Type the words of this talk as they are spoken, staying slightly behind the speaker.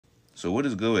So what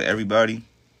is good with everybody?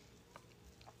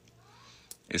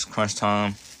 It's crunch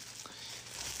time.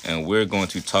 And we're going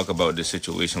to talk about the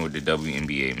situation with the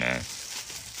WNBA, man.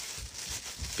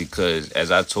 Because as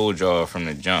I told y'all from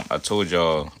the jump, I told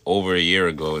y'all over a year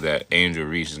ago that Angel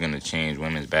Reese is going to change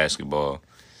women's basketball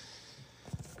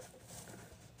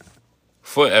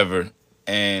forever.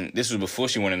 And this was before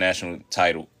she won a national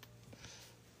title.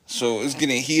 So it's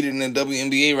getting heated in the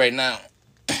WNBA right now.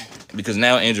 Because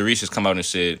now Angel Reese has come out and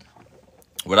said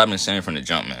what I've been saying from the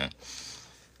jump, man.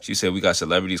 She said, we got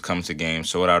celebrities coming to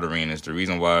games, sold out arenas. The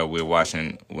reason why we're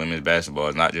watching women's basketball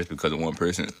is not just because of one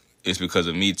person. It's because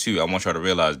of me, too. I want y'all to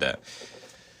realize that.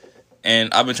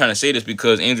 And I've been trying to say this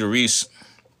because Angel Reese,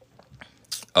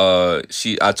 I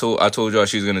told y'all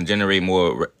she's going to generate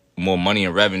more money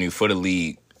and revenue for the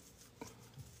league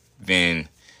than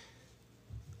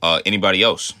anybody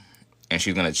else. And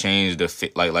she's going to change the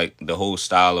fit, like the whole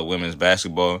style of women's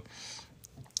basketball.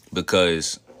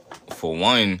 Because, for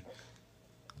one,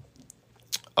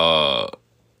 a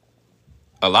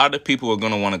lot of people are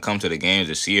going to want to come to the games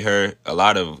to see her. A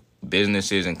lot of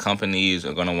businesses and companies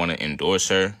are going to want to endorse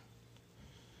her.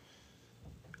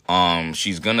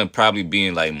 She's going to probably be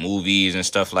in like movies and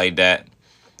stuff like that.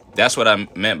 That's what I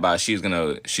meant by she's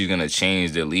going to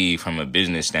change the league from a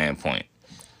business standpoint.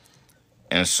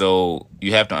 And so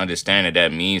you have to understand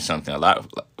that means something a lot.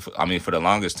 I mean, for the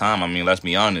longest time, I mean, let's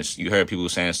be honest. You heard people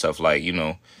saying stuff like,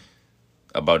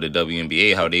 about the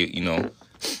WNBA, how they,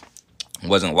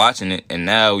 wasn't watching it. And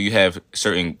now you have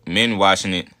certain men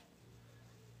watching it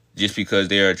just because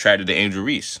they're attracted to Angel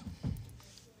Reese.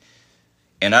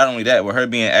 And not only that, with her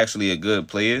being actually a good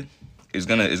player, it's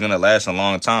gonna last a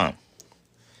long time.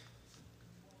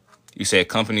 You said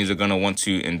companies are gonna want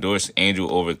to endorse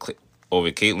Angel over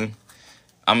Caitlyn.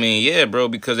 I mean, yeah, bro,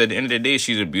 because at the end of the day,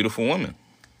 she's a beautiful woman.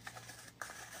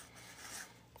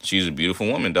 She's a beautiful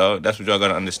woman, dog. That's what y'all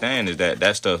gotta understand is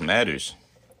that stuff matters.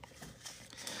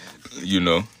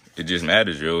 It just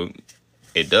matters, yo.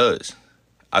 It does.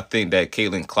 I think that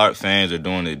Caitlin Clark fans are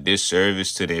doing a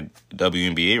disservice to the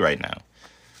WNBA right now.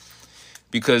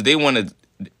 Because they want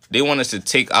us to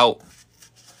take out.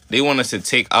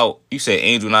 You say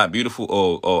Angel not beautiful?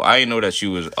 Oh, I didn't know that you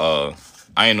was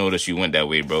I didn't know that you went that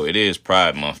way, bro. It is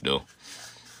Pride Month though.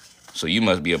 So you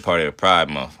must be a part of the Pride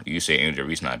Month. You say Angel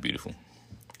Reese not beautiful.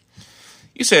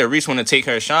 You said Reese want to take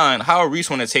her shine. How Reese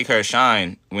want to take her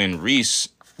shine when Reese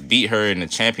beat her in the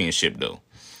championship, though?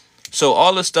 So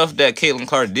all the stuff that Caitlin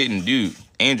Clark didn't do,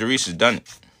 Angel Reese has done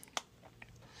it.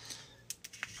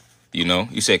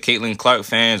 You said Caitlin Clark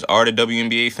fans are the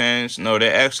WNBA fans. No,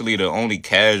 they're actually the only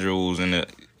casuals in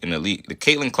the league. The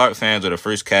Caitlin Clark fans are the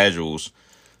first casuals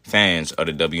fans of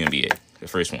the WNBA, the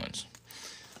first ones.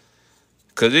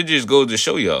 Because it just goes to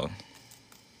show y'all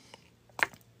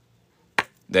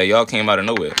that y'all came out of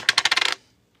nowhere.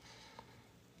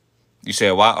 You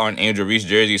said, why aren't Angel Reese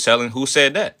jerseys selling? Who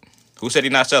said that? Who said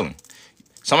he's not selling?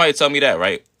 Somebody tell me that,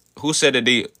 right? Who said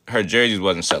that her jerseys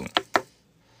wasn't selling?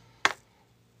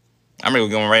 I'm ready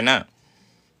to go right now.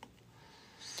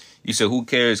 You said, who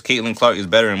cares? Caitlin Clark is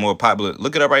better and more popular.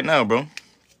 Look it up right now, bro.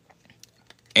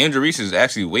 Angel Reese is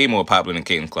actually way more popular than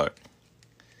Caitlin Clark.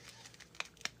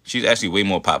 She's actually way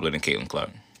more popular than Caitlin Clark.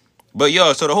 But,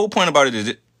 yo, so the whole point about it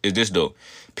is this, though.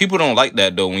 People don't like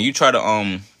that, though. When you try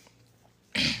to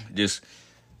just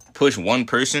push one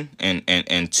person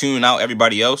and tune out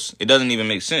everybody else, it doesn't even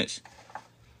make sense.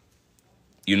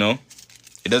 It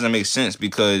doesn't make sense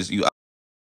because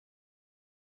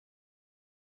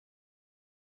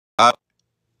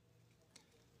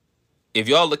if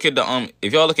y'all look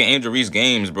at Angel Reese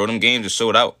games, bro, them games are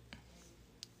sold out.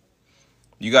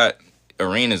 You got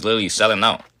arenas literally selling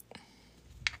out.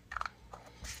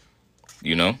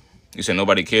 You said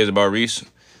nobody cares about Reese.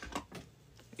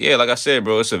 Yeah, like I said,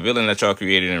 bro, it's a villain that y'all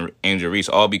created in Angel Reese,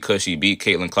 all because she beat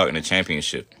Caitlin Clark in the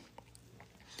championship.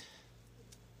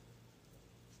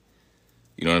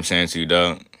 You know what I'm saying to you,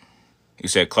 dog? You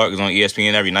said Clark is on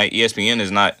ESPN every night. ESPN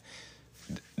is not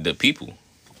the people.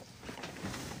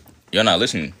 You're not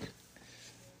listening.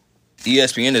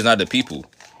 ESPN is not the people.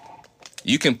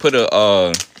 You can put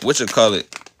you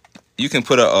can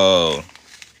put a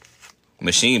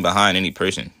machine behind any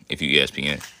person if you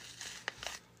ESPN.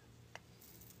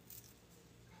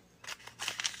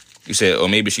 You said, or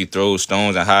maybe she throws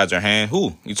stones and hides her hand.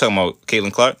 Who? You talking about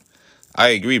Caitlin Clark? I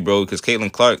agree, bro, because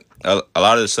Caitlin Clark, a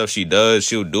lot of the stuff she does,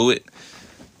 she'll do it,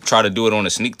 try to do it on a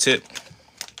sneak tip,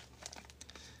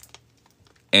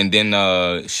 and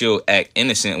then she'll act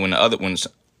innocent when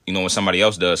somebody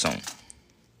else does something.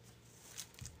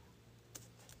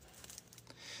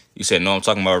 You said, no, I'm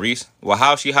talking about Reese. Well,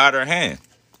 how she hide her hand?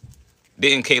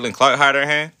 Didn't Caitlin Clark hide her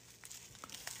hand?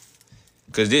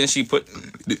 Cause didn't she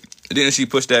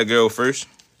push that girl first?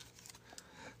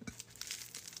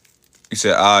 You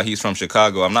said, he's from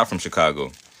Chicago. I'm not from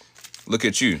Chicago. Look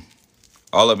at you.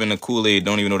 All up in the Kool-Aid,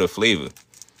 don't even know the flavor.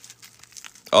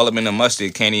 All up in the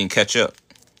mustard, can't even catch up.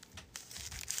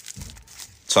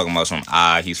 Talking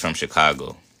about he's from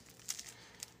Chicago.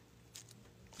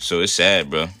 So it's sad,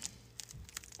 bro,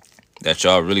 that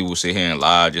y'all really will sit here and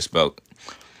lie just for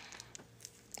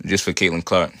Caitlin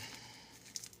Clark.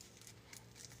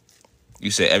 You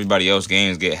said everybody else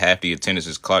games get half the attendance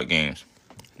as Clark games.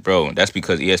 Bro, that's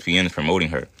because ESPN is promoting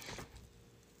her.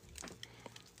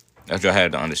 That's what y'all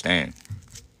had to understand.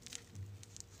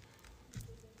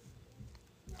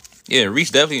 Yeah,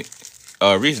 Reese definitely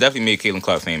made Caitlin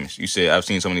Clark famous. You said, I've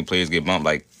seen so many players get bumped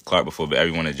like Clark before, but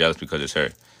everyone is jealous because it's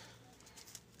her.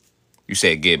 You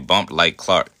said get bumped like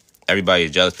Clark. Everybody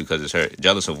is jealous because it's her.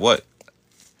 Jealous of what?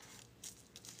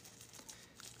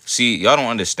 See, y'all don't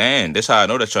understand. This is how I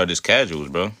know that y'all just casuals,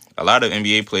 bro. A lot of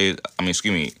NBA players, a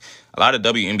lot of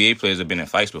WNBA players have been in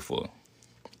fights before.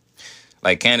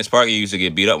 Like Candace Parker used to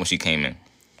get beat up when she came in.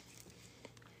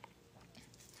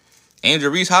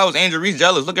 Angel Reese, how is Angel Reese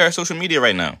jealous? Look at her social media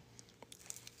right now.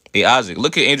 Hey, Isaac,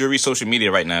 look at Angel Reese's social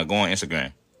media right now. Go on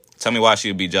Instagram. Tell me why she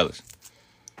would be jealous.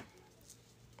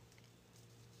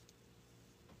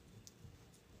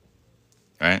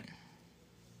 Right?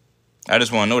 I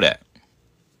just want to know that.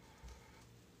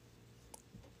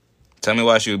 Tell me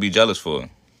why she would be jealous for.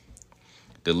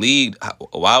 The league,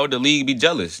 why would the league be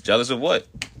jealous? Jealous of what?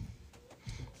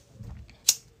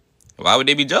 Why would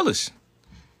they be jealous?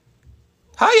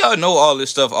 How y'all know all this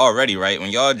stuff already, right?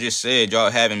 When y'all just said y'all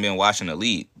haven't been watching the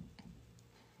league.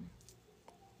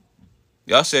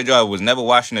 Y'all said y'all was never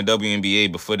watching the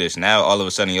WNBA before this. Now all of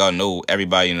a sudden y'all know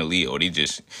everybody in the league, or they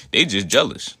just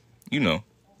jealous. You know.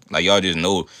 Like y'all just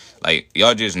know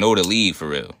the league for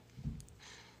real.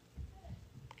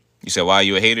 You said, why are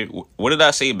you a hater? What did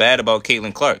I say bad about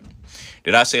Caitlin Clark?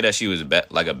 Did I say that she was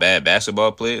like a bad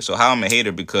basketball player? So how am I a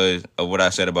hater because of what I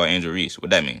said about Angel Reese? What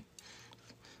that mean?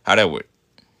 How that work?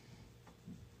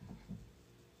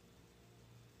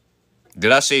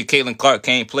 Did I say Caitlin Clark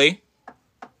can't play?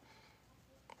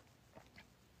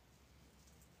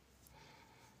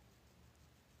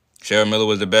 Cheryl Miller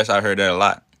was the best. I heard that a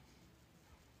lot.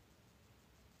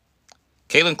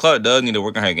 Caitlin Clark does need to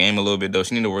work on her game a little bit, though.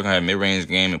 She need to work on her mid-range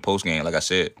game and post-game, like I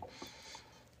said.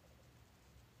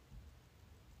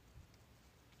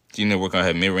 She need to work on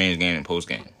her mid-range game and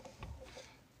post-game.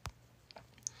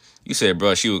 You said,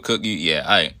 bro, she would cook you? Yeah, all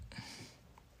right.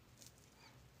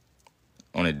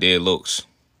 On the dead looks.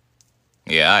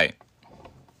 Yeah, all right.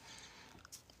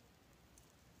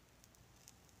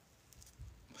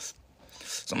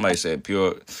 Somebody said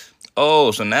pure.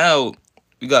 Oh, so now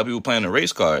we got people playing the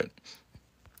race card.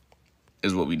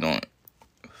 Is what we doing.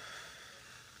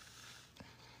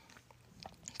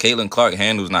 Caitlin Clark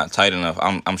handle's not tight enough.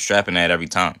 I'm strapping that every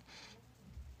time.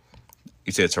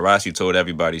 You said Tarashi told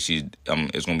everybody she's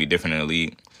it's gonna be different in the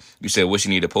league. You said what she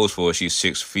need to post for? She's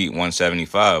 6 feet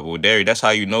 175. Well, Derry, that's how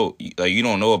you know. Like you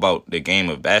don't know about the game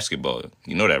of basketball.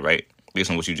 You know that, right? Based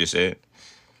on what you just said.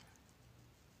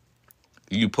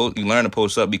 You learn to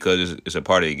post up because it's a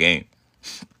part of the game.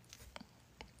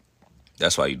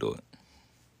 That's why you do it.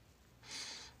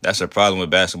 That's the problem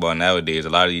with basketball nowadays. A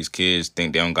lot of these kids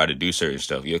think they don't got to do certain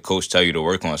stuff. Your coach tell you to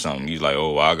work on something. You're like,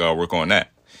 oh, well, I got to work on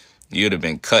that. You'd have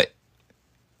been cut.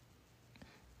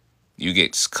 You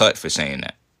get cut for saying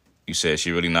that. You said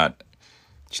she's not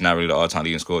really the all-time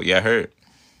leading scorer. Yeah, I heard.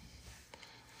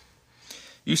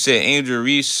 You said Angel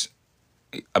Reese.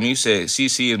 You said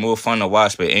CC is more fun to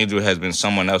watch, but Angel has been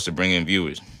someone else to bring in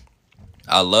viewers.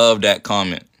 I love that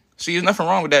comment. See, there's nothing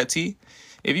wrong with that, T.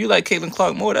 If you like Caitlin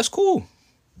Clark more, that's cool.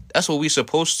 That's what we're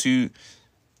supposed to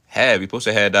have. We're supposed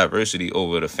to have diversity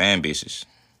over the fan bases.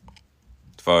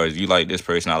 As far as you like this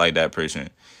person, I like that person,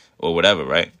 or whatever,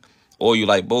 right? Or you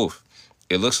like both.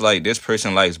 It looks like this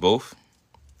person likes both,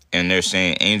 and they're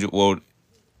saying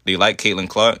they like Caitlin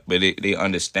Clark, but they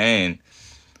understand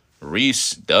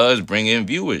Reese does bring in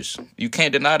viewers. You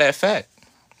can't deny that fact.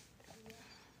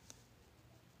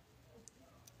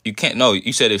 You can't. No,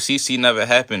 you said if CC never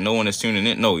happened, no one is tuning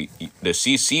in. No, the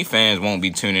CC fans won't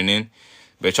be tuning in.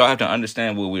 But y'all have to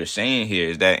understand what we're saying here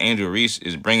is that Angel Reese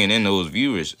is bringing in those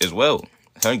viewers as well.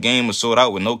 Her game was sold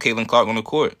out with no Caitlin Clark on the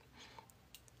court.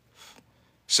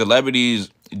 Celebrities,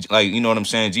 like, you know what I'm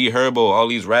saying? G Herbo, all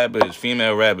these rappers,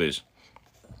 female rappers.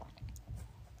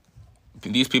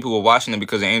 These people were watching them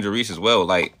because of Angel Reese as well.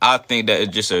 Like, I think that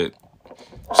it's just a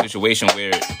situation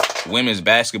where women's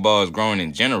basketball is growing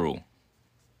in general.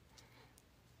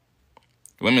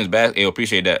 Women's basketball,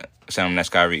 appreciate that, Sam, that's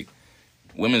Kyrie.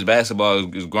 women's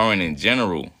basketball is growing in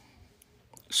general.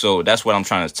 So that's what I'm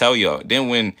trying to tell y'all. Then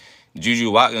when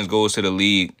Juju Watkins goes to the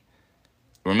league,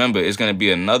 remember, it's going to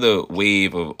be another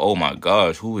wave of, oh my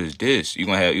gosh, who is this? You're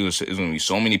going to have, it's going to be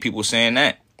so many people saying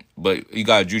that. But you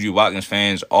got Juju Watkins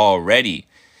fans already.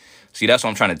 See, that's what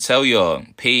I'm trying to tell y'all.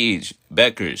 Paige,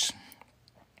 Beckers.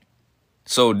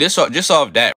 So this just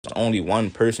off that, only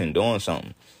one person doing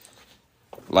something.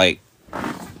 Like,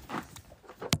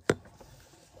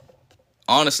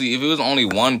 honestly, if it was only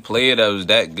one player that was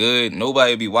that good,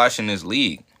 nobody would be watching this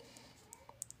league.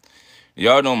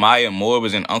 Y'all know Maya Moore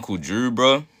was in Uncle Drew,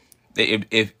 bro.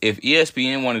 If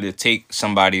ESPN wanted to take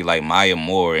somebody like Maya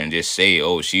Moore and just say,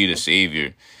 oh, she the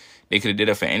savior, they could have did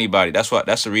it for anybody. That's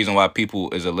the reason why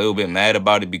people is a little bit mad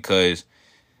about it, because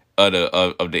of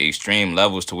the extreme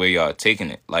levels to where y'all taking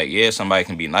it. Like, yeah, somebody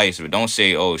can be nice, but don't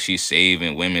say, oh, she's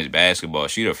saving women's basketball.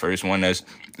 She the first one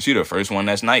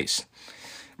that's nice.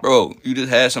 Bro, you just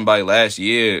had somebody last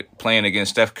year playing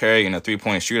against Steph Curry in a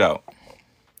 3-point shootout.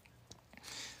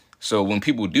 So when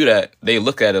people do that, they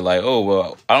look at it like, oh,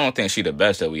 well, I don't think she the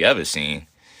best that we ever seen.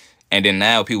 And then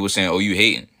now people saying, oh, you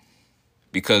hating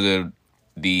because of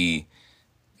the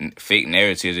fake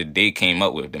narratives that they came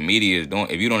up with. The media is doing.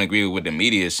 If you don't agree with what the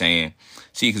media is saying,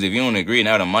 see, because if you don't agree,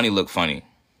 now the money look funny.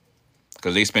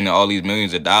 Because they spending all these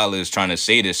millions of dollars trying to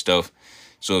say this stuff.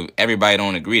 So if everybody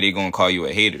don't agree, they going to call you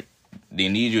a hater. They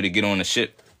need you to get on the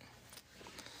ship.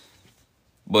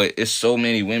 But it's so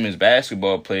many women's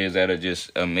basketball players that are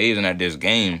just amazing at this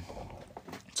game,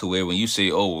 to where when you say,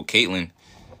 oh, well, Caitlyn,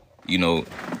 you know,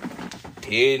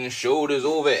 head and shoulders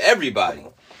over everybody.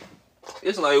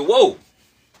 It's like, whoa.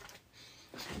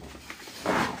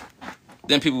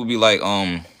 Then people will be like,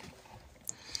 oh,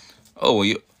 well,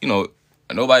 you know,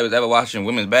 nobody was ever watching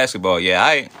women's basketball.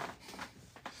 Yeah,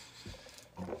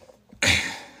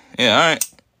 yeah, all right.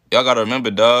 Y'all got to remember,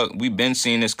 dog, we been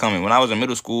seeing this coming. When I was in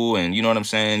middle school, and you know what I'm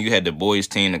saying, you had the boys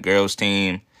team, the girls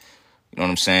team. You know what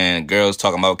I'm saying? Girls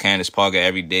talking about Candace Parker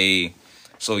every day.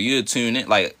 So you tune in.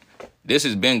 Like, this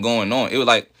has been going on. It was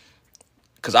like,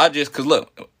 because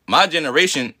look, my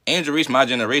generation, Angel Reese, my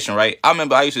generation, right? I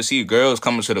remember I used to see girls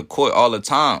coming to the court all the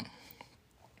time.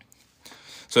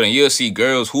 So then you'll see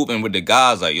girls hooping with the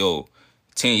guys like, yo,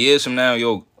 10 years from now,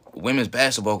 yo, women's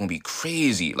basketball gonna be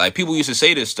crazy. Like, people used to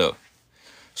say this stuff.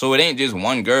 So it ain't just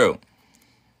one girl.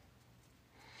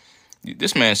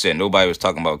 This man said nobody was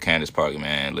talking about Candace Parker,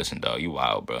 man. Listen, dog, you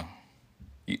wild, bro.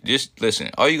 Just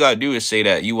listen. All you gotta do is say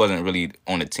that you wasn't really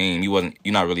on the team. You're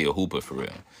not really a hooper for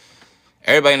real.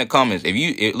 Everybody in the comments, if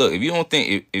you don't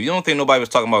think nobody was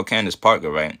talking about Candace Parker,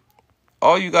 right?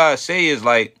 All you gotta say is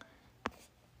like,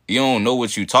 you don't know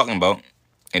what you talking about,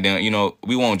 and then, you know,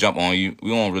 we won't jump on you.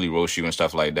 We won't really roast you and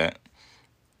stuff like that.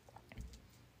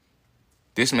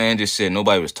 This man just said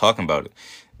nobody was talking about it.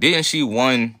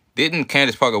 Didn't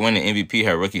Candace Parker win the MVP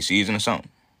her rookie season or something?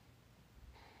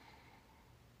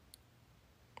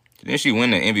 Didn't she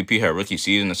win the MVP her rookie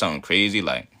season or something crazy?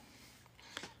 Like,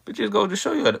 but just go to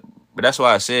show you. But that's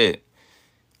why I said,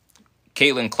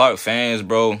 Caitlin Clark fans,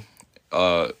 bro,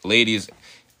 ladies,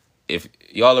 if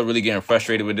y'all are really getting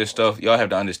frustrated with this stuff, y'all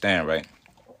have to understand, right?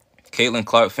 Caitlin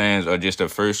Clark fans are just the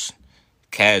first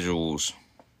casuals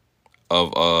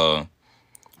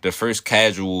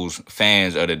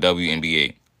fans of the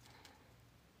WNBA.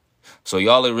 So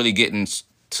y'all are really getting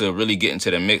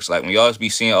into the mix. Like, when y'all be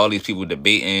seeing all these people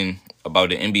debating about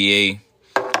the NBA,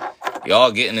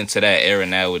 y'all getting into that era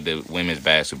now with the women's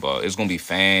basketball. It's going to be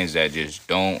fans that just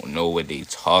don't know what they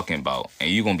talking about. And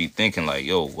you're going to be thinking like,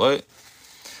 yo, what?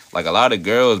 Like, a lot of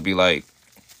girls be like,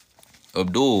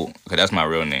 Abdul, because that's my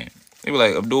real name. They be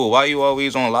like, Abdul, why you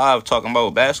always on live talking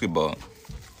about basketball?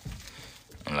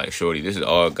 I'm like, shorty, this is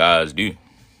all guys do.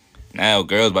 Now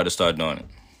girls about to start doing it.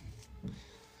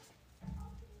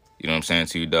 You know what I'm saying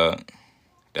to you, dog?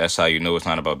 That's how you know it's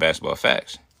not about basketball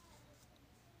facts.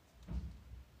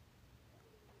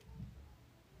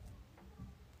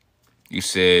 You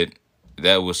said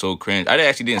that was so cringe. I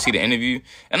actually didn't see the interview.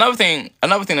 Another thing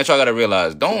that y'all gotta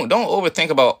realize: don't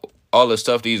overthink about all the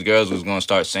stuff these girls was gonna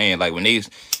start saying. Like, when they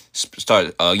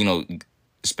start,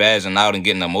 spazzing out and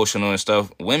getting emotional and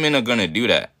stuff. Women are gonna do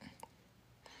that.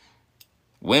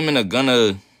 Women are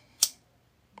gonna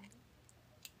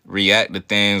react to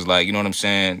things like, you know what I'm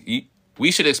saying? We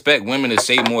should expect women to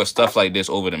say more stuff like this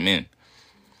over the men.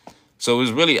 So it's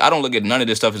really, I don't look at none of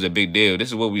this stuff as a big deal. This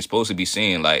is what we're supposed to be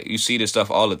seeing. Like, you see this stuff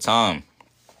all the time.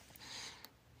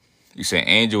 You say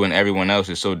Angel and everyone else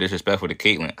is so disrespectful to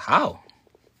Caitlyn. How?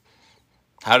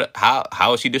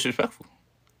 How is she disrespectful?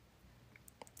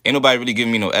 Ain't nobody really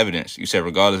giving me no evidence. You said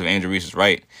regardless of Angel Reese is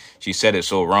right, she said it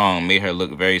so wrong, made her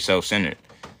look very self-centered.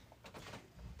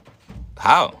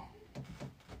 How?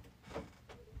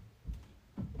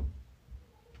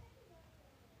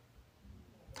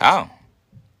 How?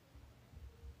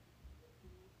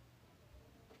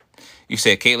 You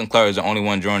said Caitlin Clark is the only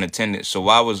one drawing attendance. So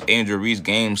why was Angel Reese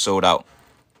game sold out?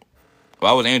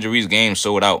 Why was Angel Reese game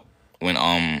sold out when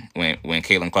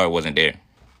Caitlin Clark wasn't there?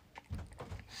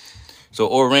 So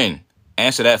Oren,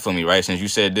 answer that for me, right? Since you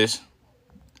said this.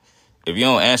 If you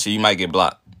don't answer, you might get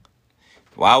blocked.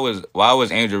 Why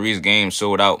was Angel Reese game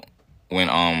sold out when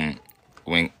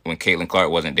Caitlin Clark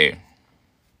wasn't there?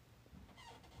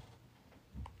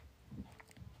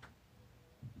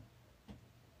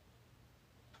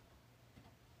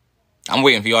 I'm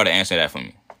waiting for y'all to answer that for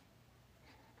me.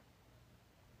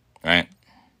 Right?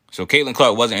 So Caitlin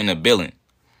Clark wasn't in the building.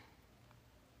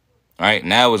 Right?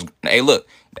 Now it's look,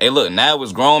 now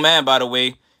it's grown man, by the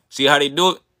way. See how they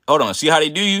do it? Hold on, see how they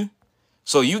do you?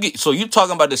 So you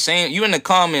talking about the same, you in the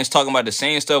comments talking about the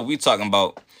same stuff we talking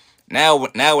about. Now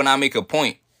when I make a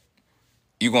point,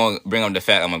 you gonna bring up the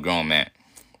fact I'm a grown man.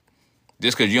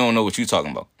 Just because you don't know what you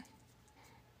talking about.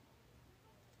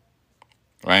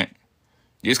 Right?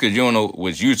 Just because you don't know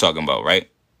what you talking about, right?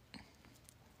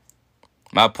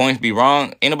 My points be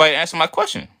wrong. Ain't nobody answer my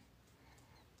question.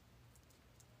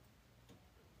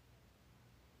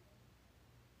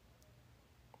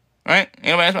 Right? Ain't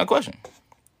nobody answer my question.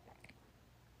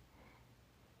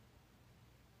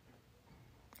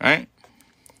 Right?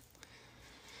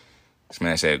 This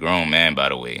man said grown man, by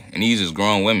the way. And these is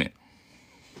grown women.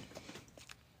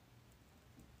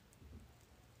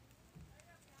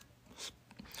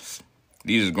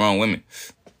 These is grown women.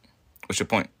 What's your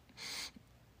point?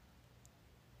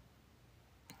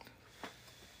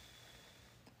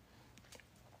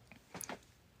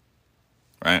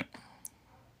 Right?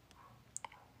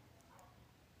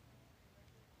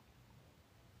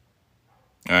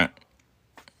 All right.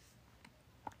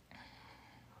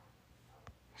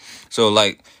 So,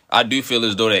 like, I do feel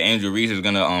as though that Angel Reese is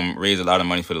going to raise a lot of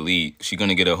money for the league. She's going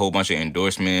to get a whole bunch of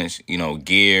endorsements, you know,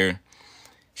 gear.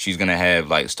 She's going to have,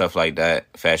 like, stuff like that,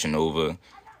 Fashion Nova.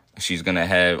 She's going to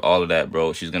have all of that,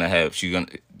 bro. They're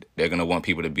going to want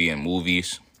people to be in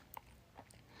movies.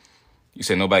 You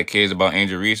said nobody cares about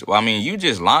Angel Reese? Well, I mean, you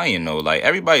just lying, though. Like,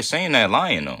 everybody's saying that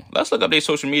lying, though. Let's look up their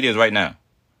social medias right now.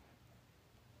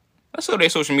 Let's look up their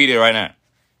social media right now,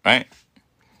 right?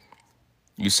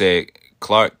 You said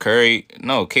Clark Curry.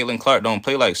 No, Caitlin Clark don't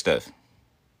play like Steph.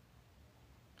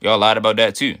 Y'all lied about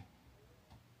that, too.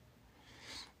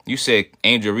 You said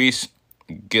Angel Reese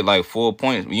get like 4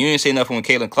 points. You didn't say nothing when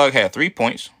Caitlin Clark had 3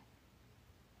 points.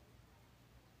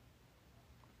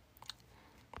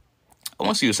 I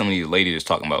want to see what some of these ladies is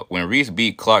talking about. When Reese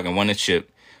beat Clark and won the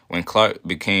chip, when Clark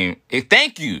became... Hey,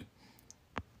 thank you!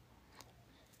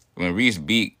 When Reese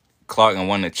beat Clark and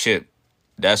won the chip,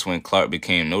 that's when Clark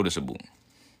became noticeable.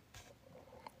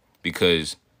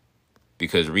 Because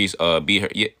Reese beat her.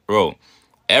 Yeah, bro,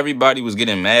 everybody was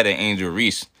getting mad at Angel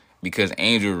Reese because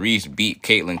Angel Reese beat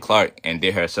Caitlin Clark and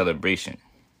did her celebration.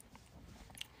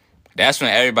 That's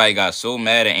when everybody got so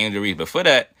mad at Angel Reese. Before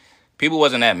that, people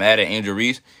wasn't that mad at Angel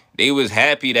Reese. They was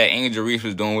happy that Angel Reese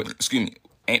was doing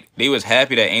they was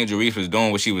happy that Angel Reese was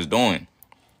doing what she was doing.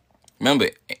 Remember,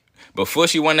 before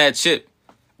she won that chip,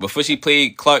 before she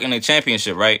played Clark in the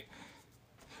championship, right?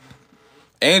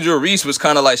 Angel Reese was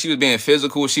kind of like, she was being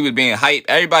physical. She was being hyped.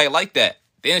 Everybody liked that.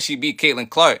 Then she beat Caitlin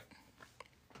Clark.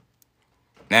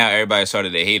 Now everybody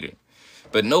started to hate her.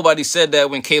 But nobody said that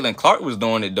when Caitlin Clark was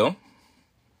doing it, though.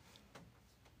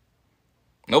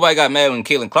 Nobody got mad when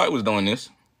Caitlin Clark was doing this.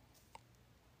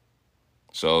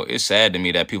 So it's sad to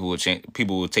me that people will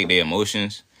take their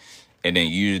emotions and then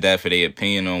use that for their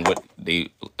opinion on what they,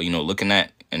 looking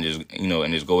at and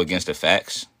just go against the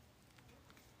facts.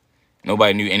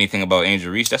 Nobody knew anything about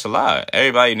Angel Reese. That's a lie.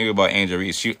 Everybody knew about Angel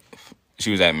Reese.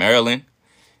 She was at Maryland,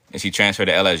 and she transferred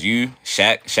to LSU.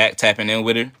 Shaq tapping in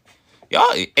with her.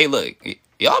 Y'all, hey, look,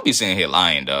 y'all be sitting here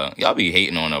lying, dog. Y'all be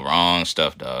hating on the wrong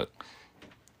stuff, dog.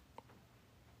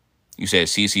 You said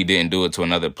CC didn't do it to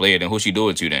another player. Then who she do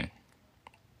it to then?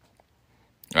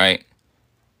 Right?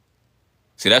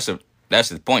 See, that's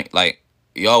the point. Like,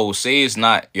 y'all will say it's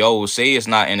not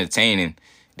entertaining.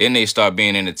 Then they start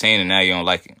being entertaining. Now you don't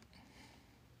like it.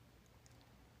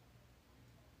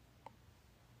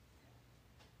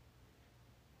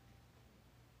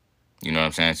 You know what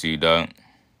I'm saying to you, dog?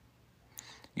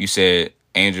 You said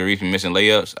Angel Reese missing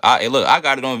layups. Hey, look, I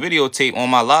got it on videotape on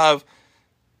my live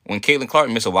when Caitlin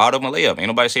Clark missed a wide open layup. Ain't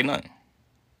nobody say nothing.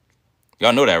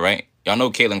 Y'all know that, right? Y'all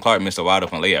know Caitlin Clark missed a wide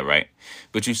open layup, right?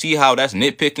 But you see how that's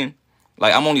nitpicking?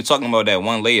 Like, I'm only talking about that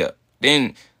one layup.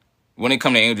 Then, when it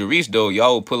come to Angel Reese, though,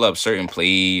 y'all will pull up certain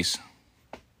plays.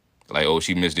 Like, oh,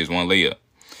 she missed this one layup.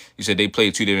 You said they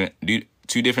played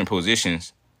two different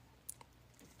positions.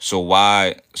 So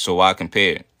why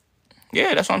compare?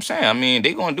 Yeah, that's what I'm saying. I mean,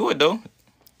 they gonna do it though.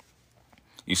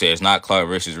 You say it's not Clark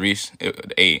versus Reese.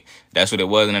 Hey, that's what it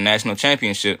was in the national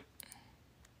championship.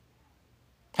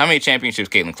 How many championships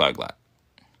Caitlin Clark got?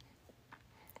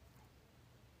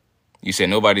 You said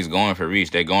nobody's going for Reese.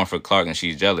 They're going for Clark, and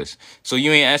she's jealous. So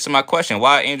you ain't answer my question.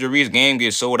 Why Angel Reese's game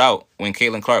get sold out when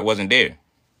Caitlin Clark wasn't there?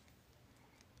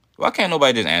 Why can't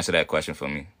nobody just answer that question for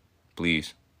me?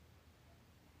 Please.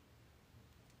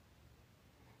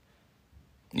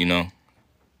 You know?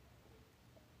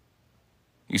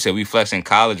 You said we flexing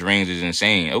college rings is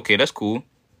insane. Okay, that's cool.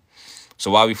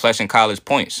 So why we flexing college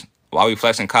points? Why we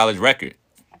flexing college record?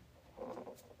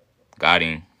 Got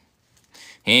him.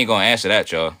 He ain't gonna answer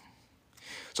that, y'all.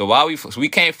 So why we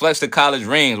can't flex the college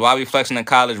rings? Why we flexing the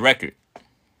college record?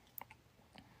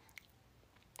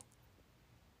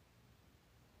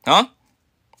 Huh?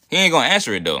 He ain't gonna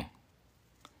answer it though.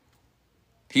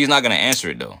 He's not gonna answer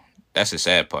it though. That's the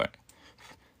sad part.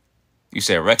 You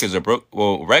said records are broke.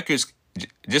 Well, records,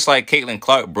 just like Caitlin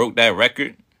Clark broke that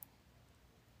record,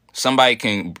 somebody's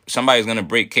gonna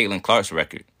break Caitlin Clark's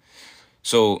record.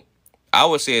 So I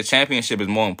would say a championship is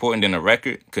more important than a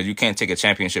record because you can't take a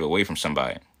championship away from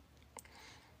somebody.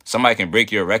 Somebody can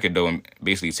break your record though and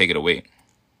basically take it away.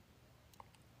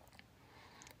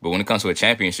 But when it comes to a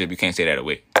championship, you can't take that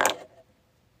away.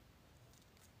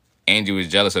 Angel is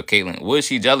jealous of Caitlin. What is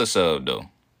she jealous of though?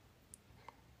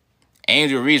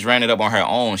 Angel Reese ran it up on her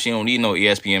own. She don't need no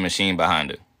ESPN machine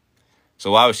behind her.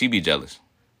 So why would she be jealous?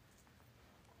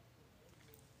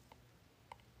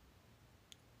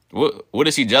 What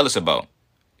is he jealous about?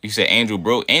 You said Angel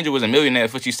broke. Angel was a millionaire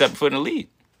before she stepped foot in the league.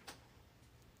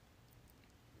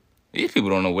 These people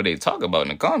don't know what they talk about in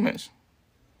the comments.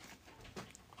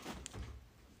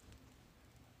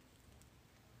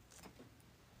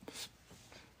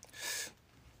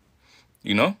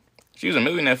 You know? She was a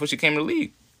millionaire before she came to the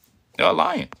league. Y'all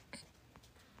lying.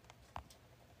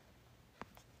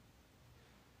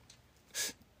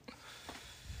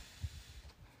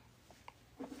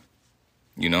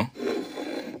 You know?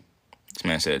 This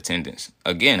man said attendance.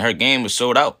 Again, her game was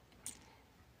sold out.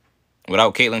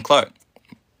 Without Caitlin Clark.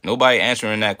 Nobody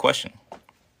answering that question.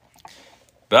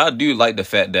 But I do like the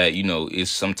fact that, you know,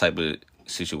 it's some type of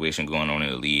situation going on in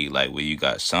the league, like where you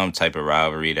got some type of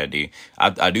rivalry that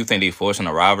I do think they forcing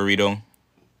a rivalry though.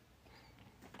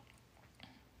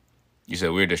 You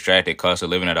said we're distracted, cost of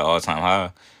living at an all-time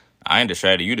high. I ain't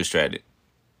distracted, you distracted.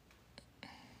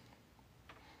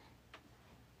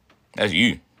 That's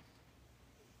you.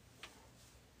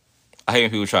 I hate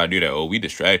when people try to do that. Oh, we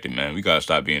distracted, man. We gotta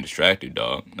stop being distracted,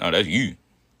 dog. No, that's you.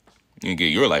 You need to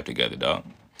get your life together, dog.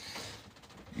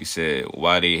 You said,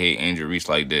 why they hate Angel Reese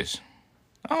like this?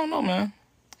 I don't know, man.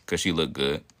 Because she look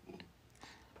good.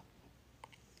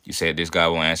 You said this guy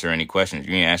won't answer any questions.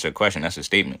 You ain't answer a question. That's a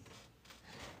statement.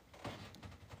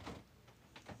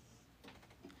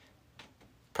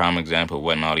 Prime example of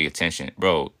wasn't all the attention.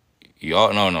 Bro,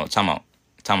 y'all, no. Time out.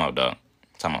 Time out, dog.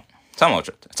 Time out. Time out.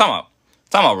 Time out.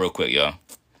 Time out real quick, y'all.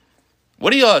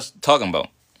 What are y'all talking about?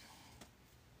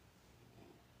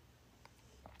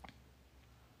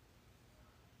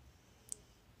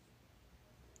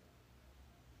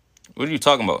 What are you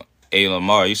talking about? Hey,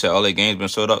 Lamar, you said all their games been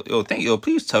sold out. Yo,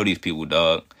 please tell these people,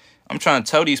 dog. I'm trying to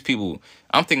tell these people.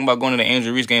 I'm thinking about going to the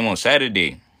Angel Reese game on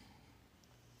Saturday.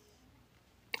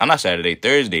 I'm not Saturday,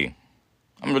 Thursday.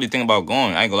 I'm really thinking about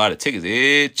going. I ain't gonna lie, the tickets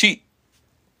is cheap.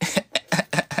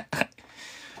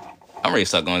 I'm ready to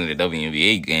start going to the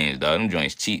WNBA games, dog. Them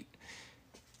joints cheap.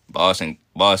 Boston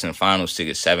Finals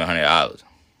tickets $700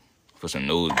 for some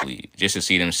nosebleed just to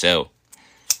see them sell.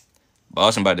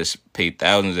 Boston about to pay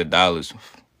thousands of dollars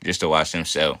just to watch them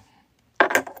sell.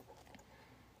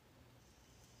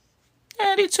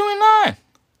 Yeah, they 2-9.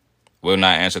 Will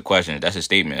not answer questions. That's a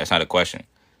statement. That's not a question.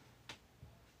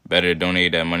 Better to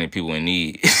donate that money to people in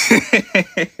need.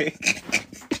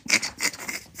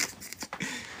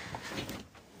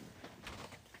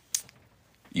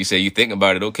 You say you think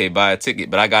about it, okay, buy a ticket.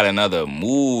 But I got another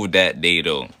move that day,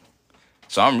 though.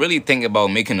 So I'm really thinking about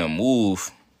making a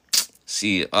move.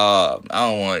 See, I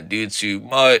don't want to do too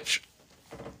much.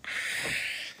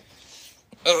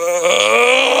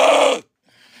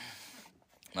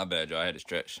 My bad, y'all. I had to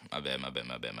stretch. My bad.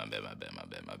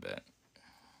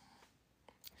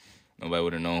 Nobody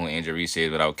would have known who Angel Reese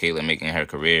is without Caitlin making her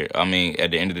career. I mean,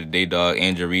 at the end of the day, dog,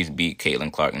 Angel Reese beat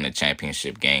Caitlin Clark in the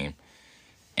championship game.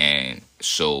 And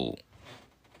so,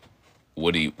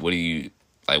 what do you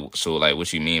like? So, like,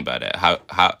 what you mean by that?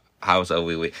 How's that?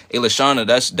 Wait. Hey, Lashana,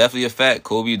 that's definitely a fact.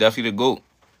 Kobe definitely the GOAT.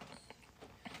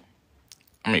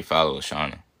 How many followers,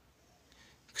 Shauna?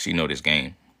 She know this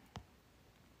game.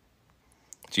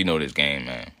 She know this game,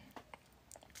 man.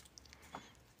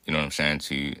 You know what I'm saying?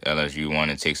 To LSU one,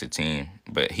 it takes a team.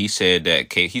 But he said that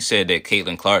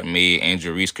Caitlin Clark made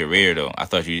Angel Reese's career though. I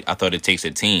thought it takes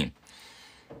a team.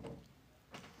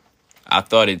 I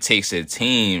thought it takes a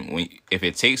team. If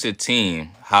it takes a team,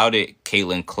 how did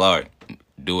Caitlin Clark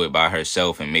do it by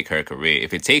herself and make her career?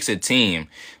 If it takes a team,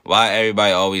 why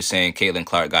everybody always saying Caitlin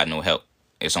Clark got no help?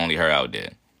 It's only her out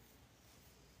there.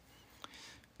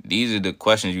 These are the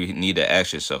questions you need to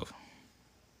ask yourself.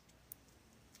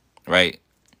 Right?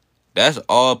 That's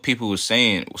all people were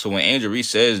saying. So when Angel Reese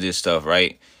says this stuff,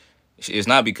 right, it's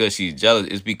not because she's jealous.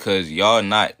 It's because y'all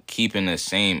not keeping the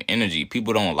same energy.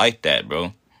 People don't like that,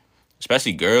 bro.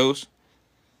 Especially girls.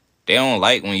 They don't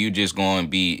like when you just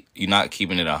you're not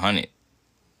keeping it 100.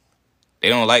 They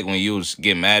don't like when you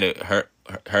get mad at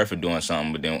her for doing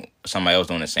something, but then somebody else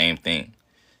doing the same thing.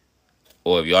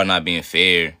 Or if y'all not being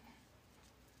fair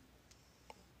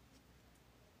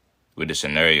with the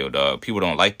scenario, dog. People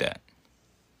don't like that.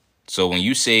 So when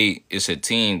you say it's a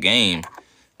team game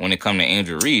when it come to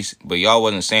Angel Reese, but y'all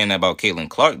wasn't saying that about Caitlin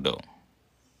Clark, though.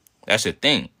 That's the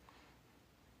thing.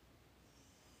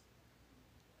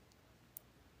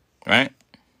 Right?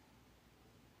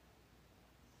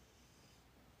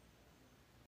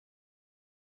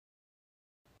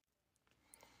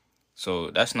 So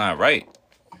that's not right.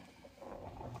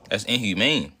 That's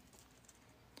inhumane.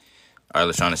 All right,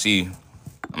 let's try to see.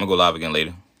 I'm going to go live again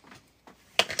later.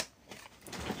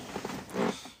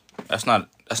 That's not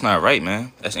right,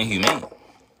 man. That's inhumane.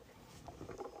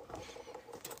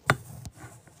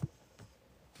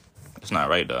 That's not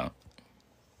right, dog.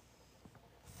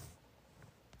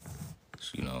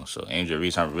 So Angel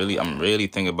Reese, I'm really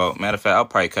thinking about. Matter of fact, I'll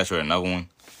probably catch her another one.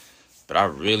 But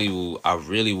I'm really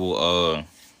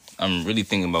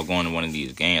thinking about going to one of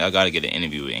these games. I gotta get an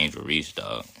interview with Angel Reese,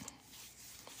 dog.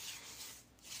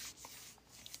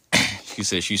 She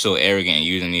said she's so arrogant and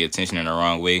using the attention in the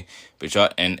wrong way. But y'all,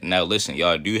 and now listen,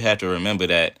 y'all do have to remember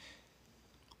that,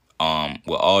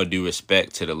 with all due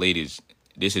respect to the ladies,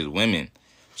 this is women.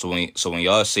 So when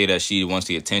y'all say that she wants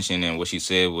the attention and what she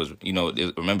said was,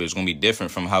 remember, it's gonna be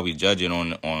different from how we judge it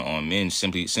on men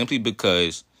simply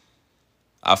because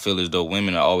I feel as though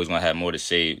women are always gonna have more to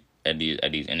say at these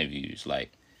interviews.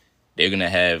 Like we're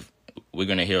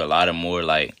gonna hear a lot of more,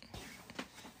 like,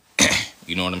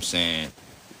 you know what I'm saying,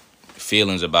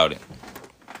 feelings about it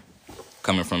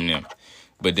coming from them.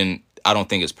 But then I don't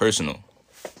think it's personal.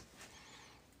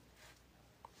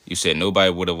 You said nobody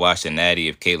would have watched a Natty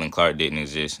if Caitlin Clark didn't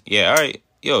exist. Yeah, all right.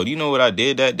 Yo, do you know what I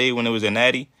did that day when it was a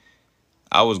Natty?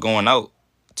 I was going out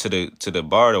to the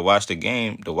bar to watch the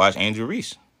game, to watch Angel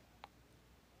Reese.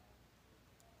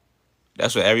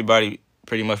 That's what everybody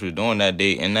pretty much was doing that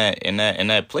day in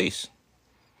that place.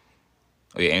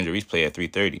 Oh yeah, Angel Reese played at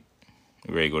 3:30.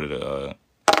 We ready to go to the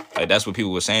that's what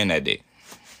people were saying that day.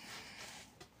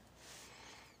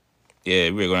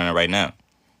 Yeah, we're going on right now.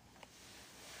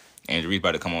 Angel Reese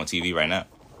about to come on TV right now.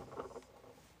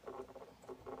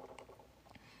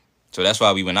 So that's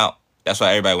why we went out. That's why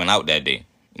everybody went out that day.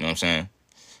 You know what I'm saying?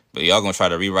 But y'all gonna try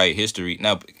to rewrite history.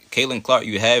 Now, Caitlin Clark,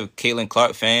 you have Caitlin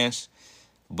Clark fans.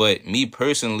 But me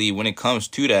personally, when it comes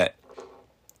to that,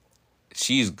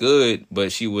 she's good,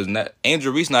 but she was not.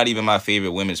 Angel Reese not even my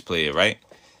favorite women's player, right?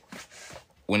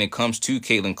 When it comes to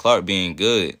Caitlin Clark being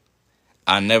good,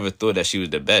 I never thought that she was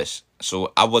the best.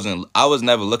 So I was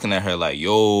never looking at her like,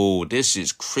 yo, this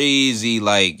is crazy.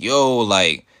 Like, yo,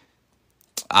 like,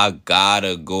 I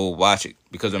gotta go watch it.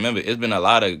 Because remember, it's been a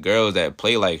lot of girls that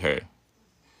play like her.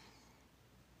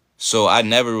 So I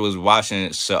never was watching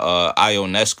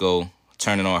Ionesco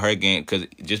turning on her game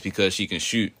just because she can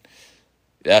shoot.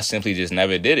 I simply just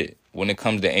never did it. When it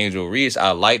comes to Angel Reese,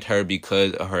 I liked her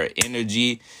because of her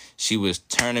energy. She was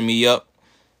turning me up.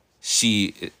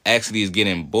 She actually is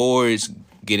getting boards,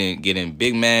 getting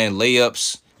big man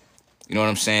layups. You know what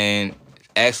I'm saying?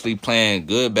 Actually playing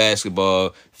good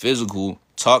basketball, physical,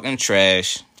 talking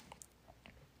trash.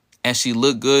 And she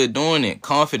looked good doing it.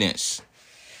 Confidence.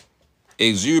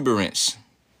 Exuberance.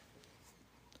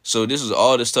 So this is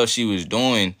all the stuff she was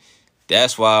doing.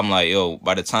 That's why I'm like, yo,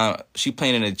 by the time she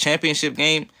playing in a championship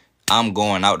game, I'm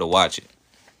going out to watch it.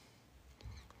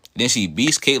 Then she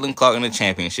beats Caitlin Clark in the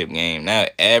championship game. Now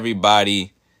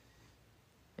everybody,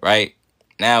 right?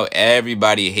 Now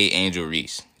everybody hate Angel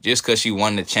Reese just because she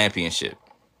won the championship.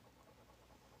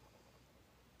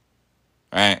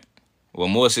 Right? With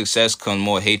more success comes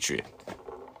more hatred.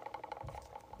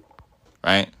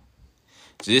 Right?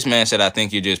 So this man said, I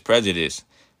think you're just prejudiced.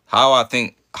 How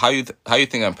you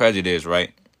think I'm prejudiced,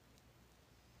 right?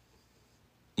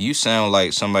 You sound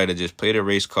like somebody that just played a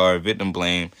race card, victim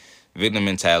blame, victim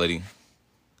mentality.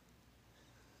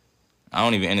 I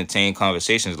don't even entertain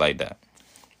conversations like that.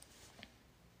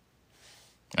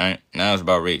 All right, now it's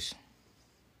about race.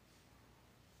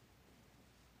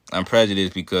 I'm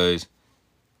prejudiced because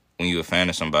when you're a fan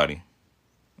of somebody,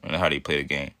 I know how they play the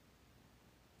game.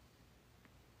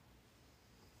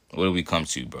 What do we come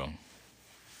to, bro?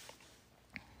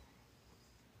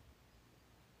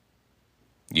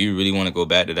 You really want to go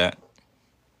back to that?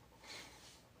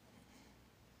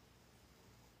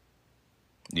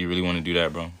 Do you really want to do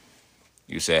that, bro?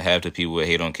 You said half the people that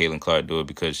hate on Caitlin Clark do it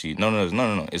because she...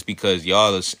 No. It's because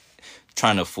y'all are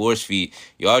trying to force feed.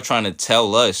 Y'all trying to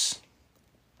tell us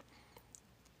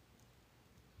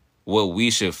what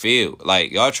we should feel.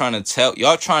 Like, you're trying to tell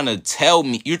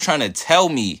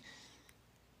me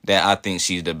that I think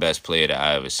she's the best player that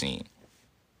I ever seen,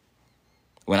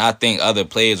 when I think other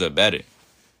players are better.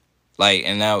 Like,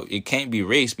 and now it can't be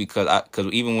race because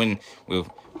even when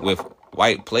with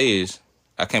white players,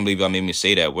 I can't believe y'all made me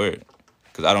say that word,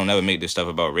 because I don't never make this stuff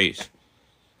about race.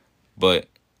 But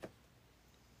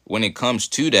when it comes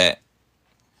to that,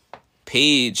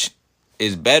 Paige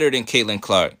is better than Caitlin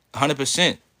Clark,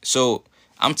 100%. So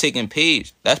I'm taking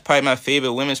Paige. That's probably my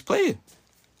favorite women's player.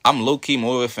 I'm low-key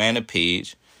more of a fan of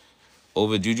Paige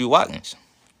over Juju Watkins.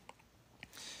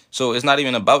 So it's not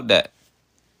even about that.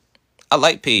 I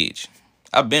like Paige.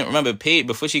 Remember Paige,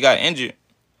 before she got injured,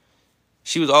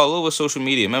 she was all over social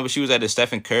media. Remember, she was at the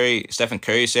Stephen Curry. Stephen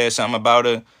Curry said something about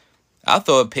her. I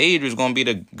thought Paige was going to be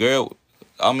the girl.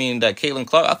 That Caitlin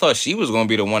Clark, I thought she was going to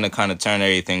be the one to kind of turn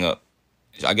everything up.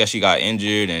 I guess she got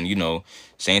injured, and,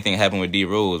 same thing happened with D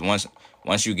Rose.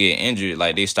 Once you get injured,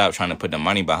 like, they stop trying to put the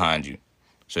money behind you.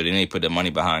 So then they put the money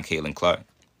behind Caitlin Clark.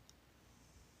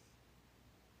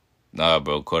 Nah,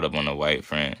 bro, caught up on the white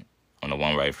friend, on the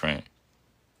one right friend.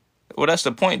 Well, that's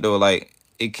the point, though. Like,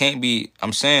 it can't be,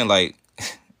 I'm saying, like,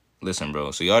 listen,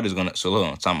 bro. So y'all just gonna, so hold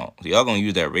on, time out. So y'all gonna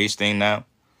use that race thing now?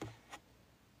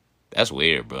 That's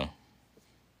weird, bro.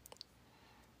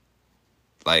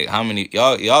 Like, how many,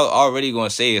 y'all already gonna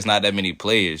say it's not that many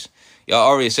players. Y'all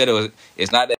already said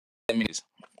it's not that many.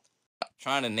 I'm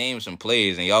trying to name some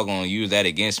players, and y'all gonna use that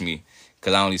against me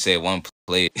because I only said one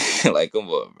player. Like, come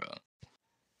on, bro.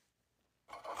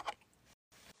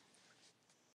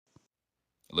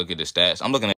 Look at the stats.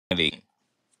 I'm looking at the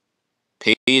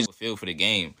Paige feel for the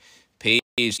game. Paige,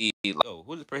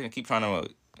 who's the person that keep trying to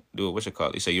do it? What's it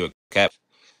called? You say you're a cap?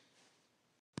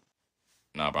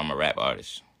 Nah, bro, I'm a rap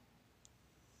artist.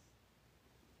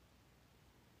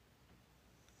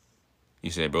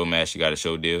 You said, bro, Mash, you got a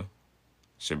show deal.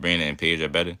 Sabrina and Paige are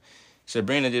better.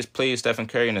 Sabrina just played Stephen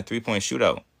Curry in a 3-point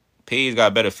shootout. Paige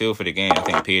got a better feel for the game. I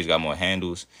think Paige got more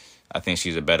handles. I think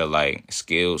she's a better, like,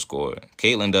 skill scorer.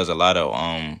 Caitlin does a lot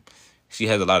of, she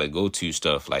has a lot of go-to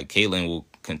stuff. Like, Caitlin will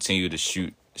continue to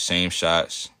shoot the same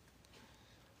shots.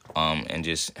 And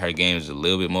just her game is a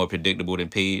little bit more predictable than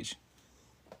Paige.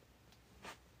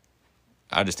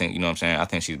 I just think, you know what I'm saying? I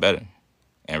think she's better.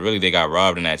 And really, they got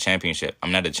robbed in that championship.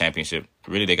 I'm not the championship.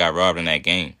 Really, they got robbed in that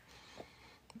game.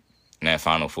 In that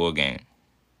Final Four game.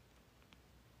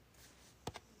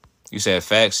 You said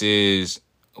facts is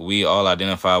we all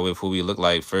identify with who we look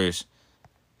like first.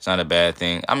 It's not a bad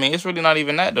thing. I mean, it's really not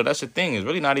even that, though. That's the thing. It's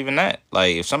really not even that.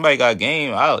 Like, if somebody got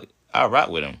game, I'll rock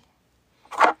with him.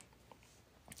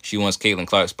 She wants Caitlin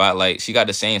Clark's spotlight. She got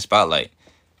the same spotlight.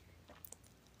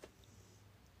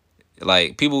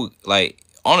 Like, people, really,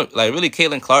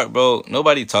 Caitlin Clark, bro,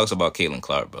 nobody talks about Caitlin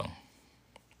Clark, bro.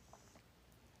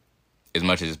 As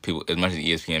much as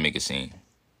ESPN make it seem.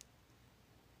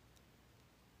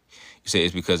 You say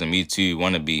it's because of Me Too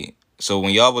wannabe. So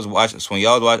when y'all was watching,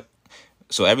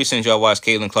 so ever since y'all watched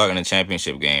Caitlin Clark in the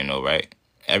championship game, though, right?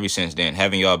 Ever since then,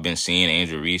 haven't y'all been seeing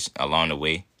Angel Reese along the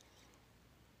way?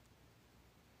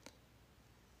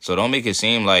 So don't make it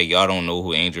seem like y'all don't know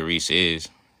who Angel Reese is.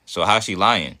 So how's she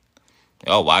lying?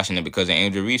 Y'all watching it because of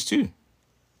Angel Reese too.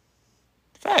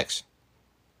 Facts.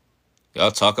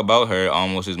 Y'all talk about her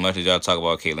almost as much as y'all talk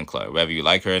about Caitlin Clark, whether you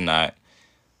like her or not,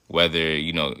 whether,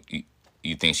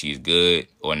 you think she's good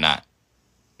or not.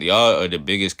 Y'all are the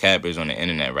biggest cappers on the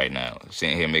internet right now,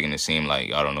 sitting here making it seem like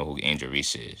y'all don't know who Angel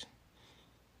Reese is.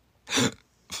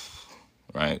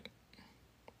 Right?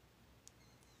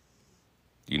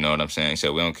 You know what I'm saying?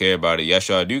 So we don't care about it. Yes,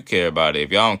 y'all do care about it.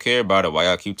 If y'all don't care about it, why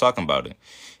y'all keep talking about it?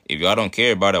 If y'all don't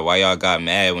care about it, why y'all got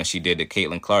mad when she did the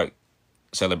Caitlin Clark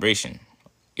celebration?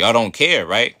 Y'all don't care,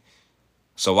 right?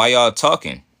 So why y'all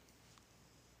talking?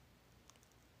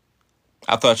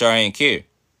 I thought y'all ain't care.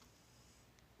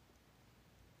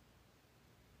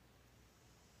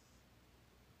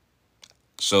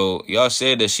 So y'all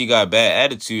said that she got bad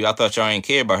attitude. I thought y'all ain't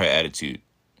care about her attitude.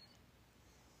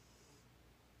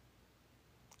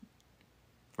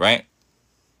 Right?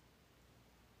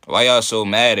 Why y'all so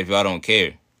mad if y'all don't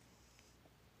care?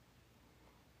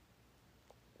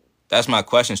 That's my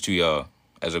questions to y'all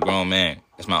as a grown man.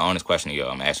 That's my honest question to y'all.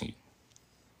 I'm asking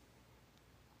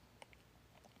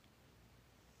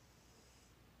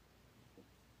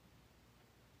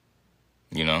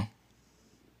you. You know?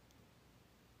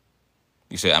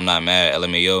 You said, I'm not mad,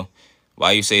 LMAO.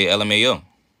 Why you say LMAO?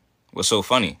 What's so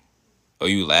funny? Are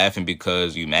you laughing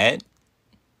because you mad?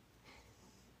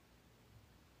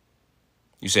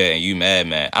 You said, you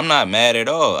mad. I'm not mad at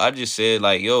all. I just said,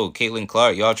 like, yo, Caitlin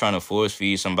Clark, y'all trying to force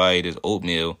feed somebody this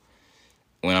oatmeal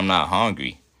when I'm not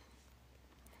hungry.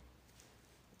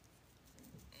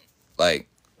 Like,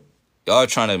 y'all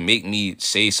trying to make me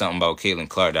say something about Caitlin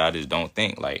Clark that I just don't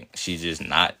think. Like, she's just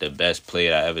not the best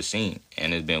player I ever seen.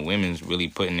 And it's been women's really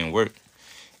putting in work.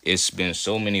 It's been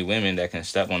so many women that can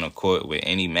step on the court with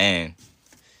any man,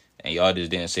 and y'all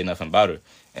just didn't say nothing about her.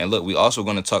 And look, we also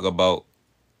going to talk about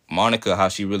Monica, how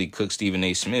she really cooked Stephen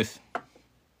A. Smith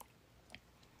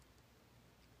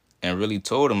and really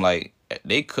told him, like,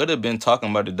 they could have been talking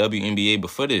about the WNBA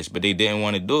before this, but they didn't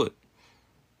want to do it.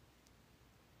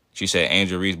 She said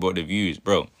Angel Reese bought the views.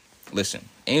 Bro, listen,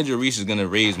 Angel Reese is going to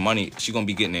raise money. She's going to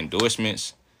be getting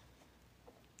endorsements.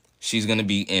 She's going to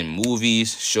be in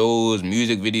movies, shows,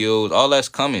 music videos. All that's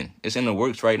coming. It's in the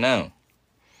works right now.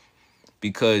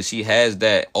 Because she has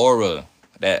that aura,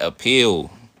 that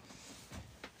appeal.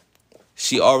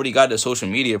 She already got the social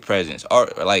media presence.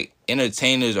 Like,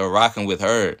 entertainers are rocking with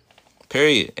her.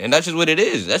 Period. And that's just what it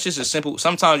is. That's just a simple...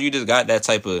 Sometimes you just got that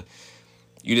type of...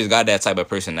 You just got that type of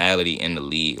personality in the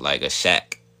league. Like a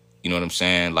Shaq. You know what I'm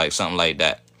saying? Like something like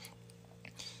that.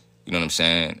 You know what I'm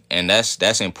saying? And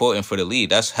that's important for the league.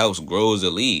 That helps grow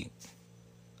the league.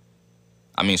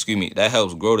 That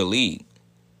helps grow the league.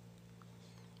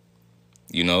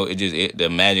 You know, the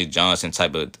Magic Johnson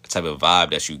type of vibe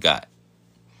that you got.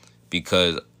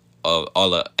 Because of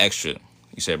all the extra.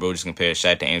 You said, bro, just compare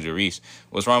Shaq to Angel Reese.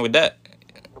 What's wrong with that?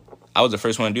 I was the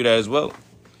first one to do that as well.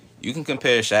 You can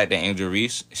compare Shaq to Angel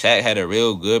Reese. Shaq had a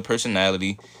real good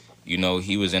personality. You know,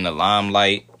 he was in the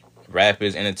limelight.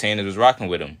 Rappers, entertainers was rocking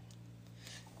with him.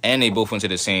 And they both went to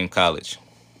the same college.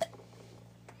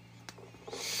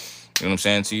 You know what I'm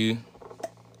saying to you?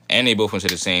 And they both went to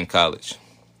the same college.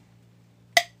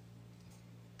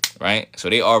 Right? So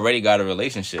they already got a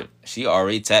relationship. She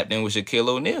already tapped in with Shaquille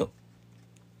O'Neal.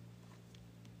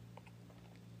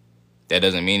 That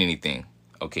doesn't mean anything.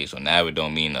 Okay, so now it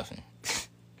don't mean nothing.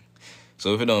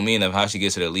 So if it don't mean nothing, how she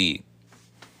gets to the league?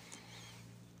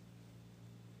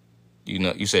 You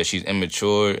know, you said she's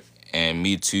immature and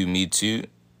me too.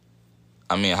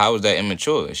 I mean, how is that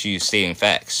immature? She's stating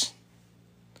facts.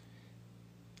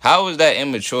 How is that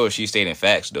immature if she's stating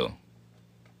facts, though?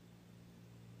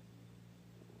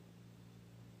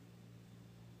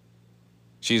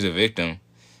 She's a victim.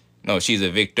 No, she's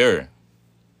a victor.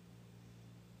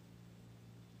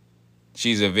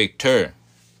 She's a victor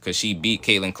because she beat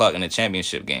Caitlin Clark in the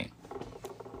championship game.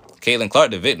 Caitlin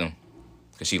Clark the victim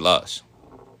because she lost.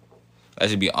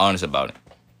 Let's just be honest about it.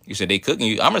 You said they cooking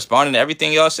you. I'm responding to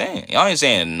everything y'all saying. Y'all ain't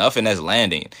saying nothing that's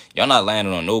landing. Y'all not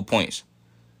landing on no points.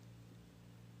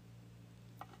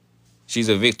 She's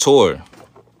a victor,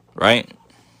 right?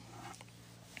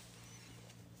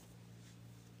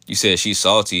 You said she's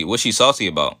salty. What's she salty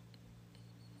about?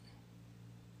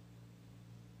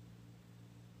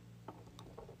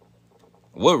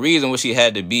 What reason would she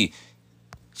had to be?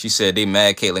 She said they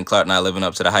mad Caitlin Clark not living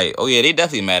up to the hype. Oh, yeah, they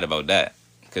definitely mad about that.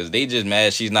 Because they just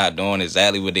mad she's not doing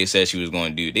exactly what they said she was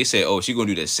going to do. They said, oh, she's going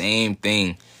to do the same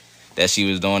thing that she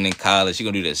was doing in college. She's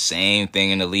going to do the same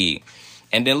thing in the league.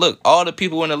 And then, look, all the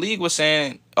people in the league were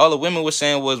saying, all the women were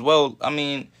saying was, well, I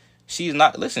mean, she's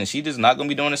not, listen, she just not going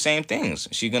to be doing the same things.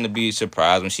 She's going to be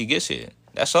surprised when she gets here.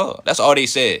 That's all. That's all they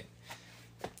said.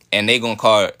 And they going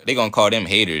to call them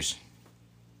haters.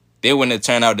 They wouldn't have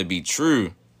turned out to be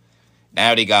true.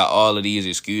 Now they got all of these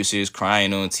excuses,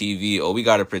 crying on TV. Oh, we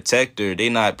got to protect her. They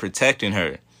not protecting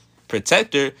her.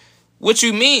 Protect her? What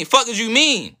you mean? Fuck did you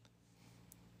mean?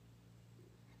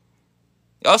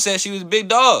 Y'all said she was a big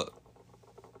dog.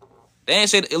 They ain't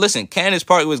said, listen, Candace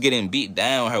Parker was getting beat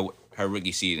down her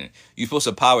rookie season. You supposed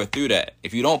to power through that.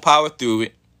 If you don't power through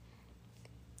it,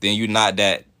 then you're not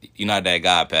that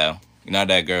guy, pal. You're not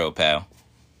that girl, pal.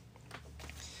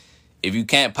 If you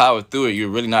can't power through it, you're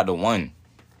really not the one.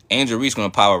 Angel Reese gonna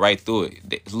power right through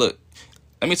it. Look,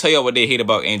 let me tell y'all what they hate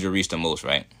about Angel Reese the most,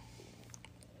 right?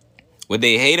 What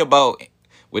they hate about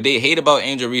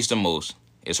Angel Reese the most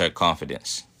is her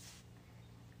confidence.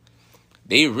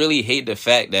 They really hate the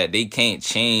fact that they can't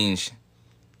change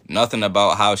nothing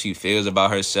about how she feels about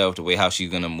herself, the way how she's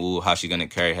gonna move, how she's gonna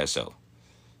carry herself.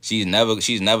 She's never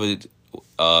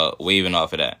waving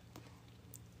off of that.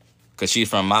 Cause she's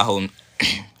from my home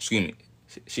excuse me.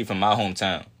 She from my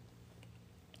hometown.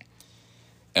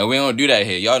 And we don't do that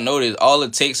here. Y'all notice all the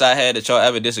takes I had that y'all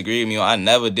ever disagreed with me on,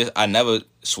 I never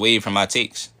swayed from my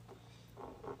takes.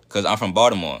 Cause I'm from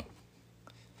Baltimore.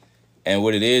 And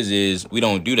what it is we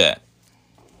don't do that.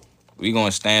 We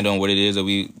gonna stand on what it is that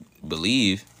we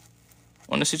believe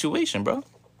on the situation, bro.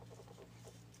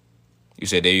 You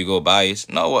said there you go, bias.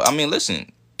 No, I mean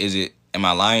listen, am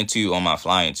I lying to you or am I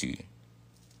flying to you?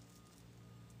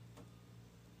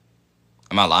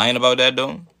 Am I lying about that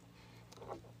though?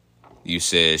 You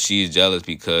said she's jealous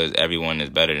because everyone is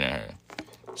better than her.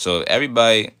 So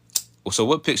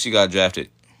what pick she got drafted?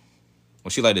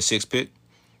 Was she like the 6th pick?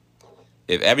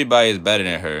 If everybody is better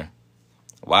than her,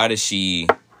 why does she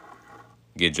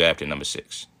get drafted number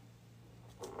 6?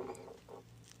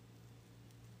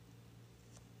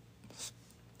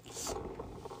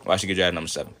 Why she get drafted number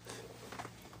 7?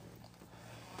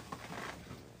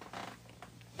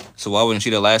 So why wasn't she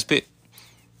the last pick?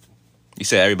 You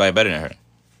said everybody better than her.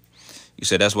 You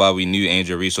said that's why we knew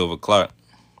Angel Reese over Clark.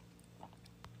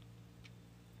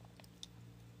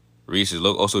 Reese is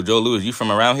local. Also, Joe Lewis, you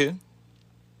from around here?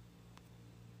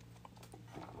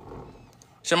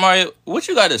 Shamari, what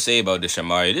you got to say about this,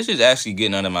 Shamari? This is actually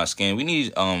getting under my skin. We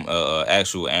need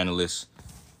actual analyst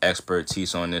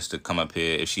expertise on this to come up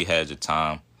here if she has the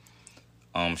time.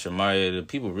 Shamari, the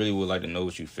people really would like to know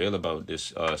what you feel about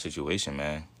this situation,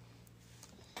 man.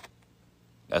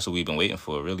 That's what we've been waiting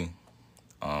for, really.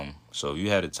 So if you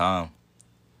had the time,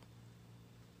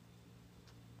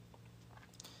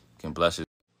 can bless it.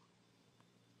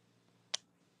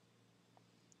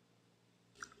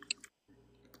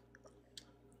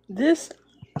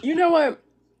 You know what?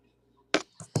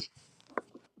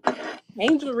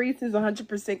 Angel Reese is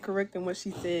 100% correct in what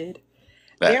she said.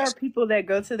 There are Facts. people that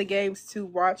go to the games to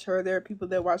watch her. There are people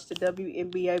that watch the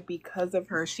WNBA because of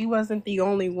her. She wasn't the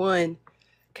only one.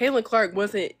 Caitlin Clark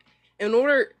wasn't. In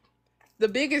order, the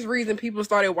biggest reason people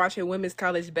started watching women's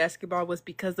college basketball was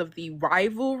because of the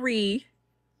rivalry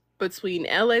between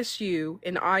LSU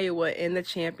and Iowa in the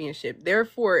championship.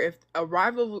 Therefore, if a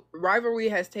rivalry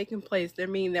has taken place, that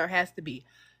means there has to be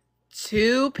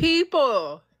two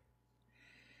people.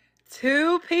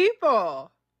 Two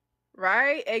people.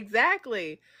 Right?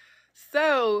 Exactly.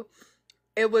 So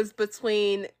it was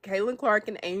between Caitlin Clark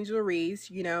and Angel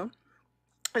Reese,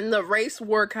 and the race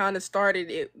war kind of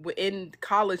started in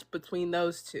college between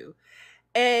those two.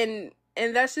 And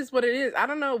that's just what it is. I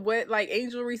don't know what, like,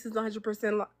 Angel Reese is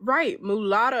 100% right.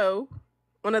 Mulatto,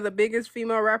 one of the biggest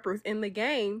female rappers in the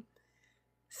game,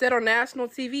 said on national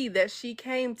TV that she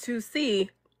came to see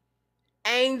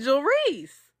Angel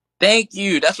Reese. Thank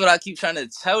you. That's what I keep trying to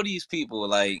tell these people.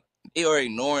 Like, they are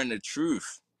ignoring the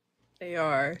truth. They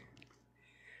are.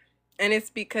 And it's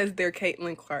because they're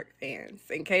Caitlin Clark fans.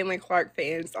 And Caitlin Clark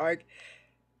fans are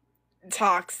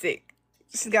toxic.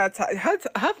 She's got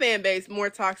her fan base more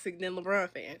toxic than LeBron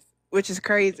fans, which is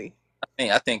crazy.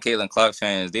 I think Caitlin Clark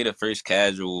fans, they the first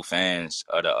casual fans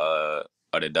of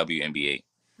the WNBA.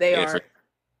 They They're the first, are.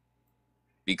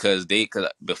 because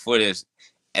before this,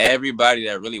 everybody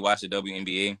that really watched the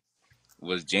WNBA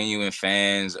was genuine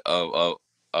fans of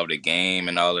the game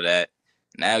and all of that.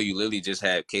 Now you literally just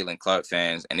have Caitlin Clark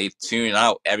fans, and they tune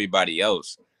out everybody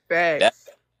else. That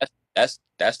Facts.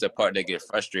 that's the part that get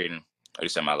frustrating. Oh, you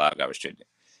said my live got restricted.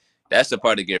 That's the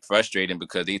part that get frustrating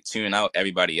because they tune out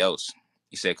everybody else.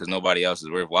 You said because nobody else is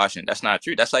worth watching. That's not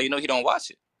true. That's how you know he don't watch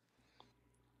it.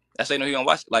 That's how you know he don't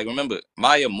watch it. Like, remember,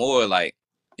 Maya Moore, like,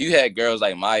 you had girls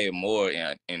like Maya Moore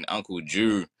and Uncle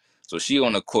Drew. So she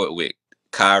on the court with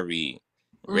Kyrie,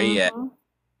 Ray, Mm-hmm.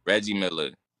 Reggie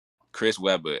Miller, Chris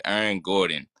Webber, Aaron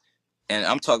Gordon. And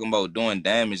I'm talking about doing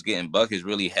damage, getting buckets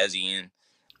really heavy in.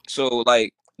 So,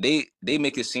 like, they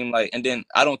make it seem like, and then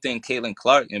I don't think Caitlin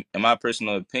Clark, in my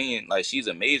personal opinion, like, she's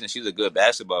amazing. She's a good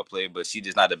basketball player, but she's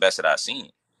just not the best that I've seen.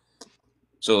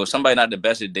 So if somebody not the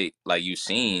best that they like you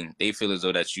seen, they feel as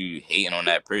though that you hating on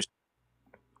that person.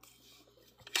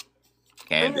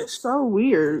 And it's Candace. so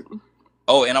weird.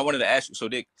 Oh, and I wanted to ask you, so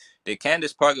did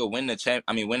Candace Parker win win the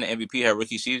MVP her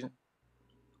rookie season?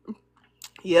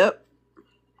 Yep.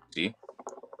 See?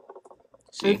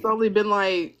 See? It's only been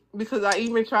like, because I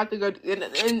even tried to go,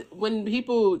 and when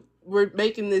people were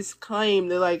making this claim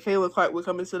that like Kayla Clark would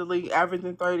come into the league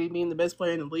averaging 30, being the best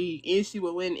player in the league, and she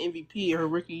would win MVP in her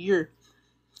rookie year.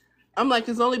 I'm like,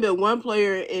 there's only been one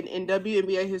player in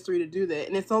WNBA history to do that,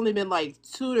 and it's only been like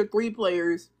 2 to 3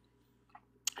 players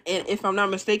and if I'm not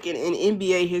mistaken, in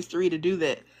NBA history to do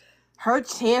that. Her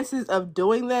chances of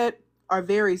doing that are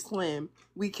very slim.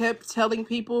 We kept telling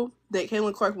people that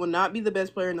Caitlin Clark will not be the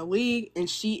best player in the league, and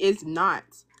she is not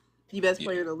the best Yeah,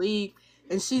 player in the league.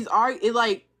 And she's already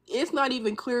like it's not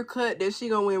even clear cut that she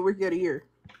gonna win Rookie of the Year.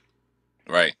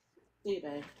 right. Yeah,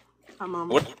 babe. Hi,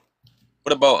 mama. What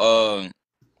what about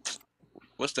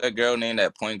what's that girl named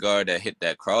that point guard that hit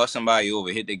that cross somebody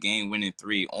over, hit the game winning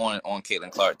three on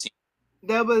Caitlin Clark team?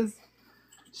 That was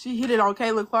she hit it on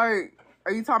Caitlin Clark.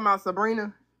 Are you talking about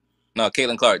Sabrina? No,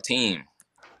 Caitlin Clark team.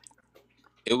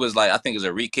 It was like I think it was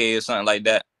Enrique or something like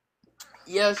that.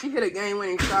 Yeah, she hit a game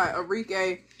winning shot.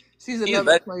 Enrique, she's He's another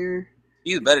better. player.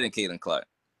 He's better than Caitlin Clark.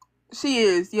 She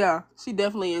is, yeah. She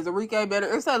definitely is. Enrique better.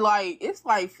 It's like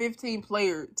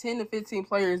 10 to 15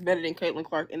 players better than Caitlin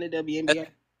Clark in the WNBA.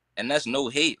 And that's no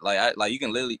hate. Like you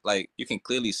can literally you can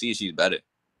clearly see she's better.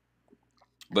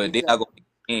 But Exactly.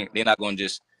 they're not gonna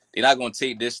just they're not gonna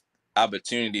take this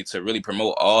opportunity to really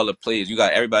promote all the players. You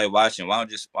got everybody watching. Why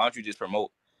don't you just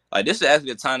promote, like, this is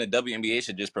actually the time the WNBA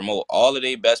should just promote all of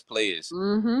their best players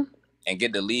Mm-hmm. and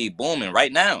get the league booming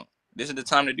right now. This is the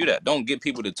time to do that. Don't get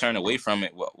people to turn away from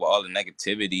it with all the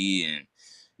negativity and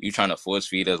you trying to force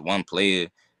feed us one player.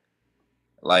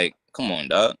 Like, come on,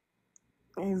 dog.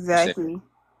 You said Exactly.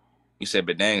 you said,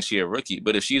 but dang, she a rookie.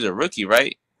 But if she's a rookie,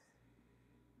 right?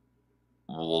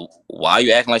 Well, why are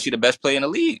you acting like she the best player in the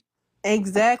league?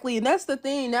 Exactly. And that's the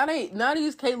thing. Now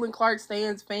these Caitlin Clark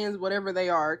fans, whatever they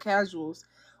are, casuals,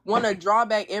 want to draw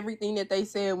back everything that they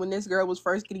said when this girl was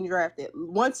first getting drafted.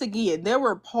 Once again, there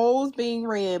were polls being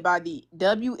ran by the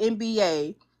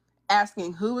WNBA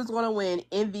asking who was going to win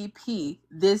MVP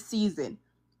this season,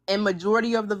 and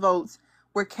majority of the votes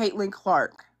were Caitlin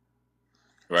Clark.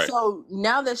 Right, So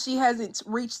now that she hasn't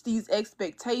reached these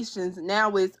expectations,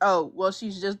 now it's, oh, well,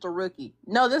 she's just a rookie.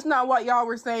 No, that's not what y'all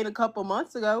were saying a couple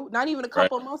months ago. Not even a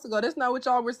right. couple months ago. That's not what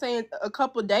y'all were saying a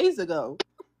couple days ago.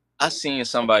 I seen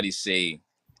somebody say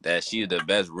that she's the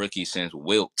best rookie since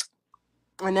Wilt.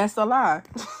 And that's a lie.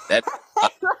 That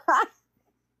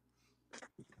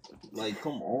like,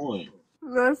 come on.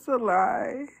 That's a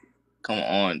lie. Come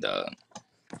on, dog.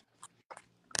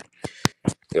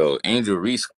 Yo, Angel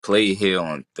Reese played here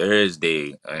on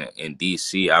Thursday in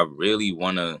DC. I really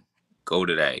wanna go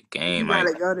to that You game.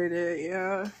 gotta go to that,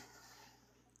 yeah.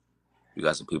 We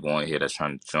got some people on here that's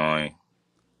trying to join.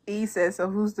 E says, so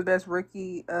who's the best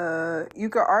rookie? You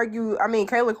could argue, I mean,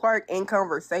 Kayla Clark in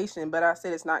conversation, but I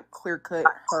said it's not clear cut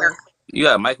her. You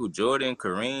got Michael Jordan,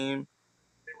 Kareem.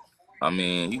 I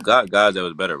mean, you got guys that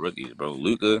was better rookies, bro.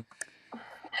 Luca.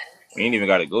 We ain't even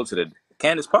got to go to the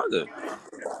Candace Parker.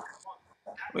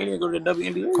 We didn't go to the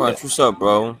WNBA yet. Crunch, what's up,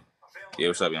 bro? Yeah,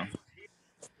 what's up, young?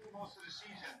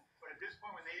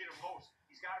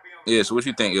 Yeah, so what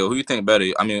you think, yo? Who you think better?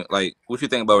 I mean, like, what you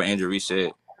think about what Andrew Reese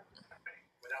said?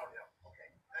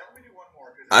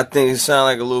 I think it sounds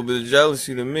like a little bit of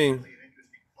jealousy to me.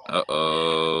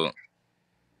 Uh-oh.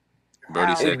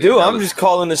 Brody How? said It they do. I'm jealous. just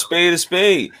calling a spade a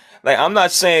spade. Like, I'm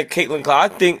not saying Caitlin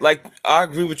Clark. I think, like, I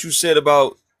agree with what you said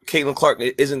about Caitlin Clark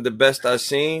isn't the best I've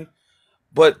seen.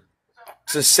 But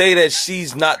to say that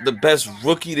she's not the best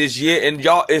rookie this year, and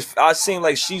y'all, if I seem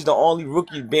like she's the only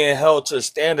rookie being held to a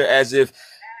standard as if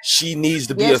she needs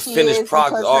to be a Yes, she finished is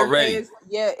product because her already. fans.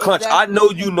 Yeah, Crunch, I exactly.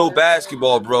 know you know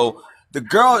basketball, bro. The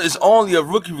girl is only a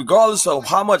rookie, regardless of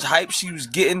how much hype she was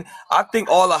getting. I think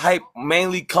all the hype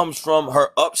mainly comes from her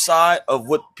upside of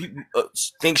what people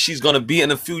think she's gonna be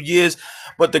in a few years.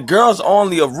 But the girl's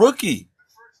only a rookie.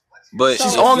 But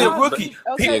She's So if only a you, y'all, but rookie.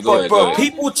 yeah, okay. go So People, ahead, go bro, ahead. y'all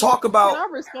people just talk can about. I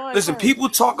respond Listen, first? people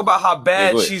talk about how Yeah, bad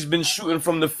go ahead. she's been shooting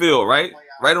from the field, right?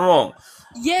 Right or wrong.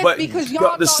 Yes, But because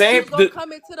y'all the thought she same, was gonna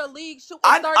come into the league shooting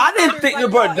I didn't 30 footers think,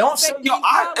 like bro. y'all Don't say, expected yo. in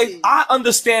college. I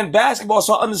understand basketball,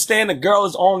 so I understand the girl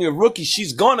is only a rookie.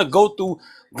 She's gonna go through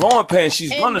growing pains.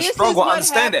 She's And gonna this is struggle. I what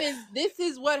understand that. happens. This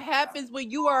is what happens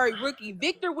when you are a rookie.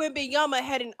 Victor Wembanyama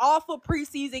had an awful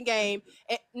preseason game.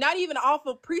 Not even an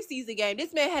awful preseason game.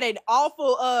 This man had an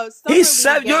awful summer He's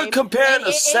league seven. You're game. And comparing a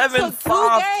it took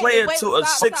two 7'5" games. player Wait, to a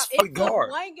stop, six stop. It foot took guard.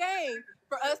 one game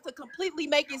for us to completely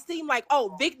make it seem like,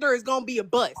 oh, Victor is gonna be a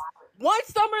bust. One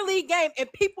summer league game,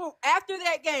 and people after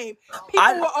that game,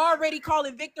 people I were already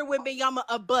calling Victor Wembanyama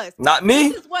a bust. Not This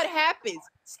me. is what happens.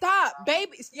 Stop,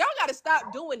 baby. Y'all gotta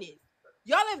stop doing this.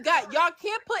 Y'all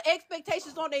can't put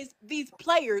expectations on these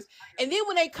players, and then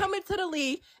when they come into the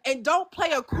league and don't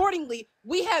play accordingly,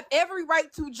 we have every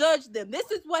right to judge them.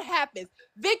 This is what happens.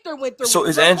 Victor went through So it.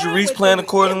 is Andrew LeBron Reese went playing through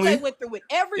it. MJ accordingly? went through it.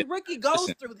 Every Yeah, rookie goes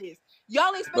listen, through this.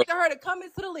 Y'all bro. expected her to come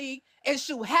into the league and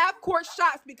shoot half court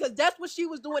shots because that's what she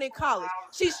was doing in college.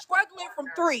 She's struggling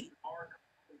from three.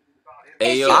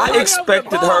 Hey And yo, she I hey, doing it over the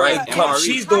expected ball her at right, to a, and at come. a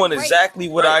She's Maurice, doing high rate. exactly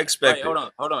what I right, right. expected. Hold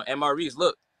on, and Maurice,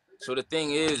 look. So the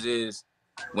thing is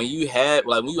when you have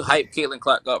like when you hype Caitlin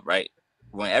Clark up, right?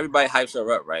 When everybody hypes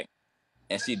her up, right,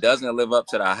 and she doesn't live up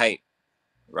to the hype,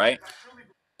 right?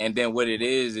 And then what it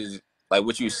is like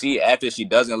what you see after she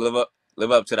doesn't live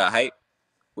up to the hype.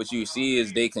 What you see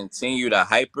is they continue to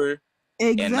hype her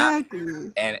and not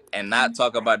Exactly. and not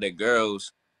talk about the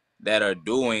girls that are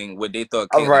doing what they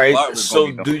thought All Caitlin right. Clark was going to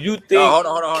So be do doing. you No, think hold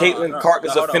on, Caitlin no, Clark no,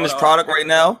 is a hold on, hold finished on, hold on. product right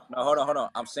now? No, hold on.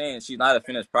 I'm saying she's not a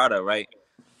finished product, right?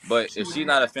 But if she's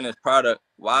not a finished product,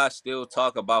 why still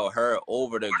talk about her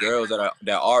over the girls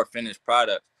that are finished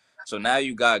products? So now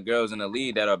you got girls in the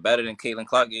league that are better than Caitlin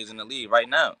Clark is in the league right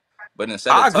now. But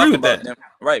instead I of agree talking with about that. them,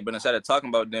 right? But instead of talking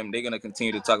about them, they're gonna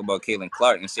continue to talk about Caitlin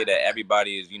Clark and say that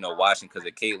everybody is, watching because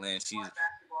of Caitlin. She's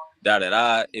da da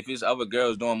da. If it's other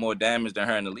girls doing more damage than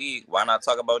her in the league, why not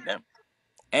talk about them?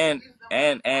 And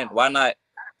and why not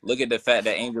look at the fact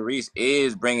that Angel Reese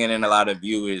is bringing in a lot of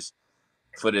viewers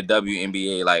for the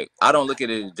WNBA? Like I don't look at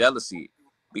it as jealousy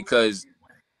because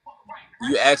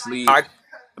you actually I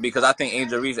because I think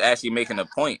Angel Reese actually making a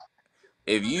point.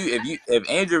 If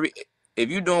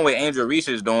you doing what Angel Reese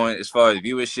is doing as far as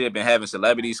viewership and having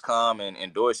celebrities come and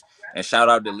endorse and shout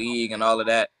out the league and all of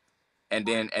that, and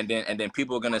then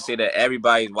people are gonna say that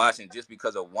everybody's watching just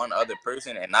because of one other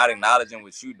person and not acknowledging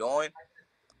what you doing.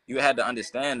 You had to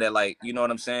understand that, like, you know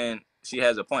what I'm saying. She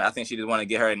has a point. I think she just want to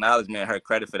get her acknowledgement, her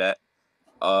credit for that.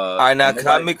 All right, now And can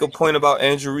I nobody. make a point about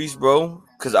Andrew Reese, bro?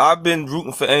 Because I've been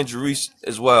rooting for Andrew Reese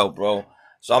as well, bro.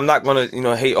 So I'm not gonna,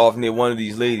 hate off near one of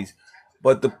these ladies.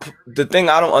 But the thing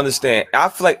I don't understand, I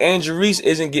feel like Andrew Reese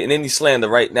isn't getting any slander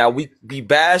right now. We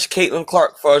bash Caitlin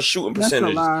Clark for her shooting That's a percentages,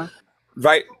 lie.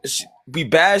 right? We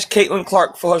bash Caitlin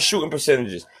Clark for her shooting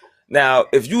percentages. Now,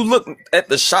 if you look at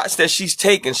the shots that she's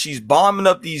taking, she's bombing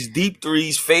up these deep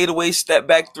threes, fadeaway step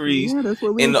back threes, Yeah, that's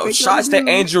what we and the expect her to shots that do.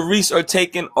 Angel Reese are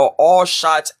taking are all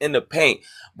shots in the paint.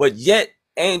 But yet,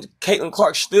 and Caitlin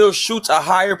Clark still shoots a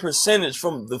higher percentage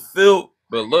from the field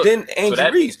But look, than so Angel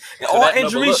that Reese. And so all that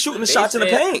no, Angel but Reese look, shooting the they shots in the said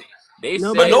paint. they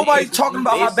But said Nobody nobody's expected talking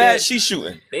about they how bad said she's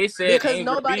shooting. they said because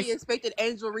Angel nobody Reese. expected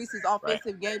Angel Reese's Right.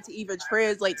 offensive game to even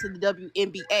translate to the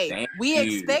WNBA. Thank We you.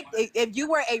 expect if you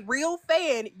were a real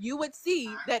fan, you would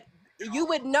see that you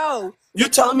would know You that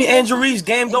telling me coming Angel into Reese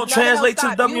game don't no translate to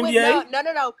the stop. You would know WNBA?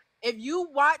 no. If you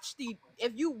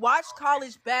watch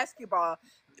college basketball,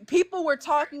 people were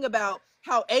talking about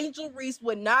how Angel Reese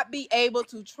would not be able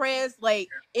to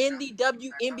translate in the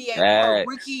WNBA for her Facts.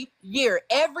 rookie year.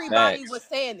 Everybody was Facts.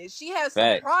 saying this. She has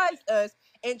Facts. surprised us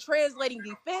in translating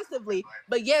defensively,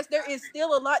 but yes, there is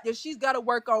still a lot that she's got to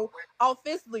work on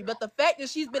offensively. But the fact that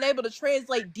she's been able to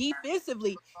translate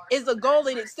defensively is a goal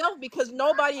in itself because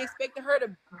nobody expected her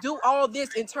to do all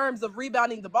this in terms of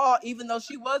rebounding the ball, even though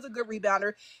she was a good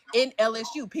rebounder in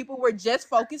LSU. People were just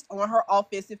focused on her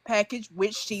offensive package,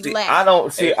 which she See, I lacked.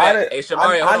 don't Hey, see. fact. Hey,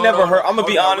 Shamari, I never heard. I'm gonna hold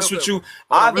be on, no, real honest quick. with you.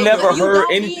 Hold on, I've real Because quick. never you heard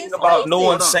don't be in anything about no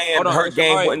one spaces. saying her Hey,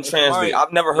 game Shamari, wouldn't translate.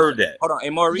 I've never heard that. hold on, hey,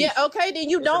 Yeah, Maurice. okay, then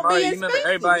you Hey, don't be Shamari, in you remember spaces.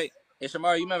 everybody? Hey,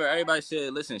 Shamari, you remember everybody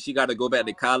said, listen, she got to go back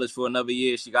to college for another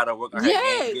year. She got to work on her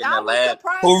game, Yes, get in the I was lab.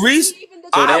 surprised Well, to Reese, see even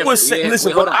So I declare was therefore, it. saying, yeah, listen,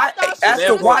 wait, but hold on. I thought she So was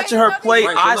after gonna therefore, stay watching her another play, year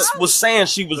right. in So I look. was college. saying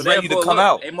she was So ready to therefore, come look,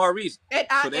 out. hey Maurice. And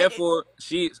So therefore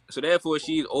she's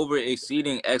over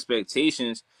exceeding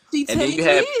expectations, she and then you technically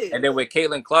have, and is. then with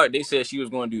Caitlin Clark, they said she was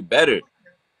going to do better.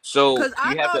 So Cause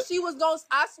I you have thought to, she was going.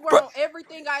 I swear But on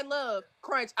everything I love,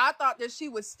 Crunch. I thought that she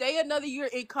would stay another year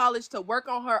in college to work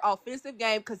on her offensive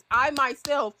game. Cause I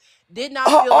myself did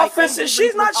not her feel like offensive, Angel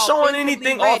Reese she's was not showing offensively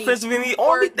anything ready offensively. The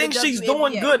only for the thing she's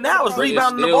doing WNBA. good now is but it's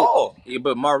rebounding the still, ball. yeah,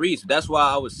 but Maurice, that's why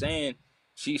I was saying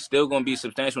she's still going to be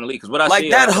substantial in the league. Because what I Like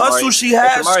say, that hustle Shamari, she hey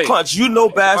has, Shamari, Crunch. You know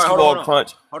basketball,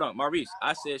 Crunch. hold on, Maurice.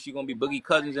 I said she's going to be Boogie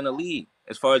Cousins in the league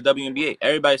as far as WNBA.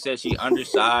 Everybody said she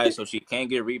undersized, so she can't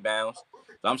get rebounds.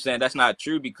 So I'm saying that's not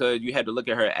true because you have to look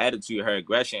at her attitude, her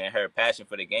aggression, and her passion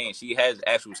for the game. She has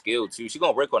actual skill too. She's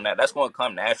gonna work on that. That's gonna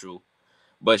come natural.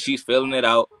 But she's filling it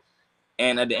out.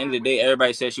 And at the end of the day,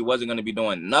 everybody said she wasn't gonna be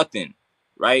doing nothing,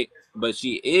 right? But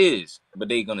she is. But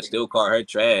they gonna still call her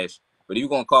trash. But if you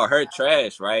gonna call her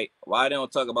trash, right? Why they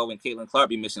don't talk about when Caitlin Clark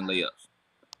be missing layups?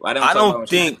 Why they don't I talk about don't when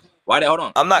she? think Why they hold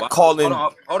on? I'm Why not hold calling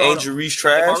on? Hold on. Angel Reese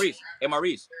Hey trash. Maurice, hey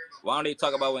Maurice. Why don't they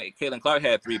talk about when Caitlin Clark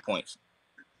had 3 points?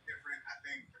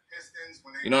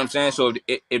 You know what I'm saying? So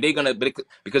if they're gonna,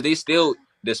 because they still,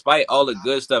 despite all the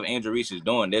good stuff Angel Reese is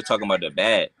doing, they're talking about the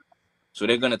bad. So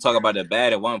they're gonna talk about the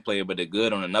bad at one player, but the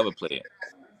good on another player.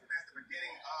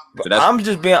 But So that's I'm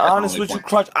just being that's my honest only with you, point.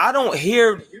 Crunch. I don't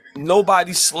hear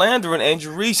nobody slandering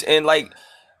Angel Reese, and like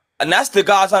And that's the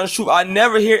God's honest truth. I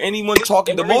never hear anyone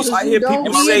talking. The most I You hear don't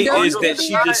people be say in is that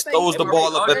she WNBA just throws spaces the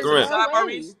ball up at the rim.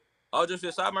 Maurice. All just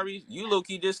aside, Maurice, you low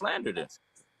key just slandered her.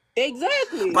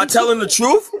 Exactly. By telling the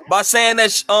truth, by saying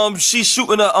that she's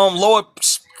shooting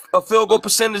a field goal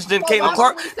percentage than Caitlin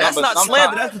Clark. That's not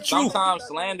slander. That's the truth. Sometimes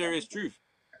slander is truth.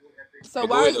 So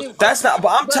why is it? That's not. But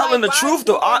I'm But, telling like, the why truth is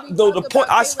though. it when we Though talk the point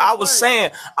about I Caitlin was Clark-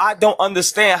 saying, I don't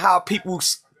understand how people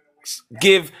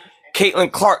give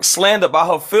Caitlin Clark slander by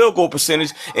her field goal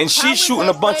percentage, and How she's is shooting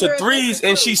that a bunch of slander if threes, it's the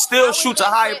and she truth? still How is shoots a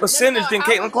that higher No, percentage than how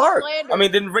Caitlin is that Clark. slander? I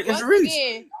mean, than Once Reese.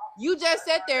 again, you just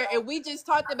sat there and we just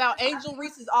talked about Angel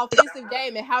Reese's offensive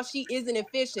game and how she isn't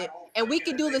efficient. And we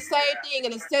can do the same thing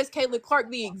and assess Caitlin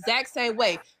Clark the exact same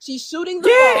way. She's shooting the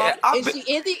ball and she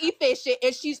isn't efficient,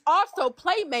 and she's also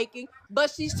playmaking,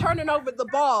 but she's turning over the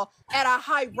ball at a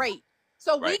high rate.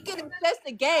 So we can assess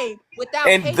the game without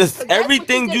And Caitlin, 'cause that's what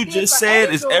everything you did just for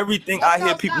said is Angel. everything I hear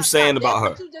No, people stop. saying That's about her.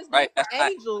 what you just did for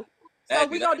Angel. So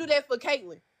we're gonna do that for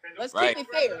Caitlin. Let's keep it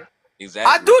fair.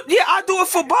 Exactly. I do it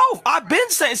for both. I've been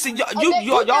saying, see, You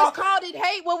y'all just called it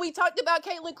hate when we talked about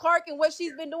Caitlin Clark and what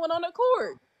she's been doing on the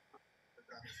court.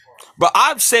 But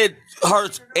I've said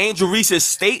Angel Reese's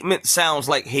statement sounds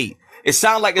like hate. It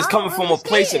sounds like it's coming from a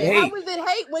place of hate. How is it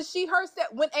hate when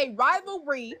when a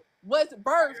rivalry was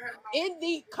birthed in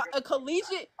the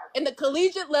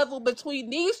collegiate level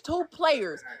between these two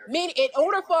players? Meaning, in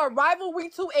order for a rivalry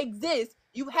to exist,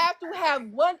 you have to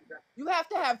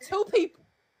have two people,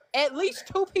 at least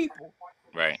two people.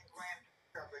 Right.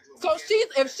 So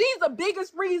if she's the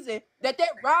biggest reason that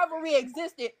rivalry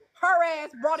existed, her ass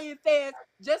brought in fans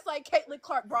just like Caitlin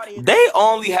Clark brought in. They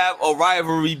only have a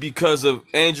rivalry because of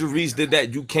Angel Reese did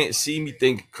that. You can't see me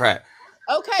think crap.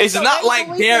 Okay, it's not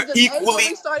like they're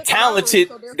equally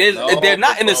talented. They're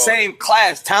not in the same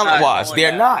class talent-wise.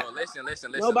 They're not. Bro,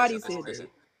 listen. Nobody said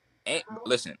that.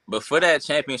 Listen, but for that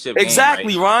championship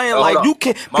exactly, game, right? Ryan. Like you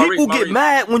can people get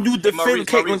mad when you defend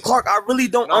Caitlin Clark. I really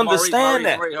don't understand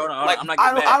that. Hold on. Like I'm not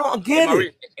getting mad. I don't get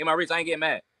it. Hey, Maurice, I ain't getting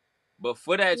mad. But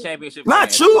for that championship not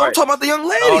game, you. I'm talking about the young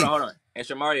lady. Hold on. And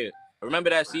Shamaria,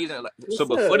 remember that season? So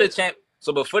before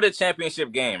the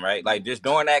championship game, right? Like just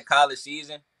during that college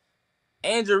season,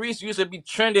 Angel Reese used to be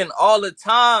trending all the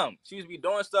time. She used to be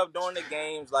doing stuff during the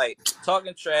games, like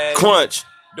talking trash. Crunch.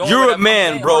 You're a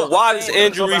man, bro. Why is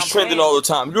Angel Reese trending all the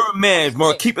time? You're a man,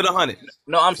 bro. Keep it 100.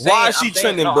 No, I'm saying. Why is she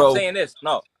trending, bro? I'm saying this.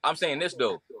 No, I'm saying this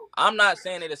though. I'm not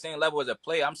saying at the same level as a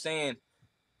player. I'm saying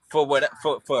for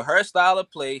her style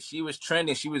of play, she was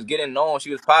trending. She was getting known.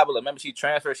 She was popular. Remember, she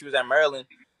transferred. She was at Maryland.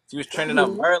 She was trending up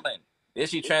Maryland. Then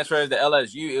she transfers to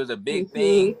LSU. It was a big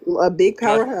thing. A big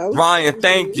powerhouse. Ryan,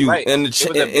 thank you. Right. In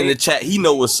the chat, he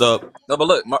know what's up. No, but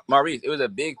look, Maurice, it was a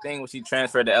big thing when she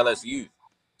transferred to LSU.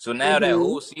 So now that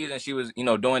whole season, she was,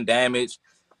 doing damage,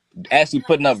 actually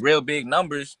putting up real big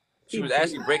numbers. She was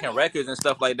actually breaking records and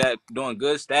stuff like that, doing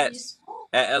good stats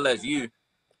at LSU.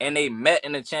 And they met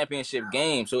in the championship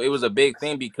game. So it was a big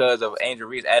thing because of Angel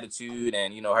Reese's attitude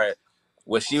and,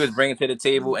 what she was bringing to the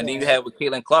table. And then you had what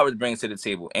Caitlin Clark was bringing to the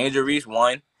table. Angel Reese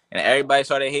won, and everybody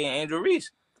started hating Angel Reese.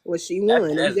 Well, she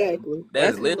won, exactly.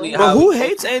 That's literally how. But who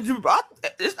hates Angel?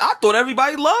 I thought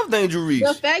everybody loved Angel Reese.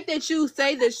 The fact that you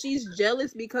say that she's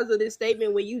jealous because of this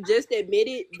statement when you just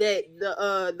admitted that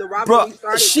the rivalry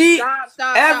started.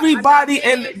 Stop. Everybody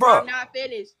I'm not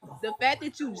finished. The fact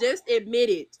that you just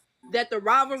admitted that the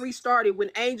rivalry started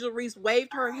when Angel Reese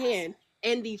waved her hand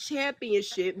in the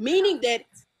championship, meaning that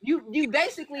you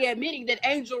basically admitting that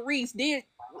Angel Reese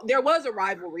there was a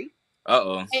rivalry.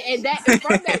 And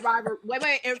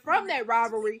from that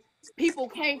rivalry, people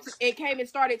came and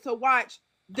started to watch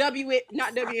not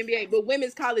WNBA, but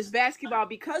women's college basketball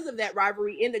because of that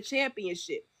rivalry in the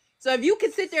championship. So if you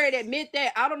can sit there and admit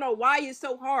that, I don't know why it's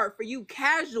so hard for you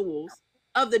casuals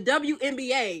of the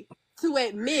WNBA to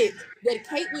admit that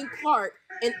Caitlin Clark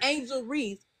and Angel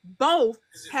Reese both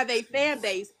have a fan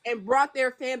base and brought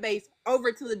their fan base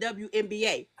over to the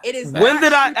WNBA. It is. When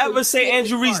did I ever say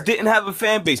Angel Reese didn't have a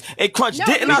fan base? Hey, Crunch,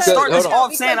 didn't I start this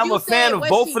off saying I'm a fan of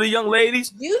both of the young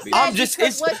ladies? I'm just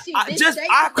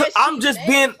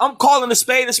calling a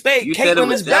spade a spade.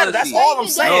 Caitlin is better. That's all I'm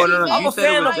saying. I'm a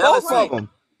fan of both of them.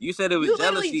 You said it was jealousy.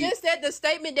 You literally just said the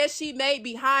statement that she made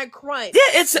behind Crunch.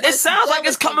 Yeah, it sounds like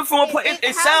it's coming from a place.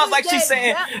 It sounds like she's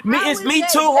saying, it's me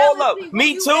too, hold up.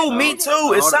 Me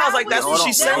too. It sounds like that's what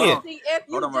she's saying. If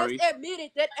you just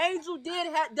admitted that Angel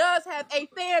does have a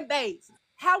fan base,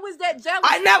 how is that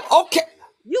jealousy?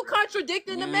 You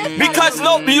contradicting the message. Because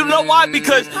you know why?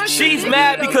 Because she's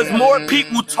mad because more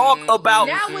people talk about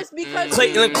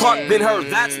Caitlin Clark than her.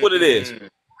 That's what it is.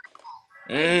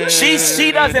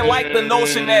 She doesn't like the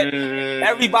notion that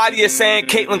everybody is saying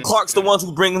Caitlin Clark's the ones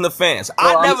who bringing the fans.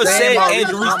 No, I I'm never saying, said Maurice,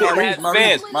 Angel Reese didn't have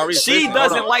fans. Maurice, She listen,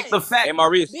 hold doesn't on. like the fact. Hey,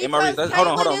 Maurice, Because hold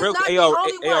on, Caitlyn is real, not hey, the yo,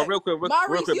 only one. real quick,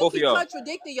 Maurice, both you of keep y'all.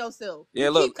 contradicting yourself. Yeah,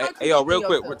 You look, keep hey, yo, real contradicting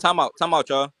quick, yourself. time out,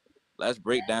 y'all. Let's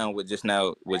break down what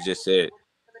was just said.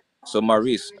 So,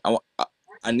 Maurice,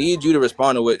 I need you to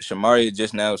respond to what Shamari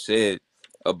just now said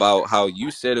about how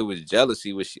you said it was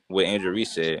jealousy, what Andrew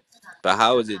Reese said. But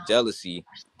how is it jealousy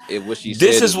if what she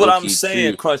This said is is what low I'm key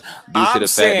saying, true Crunch. due to I'm the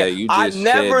fact saying that you I just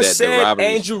said never that the said robberies.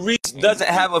 Angel Reese doesn't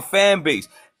have a fan base.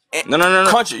 No.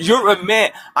 Crunch, you're a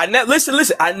man.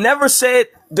 Listen. I never said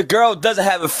the girl doesn't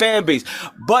have a fan base,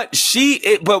 but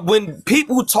but when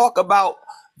people talk about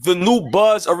the new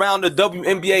buzz around the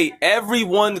WNBA,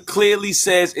 everyone clearly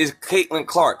says is Caitlin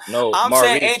Clark. No, I'm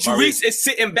saying Angel Reese is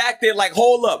sitting back there like,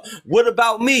 hold up, what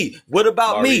about me? What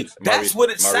about me? That's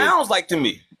what it sounds like to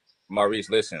me. Maurice,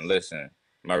 listen.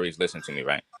 Maurice, listen to me,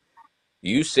 right?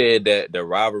 You said that the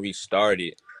robbery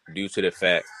started due to the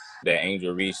fact that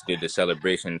Angel Reese did the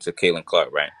celebration to Caitlin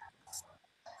Clark, right?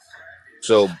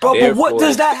 So Bro, but what therefore,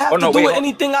 does that have to do with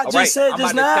anything I all just right, said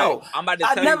just now? I'm about to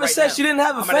I tell you never right said now. she didn't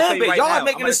have a I'm about to tell fan you base. right Y'all now. are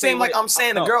making it seem like I'm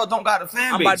saying the girl don't got a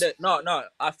fan base. No,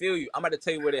 I feel you. I'm about to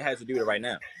tell you what it has to do with it right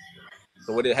now.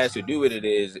 So what it has to do with it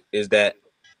is that,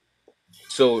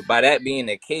 so by that being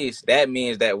the case, that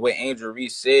means that what Angel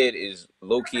Reese said is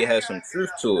low key has some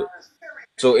truth to it.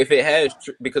 So if it has,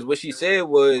 because what she said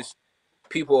was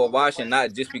people are watching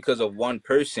not just because of one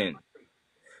person,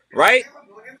 right?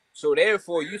 So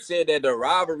therefore, you said that the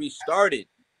robbery started,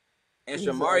 and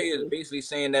Shamari is Exactly. basically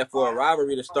saying that for a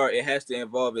robbery to start, it has to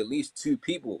involve at least two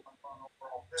people.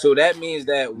 So that means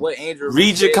that what Angel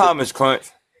Reese Read your said is, comments,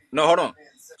 Crunch. no, hold on.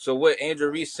 So what Angel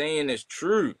Reese saying is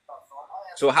true.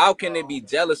 So how can it be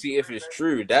jealousy if it's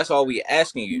true? That's all we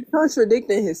asking you. He's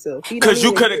contradicting himself. He don't Because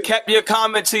you even could get have it. kept your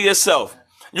comment to yourself.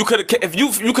 You could have if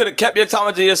you could have kept your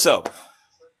comment to yourself.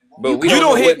 But we You don't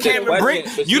don't know hear what the Cameron Brink.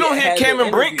 question. But You see, it don't hear has an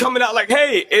Cameron Brink interview. coming out like,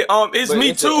 "Hey, it's But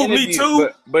me it's an too, me interview. too."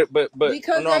 But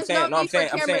Because no, I'm there's no saying, no, need for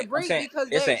Cameron Brink because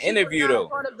it's an she was interview not a though.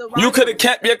 part of the You could have rivalry.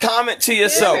 kept your comment to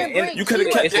yourself. Cameron Brink, You could she have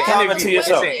was kept It's your an asked comment the to interview.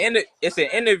 yourself. question. It's an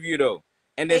interview though.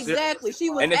 And it's Exactly. She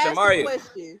was and it's asked the Shamaria.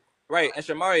 question. Right, and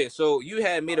Shamaria. So you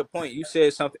had made a point. You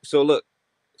said something. So look,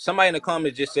 somebody in the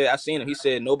comments just said, I seen him. He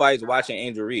said nobody's watching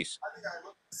Angel Reese.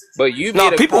 But you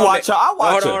No, made a people comment. watch her. I No,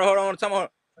 watch her. hold on, time on.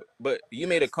 But you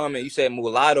made a comment. You said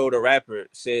Mulatto, the rapper,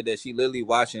 said that she literally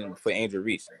watching for Angel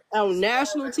Reese. On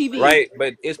national TV. Right,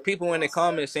 but it's people in the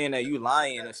comments saying that you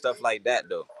lying and stuff like that,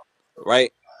 though.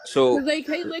 Right. So Because they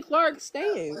Caitlin Clark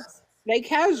stands. They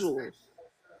casuals.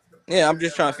 yeah, I'm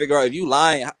just trying to figure out if you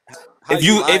lying, how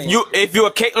you lying. If you're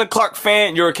a Caitlin Clark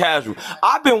fan, you're a casual.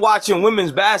 I've been watching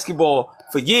women's basketball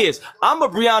for years. I'm a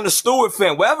Breonna Stewart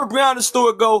fan. Wherever Breonna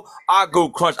Stewart go, I go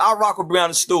Crunch. I rock with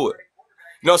Breonna Stewart.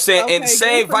 You know what I'm saying? And Okay,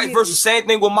 good same for vice you. versa. Same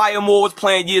thing with Maya Moore was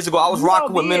playing years ago. I was You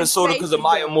rocking don't with be in Minnesota because of spaces,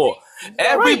 Maya though. Moore. You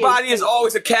don't be in Everybody is spaces.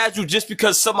 always a casual just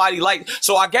because somebody like.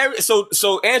 So I guarantee.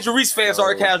 So Andrew Reese fans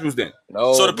are casuals then.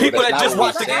 So No, the bro, people that's that not just what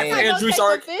we watch the But game I'm for not saying. Andrew gonna Reese take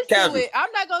are offense to casuals. it.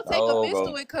 I'm not gonna take No, offense bro.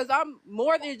 to it because I'm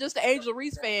more than just an Angel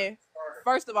Reese fan.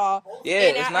 First of all, Yeah,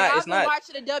 and it's I've been not.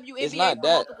 watching the It's WNBA not for that.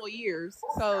 multiple years.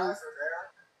 So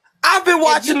I've been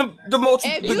if watching you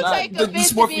if It's you not. take the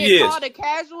offense to sport for being years. called a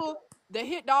casual, the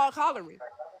hit dog hollering.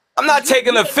 I'm Cause not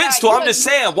taking offense to it. I'm just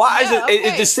saying, why is it? yeah,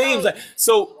 It okay. just seems like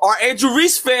so. Are Andrew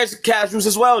Reese fans casuals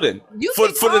as well? Then You for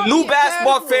can the call new me a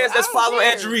basketball casual. fans I that's don't following care.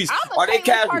 Andrew Reese, I'm a are they Caitlin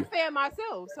casual? Clark fan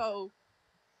myself, so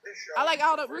I like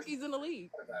all the rookies in the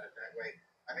league.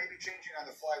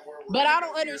 But I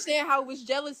don't understand how it was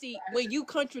jealousy when you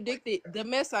contradicted the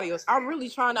mess out of yours. I'm really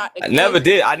trying not to I never cuss,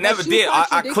 did. I but never you did.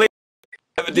 I contradicted. clearly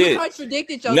never You did.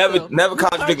 contradicted Never yourself. never You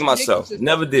contradicted contradicted myself. yourself.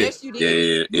 Never did. Yes, you did.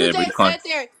 You Yeah, but you just can't. sat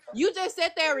there. You just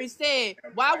sat there and said,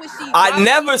 "Why would she? I Why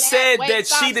would she never even ask?" said Wait, that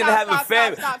she stop, didn't stop, have a stop,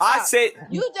 stop, family. stop, I stop. said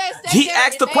You just sat he there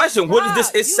asked and the question. What is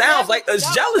this? stop. It You sounds never like it's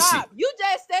no jealousy. stop. You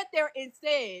just sat there and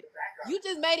said. You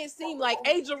just made it seem like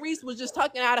Angel Reese was just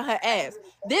talking out of her ass.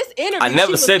 This interview, I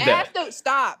never she was said asked that. to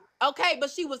stop. Okay,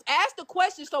 but she was asked a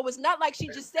question, so it's not like she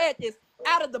just said this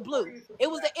out of the blue. It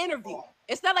was an interview.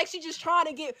 It's not like she just trying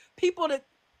to get people to.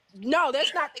 No,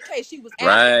 that's not the case. She was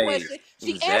asked a Right. question.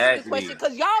 She answered the Exactly. question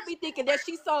because y'all be thinking that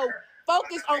she's so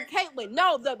focused on Caitlyn.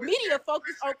 No, the media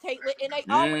focused on Caitlyn, and they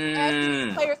always asking these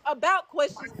players about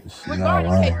questions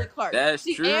regarding Caitlyn Clark. That's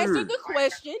She answered true. the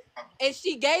question, and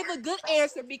she gave a good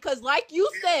answer because, like you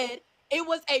said, it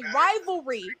was a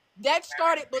rivalry that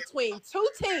started between two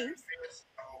teams,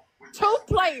 two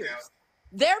players.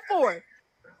 Therefore,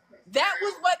 That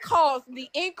was what caused the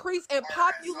increase in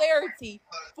popularity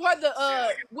for the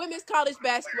women's college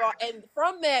basketball, and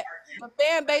from that, the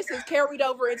fan base has carried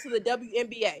over into the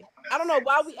WNBA. I don't know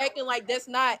why we acting like that's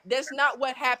not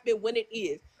what happened when it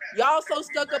is. Y'all so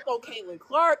stuck up on Caitlin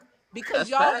Clark because That's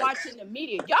y'all facts. watching the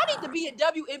media. Y'all need to be in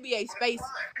WNBA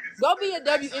spaces. Go be in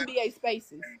WNBA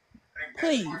spaces,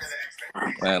 please.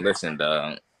 Man, listen,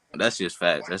 dog. That's just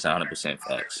facts. That's 100%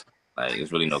 facts. Like,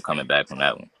 there's really no coming back from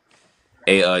that one.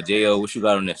 Hey, Jo, what you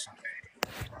got on this?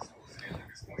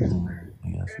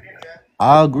 Yes.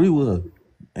 I agree with her.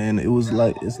 And it was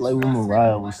like it's like what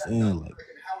Mariah was saying, like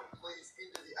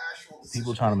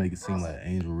people trying to make it seem like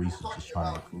Angel Reese is just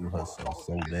trying to prove herself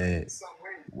so bad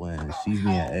when she's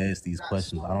being asked these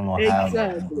questions. I don't know how you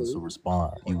want her to Exactly.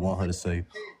 respond. You want her to say,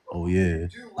 "Oh yeah,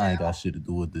 I ain't got shit to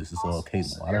do with this. It's all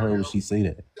Caitlyn." Why the hell would she say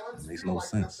that? It makes no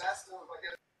sense.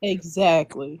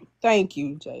 Exactly. Thank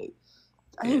you, Jake.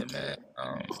 Yeah, Thank you. man.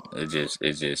 It's just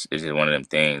one of them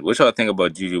things. What y'all think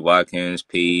about Juju Watkins,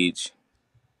 Paige?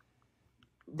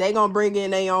 They gonna bring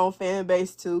in their own fan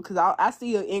base too, because I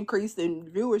see an increase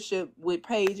in viewership with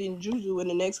Paige and Juju in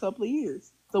the next couple of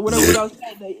years. So what are we Yeah, gonna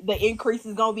say? The increase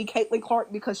is gonna be Caitlin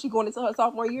Clark because she going into her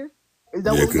sophomore year? Is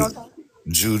that yeah, what we because gonna say?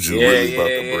 Juju Yeah, really yeah,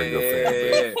 about to yeah, bring a yeah, fan yeah,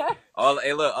 base. yeah.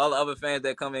 Hey, look, all the other fans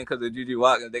that come in because of Juju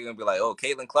Watkins, they're gonna be like, "Oh,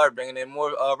 Caitlin Clark bringing in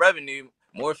more revenue,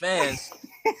 more fans,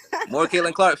 more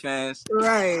Caitlin Clark fans."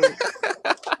 Right.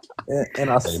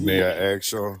 And I Hey, see may it. I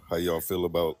ask y'all how y'all feel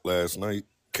about last night?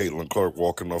 Caitlin Clark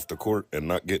walking off the court and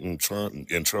not getting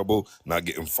in trouble, not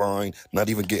getting fined, not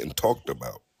even getting talked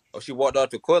about. Oh, she walked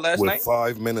off the court last With night.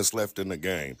 5 minutes left in the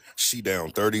game, she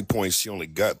down 30 points. She only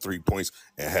got 3 points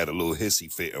and had a little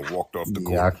hissy fit and walked off the Yeah,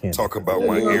 court. I can't Talk defend about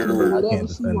that. She my gonna ear do hurt. I whatever can't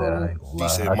she defend that. I want. ain't gonna She lie.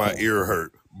 said I my can't. ear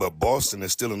hurt. But Boston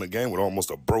is still in the game with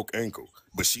almost a broke ankle.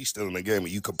 But she's still in the game and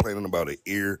you complaining about an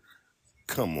ear.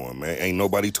 Come on, man. Ain't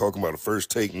nobody talking about a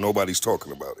first take. Nobody's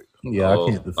talking about it. Yeah, I Oh,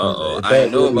 can't defend that. If I that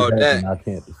ain't know really about happened, that. I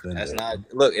can't defend That's that. not.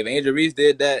 Look, if Angel Reese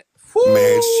did that,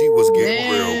 Man, she was whoo, getting Man,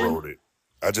 railroaded.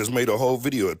 I just made a whole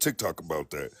video of TikTok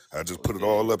about that. I just oh put it yeah,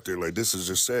 all up there like this is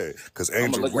just sad. Because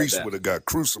I'm gonna Angel look at Reese that. would have got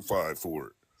crucified for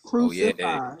it. Oh yeah,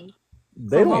 yeah. crucified.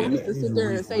 They For Oh don't yeah. Maurice get to sit Angel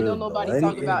there and Reese say don't rib though. nobody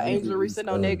talk Anything about Angel Angel Reese Reese in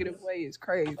no done. negative way is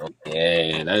Oh crazy.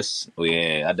 yeah, that's. Oh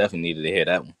yeah, I definitely needed to hear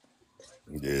that one.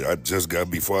 Yeah, I just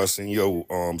got before I seen yo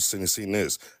seen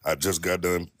this. I just got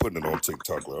done putting it on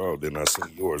TikTok. Like, oh, then I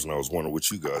seen yours and I was wondering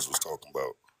what you guys was talking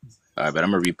about. All right, but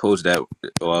I'm gonna repost that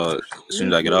as soon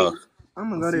as Me I get off. too. I'm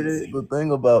gonna go to See, the. the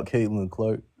thing about Caitlin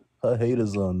Clark, her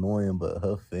haters are annoying, but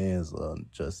her fans are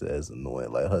just as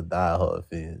annoying. Like her diehard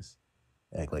fans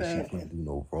act like she can't do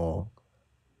no wrong.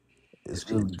 It's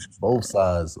really both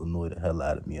sides annoy the hell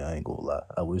out of me. I ain't gonna lie.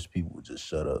 I wish people would just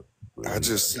shut up, but I you know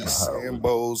just that's see not how it works.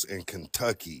 Sambos and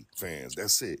Kentucky fans.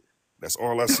 That's it. That's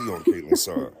all I see on Caitlin's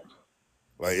side.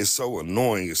 Like it's so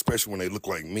annoying, especially when they look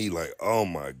like me. Like, oh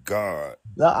my god.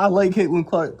 Now, I like Caitlin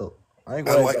Clark though. I ain't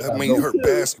gonna act like I I mean, don't. her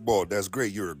basketball, that's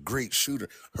great. You're a great shooter.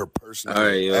 Her All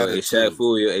right, personality and yo, attitude,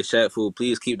 Hey Shaq Fool,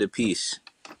 please keep the peace.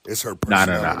 it's her Nah,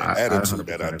 nah, personality nah. and I attitude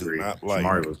that I 100% do agree. not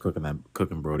Shamari like. was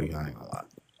cooking Brody. I ain't gonna lie.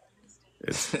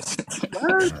 It's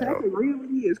Word, like, Shaq agree with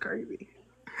me is crazy.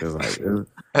 it's like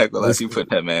I ain't gonna lie, this she put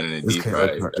that man in a this deep Caitlyn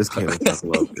fry. Clark, this Caitlyn Clark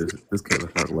love this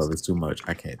Caitlyn Clark love is too much.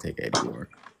 I can't take it anymore.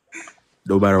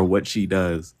 No matter what she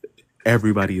does,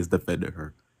 everybody is defending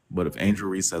her. But if Angel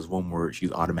Reese says one word,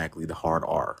 she's automatically the hard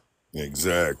R.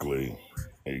 Exactly.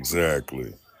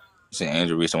 Exactly. See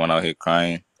Angel Reese, the one out here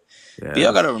crying. But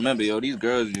y'all Yeah. gotta remember, yo, these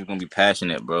girls are gonna be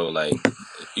passionate, bro. Like,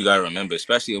 you gotta remember,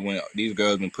 especially when these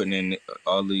girls been putting in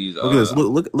all these. Look at this.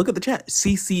 Look at the chat.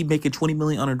 CC making 20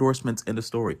 million on endorsements in the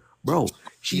story, bro.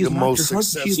 She She the is not most your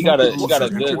husband. She is she successful not got your. a she got loser a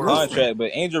She's in the not your good world. girlfriend. contract,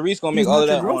 but Angel Reese gonna She make is all of not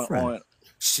your that girlfriend. on.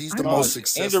 She's I the No, most think.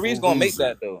 Angel Reese successful gonna make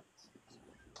that loser. though.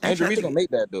 Angel Actually, I Reese gonna think. make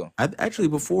that though. Actually,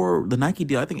 before the Nike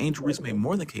deal, I think Angel Reese made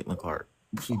more than Caitlyn Clark.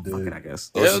 She Fuck it, did. I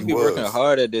guess. Oh, Girls she be working was.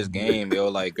 hard at this Mhm. game, yo.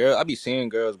 Like, girl, I be seeing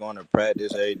girls going to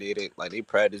practice every day. They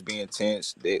practice being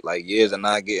tense. They like years of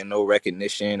not getting no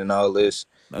recognition and all this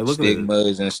Like, look at it.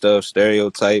 stigmas and stuff,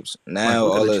 stereotypes. Like, Now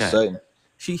look at all the of a chat. sudden,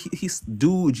 He's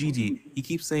dude Gigi. He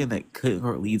keeps saying that Caitlyn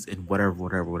Clark leads in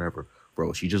whatever.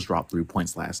 Bro, she just dropped 3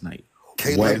 points last night.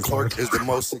 What Caitlin is there Clark to is the drop?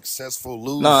 most successful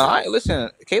no, loser. I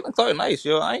listen. Caitlin Clark, nice,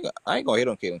 yo. I ain't gonna hate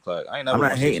on Caitlin Clark. I ain't I'm never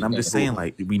not gonna say hating. she I'm can't just hoop. saying,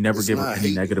 like, we never It's give her not any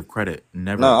hating. negative credit.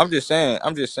 No, Never. I'm just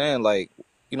saying, like,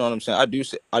 you know what I'm saying.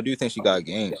 I do think she got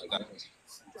game.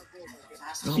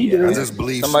 No, She I I, do. just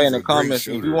believe Somebody in she's the a great comments,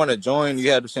 if you shooter. want to join,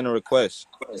 you have to send a request.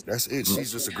 That's it. mm,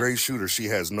 She's just a great shooter. She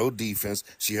has no defense.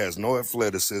 She has no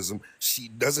athleticism. She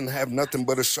doesn't have nothing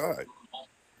but a shot.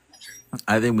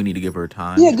 I think we need to give her She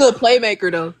time. a good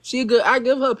playmaker though. She a good. I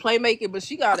give her playmaking, but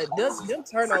she got a them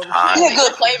turnovers. She Time. a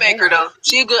good playmaker though.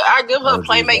 She a good. I give her Darius,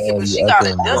 why playmaking, are but you she got a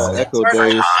echoing, them bro? Echo turnovers.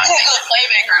 Darius. She a good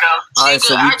playmaker though. All She right,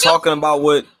 so good. we I give. talking about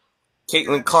what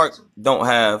Caitlin Clark don't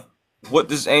have. What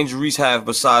does Angel Reese have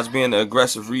besides being an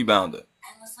aggressive rebounder?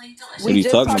 That's what We he's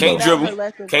just talking talked Can't about. about her dribble,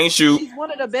 lack of. can't shoot. She's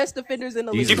one of the best defenders in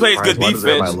the She Jesus league. plays Christ, good why does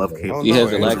everybody defense. love I Caitlyn don't He know. has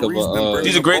Clark? a lack Angel of Reese been bringing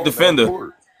She's a the great ball down defender.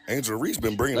 court. Angel Reese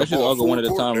been bringing the Let's just ball all go one full at a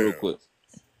court time real down. quick.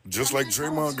 Just like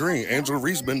Draymond Green. Angel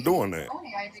Reese been doing that.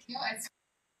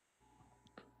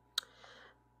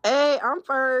 Hey, I'm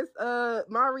first.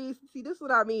 Maurice, see, this is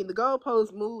what I mean. The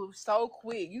goalposts move so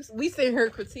quick. We seen her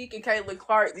critiquing Caitlin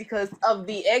Clark because of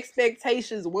the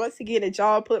expectations once again that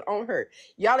y'all put on her.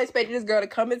 Y'all expected this girl to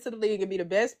come into the league and be the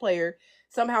best player,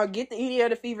 somehow get the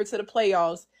Indiana Fever to the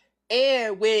playoffs,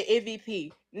 and win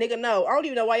MVP. Nigga, no. I don't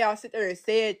even know why y'all sit there and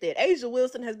said that. Asia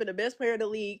Wilson has been the best player in the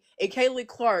league, and Caitlin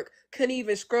Clark couldn't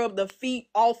even scrub the feet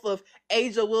off of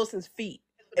Asia Wilson's feet.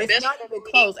 It's not even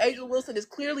close. Asia Wilson is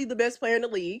clearly the best player in the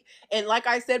league. And like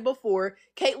I said before,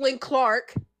 Caitlin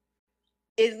Clark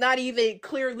is not even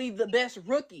clearly the best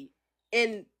rookie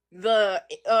in the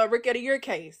Rookie of the Year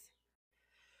case.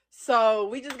 So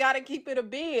we just got to keep it a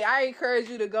being. I encourage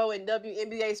you to go in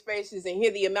WNBA spaces and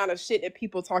hear the amount of shit that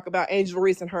people talk about Angel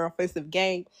Reese and her offensive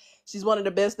game. She's one of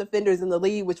the best defenders in the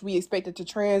league, which we expected to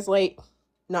translate.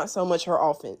 Not so much her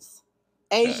offense.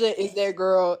 Asia is their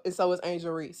girl, and so is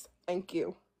Angel Reese. Thank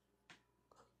you.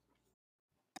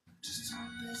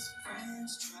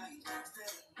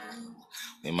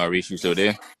 Hey, Maurice, you still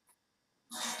there?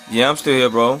 Yeah, I'm still here,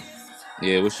 bro.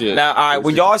 Yeah, what's your Now, all right,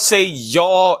 when y'all say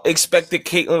y'all expected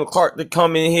Caitlin Clark to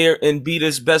come in here and be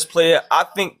this best player, I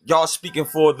think y'all speaking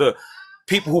for the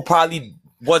people who probably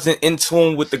wasn't in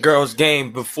tune with the girl's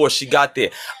game before she got there.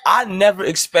 I never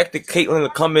expected Caitlin to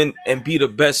come in and be the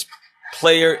best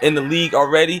player in the league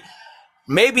already.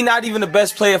 Maybe not even the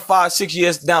best player 5-6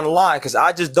 years down the line, because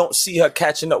I just don't see her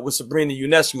catching up with Sabrina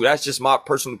Ionescu. That's just my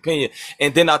personal opinion.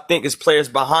 And then I think it's players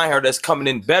behind her that's coming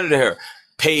in better than her.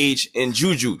 Paige and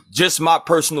Juju. Just my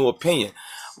personal opinion.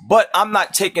 But I'm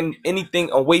not taking anything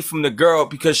away from the girl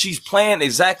because she's playing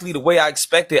exactly the way I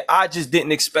expected. I just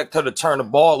didn't expect her to turn the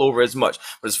ball over as much.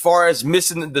 But as far as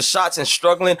missing the shots and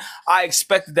struggling, I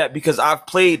expected that because I've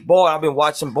played ball. I've been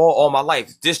watching ball all my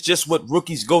life. This just what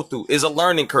rookies go through is a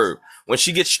learning curve. When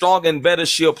she gets stronger and better,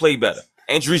 she'll play better.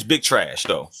 Andrew's big trash,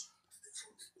 though.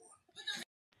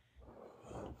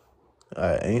 All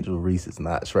right, Angel Reese is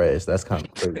not trash. That's kind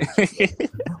of crazy.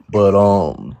 But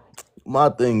my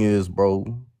thing is, bro,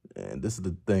 and this is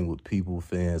the thing with people,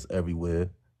 fans everywhere.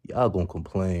 Y'all gonna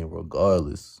complain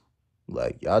regardless.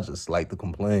 Like y'all just like to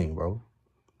complain, bro.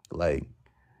 Like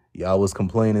y'all was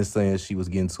complaining saying she was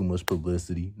getting too much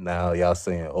publicity. Now y'all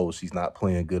saying, oh, she's not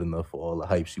playing good enough for all the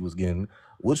hype she was getting.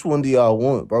 Which one do y'all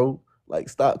want, bro? Like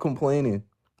stop complaining.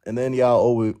 And then y'all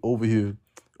over here,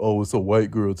 oh, it's a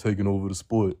white girl taking over the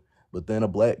sport. But then a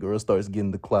black girl starts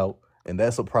getting the clout, and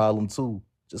that's a problem too.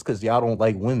 Just because y'all don't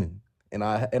like women. And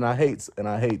I hate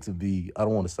to be, I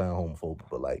don't want to sound homophobic,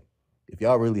 but like if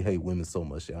y'all really hate women so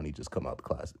much, y'all need to just come out the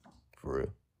closet. For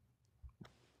real.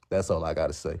 That's all I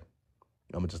gotta say.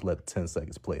 I'm gonna just let the 10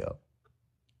 seconds play out.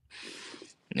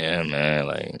 Yeah, man.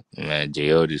 Like, man,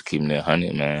 Jo just keeping it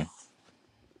 100, man.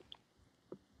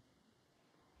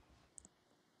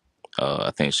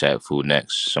 I think Shaq Fu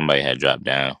next. Somebody had dropped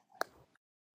down.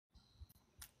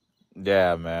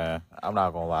 Yeah, man. I'm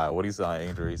not gonna lie. What he's on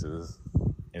Angel Reese is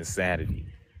insanity.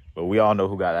 But we all know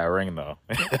who got that ring, though.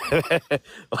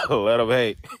 Let him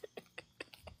hate.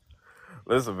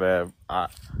 Listen, man. I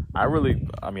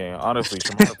mean, honestly,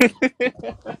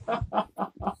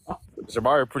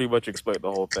 Shamari pretty much explained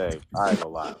the whole thing. I ain't gonna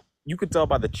lie. You could tell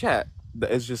by the chat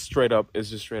that it's just straight up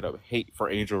hate for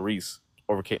Angel Reese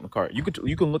over Caitlin Clark. You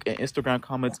can look at Instagram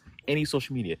comments, any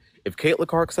social media. If Caitlin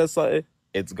Clark says something,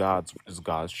 it's God's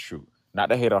truth. Not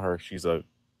to hate on her. She's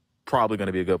probably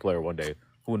gonna be a good player one day.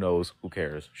 Who knows? Who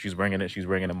cares? She's bringing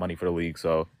in money for the league,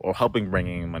 or helping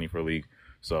bringing in money for the league.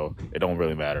 So it don't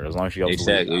really matter as long as she helps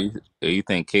the league. You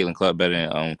think Caitlin Clark better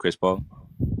than Chris Paul?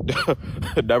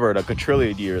 Never in a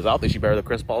quadrillion years. I don't think she better than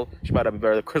Chris Paul. She might not be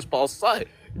better than Chris Paul's son.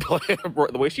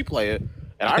 The way she play it.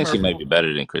 And I think she might be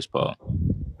better than Chris Paul.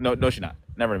 No, she's not.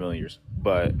 Never in a million years.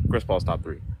 But Chris Paul's top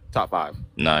 3. Top 5.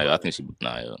 I think she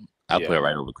I'll put her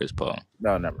right over Chris Paul.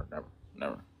 No, never.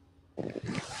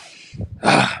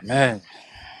 Ah, man.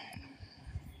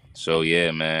 So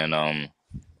yeah, man.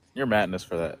 You're madness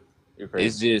for that. You're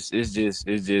crazy. It's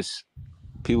just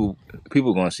people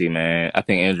gonna see, man. I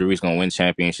think Angel Reese gonna win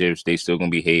championships. They still gonna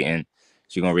be hating.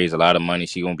 She gonna raise a lot of money.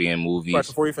 She gonna be in movies. Right,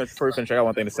 before you finish, I got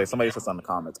one thing to say. Somebody said something in the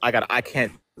comments. I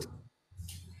can't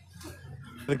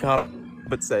the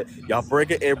comments said, y'all bring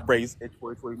it in race in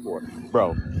 2024.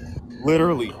 Bro,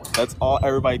 literally, that's all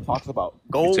everybody talks about.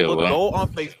 Go on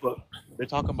Facebook. They're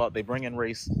talking about they bring in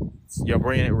race. You're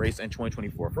bringing in race in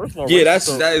 2024. First of all, yeah, that's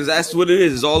what it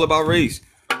is. It's all about race.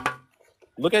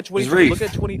 Look at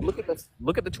 2020. Look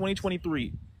at the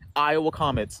 2023 Iowa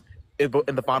comments in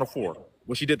the Final Four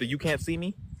when she did the "You Can't See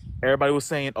Me." Everybody was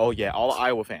saying, "Oh yeah," all the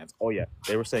Iowa fans. Oh yeah,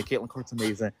 they were saying Caitlin Clark's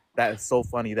amazing. That is so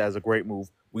funny. That is a great move.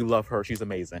 We love her. She's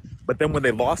amazing. But then when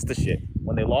they lost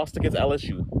when they lost against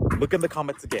LSU, look in the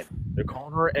comments again. They're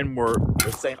calling her N-word.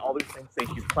 They're saying all these things,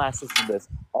 saying she's classist and this.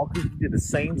 All because she did the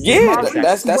same thing. Yeah,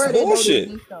 that's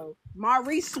bullshit.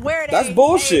 Maurice swear that's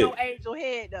bullshit. Ain't no Angel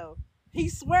Head though. He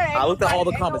swear. I looked at all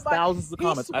the comments, thousands of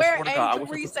comments. I swear to God, I wish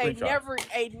Reese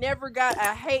ain't never got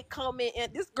a hate comment,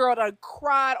 and this girl done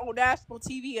cried on national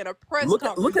TV in a press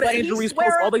conference. Look at Angel Reese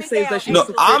post. All they say is that she's. No,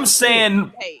 I'm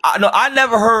saying, I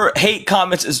never heard hate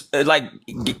comments is like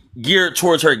geared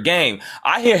towards her game.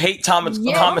 I hear hate comments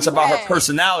about her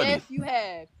personality.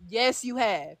 Yes, you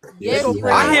have.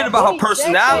 I hear about her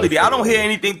personality. I don't hear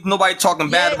anything. Nobody talking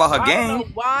bad about her game. I don't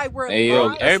know why we're. Hey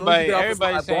yo, everybody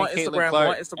saying Caitlin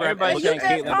Clark. Everybody saying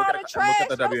Caitlin. Look at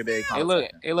the WNBA.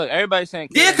 Hey look, everybody saying.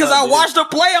 Yeah, because I watched her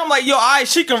play. I'm like, yo,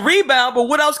 she can rebound, but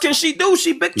what else can she do?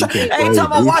 She big.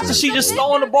 Anytime I watch her, she just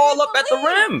throwing the ball up at the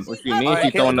rim. What you mean?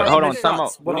 She throwing the? Hold on, time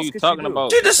out. What are you talking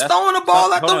about? She just throwing the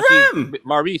ball at the rim.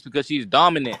 Maurice, because she's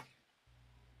dominant.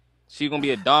 She's gonna be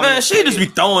a dominant. Man, she just be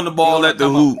throwing the ball at the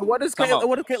hoop. What if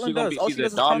Caitlin does? She's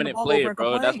a dominant player,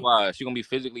 bro. That's why she's gonna be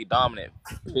physically dominant,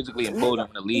 physically imposing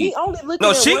in the league.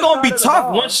 No, she gonna be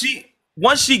tough once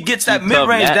she gets that mid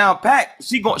range down pat.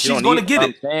 She's gonna get it.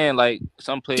 I'm saying, like,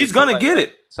 some players, she's gonna get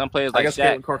it. Some players like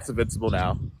Caitlin Clark's invincible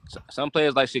now. Some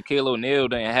players like Shaquille O'Neal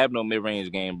didn't have no mid range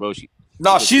game, bro.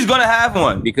 She's gonna have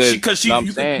one because you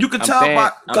can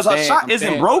tell because her shot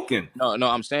isn't broken. No,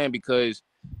 I'm saying because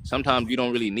sometimes you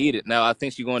don't really need it. Now I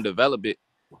think she's going to develop it,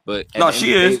 but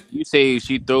she is. You say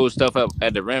she throws stuff up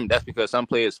at the rim. That's because some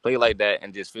players play like that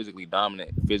and just physically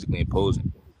dominant, physically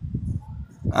imposing.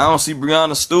 I don't see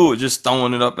Breonna Stewart just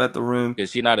throwing it up at the rim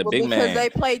because she's not a big man. Because they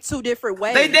play two different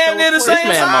ways. They damn near the same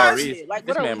size.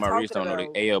 This man Maurice don't know the.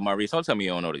 Hey yo, Maurice, don't tell me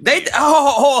you don't know the.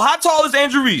 How tall is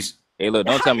Andrew Reese? Hey, look,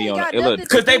 don't tell me you don't. Hey, look,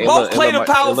 because they both play the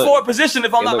power forward position,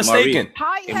 if I'm not mistaken.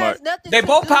 They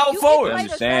both power forward. I'm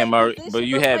saying, but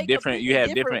you have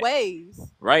different ways.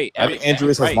 Right. I mean, Andrew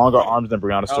Reese has longer arms than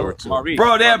Breonna Stewart too. Maurice,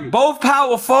 bro, they're both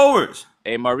power forwards.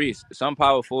 Hey, Maurice, some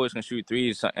power forwards can shoot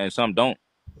threes and some don't.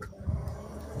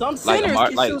 Some centers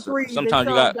can shoot threes. Sometimes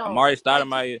you got Amari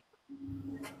Stoudemire.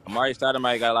 Amari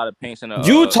Stoudemire got a lot of paints in the.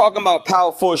 You talking about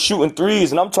power forwards shooting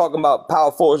threes, and I'm talking about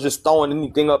power forwards just throwing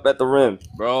anything up at the rim.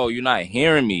 Bro, you're not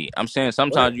hearing me. I'm saying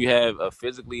sometimes you have a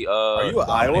physically Are you an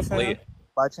Iowa fan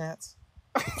by chance?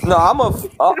 No, I'm a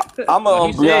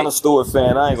Breonna Stewart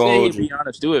fan. I ain't gonna hold you.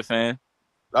 Breonna Stewart fan.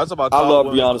 That's about. I love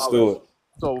Breonna Stewart.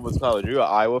 So what's college? You an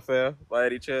Iowa fan by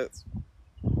any chance?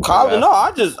 College? No,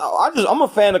 I'm a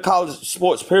fan of college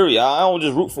sports. Period. I don't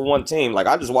just root for one team. Like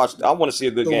I just watch. I want to see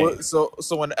a good game. So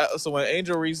when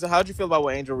Angel Reese, how'd you feel about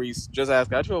what Angel Reese? Just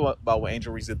ask. How'd you feel about what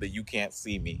Angel Reese did? That you can't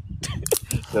see me.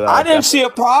 I didn't see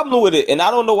a problem with it, and I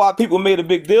don't know why people made a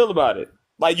big deal about it.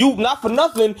 Like you, not for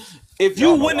nothing. If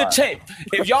you win the champ,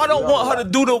 if y'all don't want her to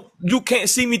do the "you can't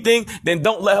see me" thing, then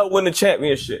don't let her win the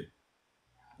championship.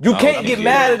 You can't get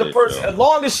mad at the person. As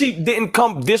long as she didn't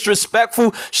come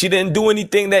disrespectful, she didn't do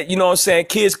anything that, you know what I'm saying,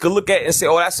 kids could look at and say,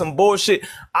 oh, that's some bullshit.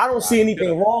 I don't see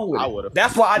anything wrong with it.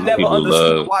 That's why I never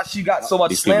understood why she got so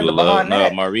much slander behind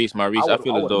that. Maurice, I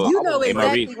feel as though. You know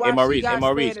exactly why Maurice.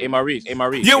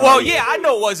 Yeah, well, yeah, I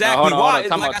know exactly why.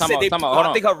 Like I said,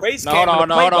 I think her race came into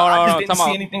play, but I just didn't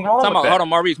see anything wrong with that. Hold on,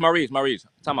 Maurice.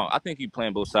 Time out. I think you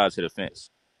playing both sides of the fence.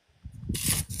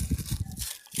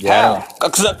 Yeah.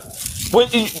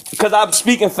 Because I'm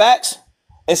speaking facts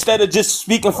instead of just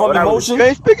speaking from emotion. You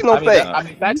ain't speaking no facts.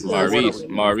 Facts. Maurice.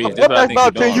 What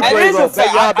basketball team you play on?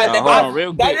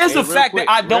 That is a fact that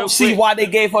I don't see why they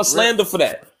gave her slander for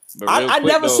that. I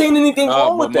never seen anything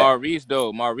wrong with that.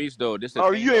 Maurice though. This is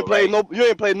you ain't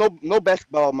played no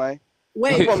basketball, man.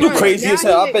 Wait, you crazy as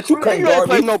hell. I bet you couldn't guard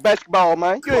me. You ain't play no basketball,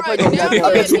 man. You ain't play no basketball.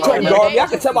 I bet you couldn't guard me. I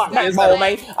can tell about basketball,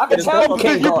 man. I can tell you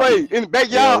can't guard me. You play in the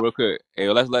backyard. Real quick. Hey,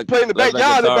 let's play in the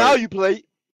backyard. That's how you play.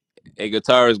 Hey,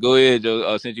 guitarist, go ahead,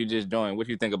 Joe. Since you just joined, what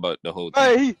you think about the whole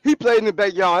thing? Hey, he played in the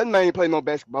backyard. That man ain't play no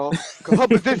basketball. Because her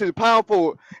position is power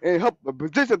forward. And her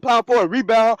position is power forward,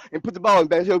 rebound, and put the ball in the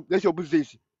basket. That's your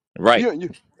position. Right.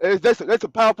 That's a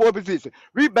power forward position.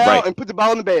 Rebound and put the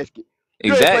ball in the basket.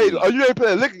 Exactly. You ain't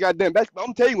played a lick of goddamn basketball.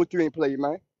 I'm telling you what you ain't played,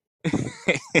 man.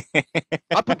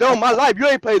 I put that on my life. You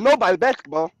ain't played nobody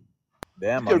basketball.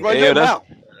 Damn, hey,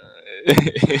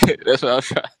 That's what I was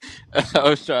trying. I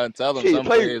was trying to tell them. Shit, Some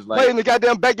play players in like the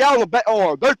goddamn backyard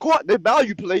on their court. They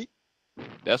value play.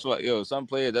 that's what some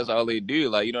players that's all they do.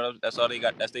 Like that's all they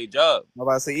got. That's their job. I'm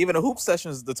about to say, even the hoop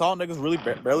sessions, the tall niggas really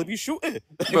barely be shooting.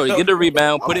 Bro, you get the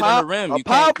rebound, put it in the rim. A You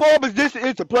power can't. forward position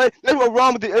is to play. That's what's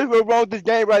wrong with this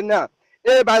game right now.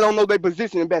 Everybody don't know their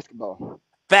position in basketball.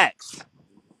 Facts.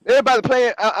 Everybody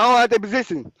playing. I don't like their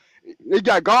position. They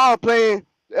got guard playing.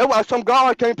 That's why some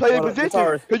guards can't play their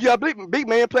position because you got big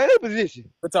man playing their position.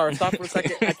 Guitar, stop for a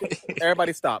second.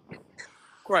 Everybody stop.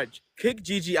 Crunch, kick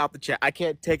Gigi out the chat. I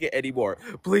can't take it anymore.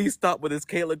 Please stop with this.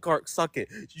 Caitlin Clark, suck it.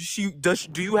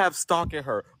 Do you have stock in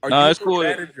her? Are you it's cool.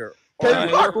 manager? Caitlin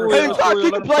Clark,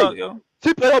 she can play.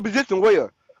 She play her position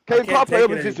well. Caitlin Clark play her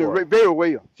position very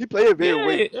well. She play it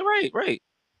very well. Right.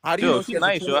 How do you know she's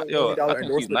nice? I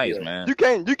think she's nice, man. You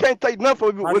can't take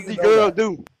nothing from what these girls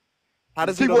do. How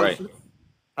does he know that?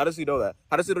 How does he know that?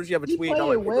 How does he know she have a She tweet?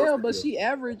 played well, but she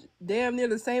averaged damn near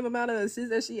the same amount of assists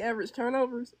that she averaged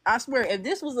turnovers. I swear, if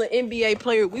this was an NBA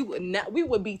player, we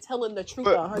would be telling the truth.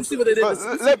 You see what they did?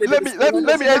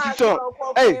 Let me ask you something.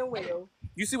 Hey,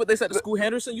 you see what they said to Scoot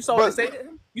Henderson? You saw what they said to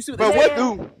him? You see what but they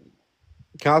said?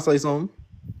 Can I say something?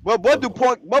 Well, what do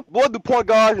point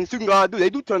guards and shooting guards do? They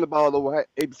do turn the ball over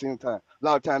 80% of the time. A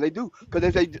lot of time they do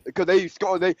because they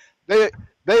score. They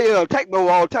attack mode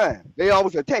all the time. They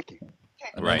always attacking.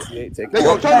 Right. They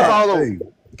gonna turn the ball over. Hey,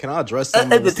 can I address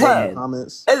some of the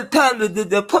comments? At the time, the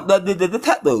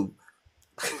attack mode.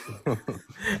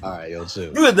 All right, yo,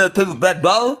 chill. You in the pin with back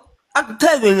ball? I can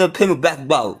tell you in the pin with back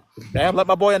ball. Damn, let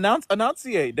my boy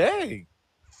enunciate. Dang.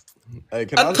 Hey,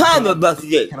 can I'm tired of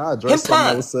enunciate. Can I address something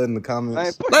that was said in the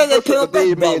comments?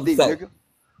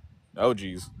 Oh,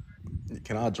 jeez.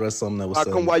 Can I address something that was said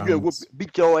in the comments?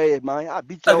 Beat your ass, man. I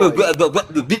beat your ass.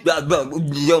 Beat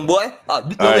young boy. I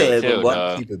beat your ass, young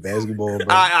boy. Keep it basketball,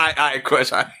 bro. All right,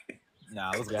 Crush.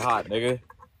 Nah, let's get hot, nigga.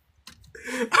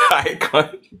 All right,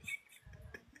 Crush.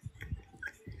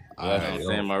 I'm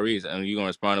saying, Maurice, and you gonna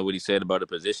respond to what he said about the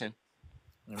position?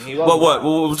 What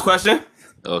was the question?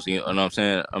 Oh, so you know what I'm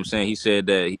saying? I'm saying he said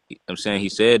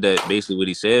that basically what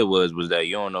he said was that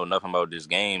you don't know nothing about this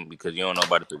game because you don't know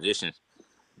about the positions.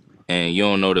 And you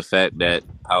don't know the fact that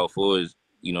power forwards,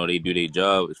 they do their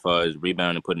job as far as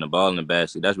rebounding and putting the ball in the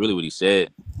basket. That's really what he said.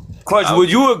 Crunch,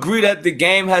 would you agree that the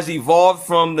game has evolved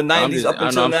from the 90s up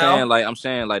until now? I'm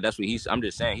saying that's what I'm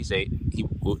just saying. He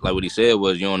like what he said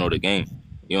was you don't know the game.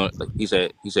 He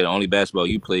said the only basketball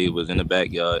you played was in the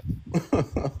backyard.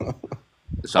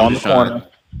 So I'm just trying.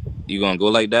 You gonna go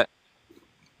like that?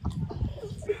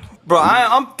 Bro,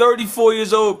 I'm 34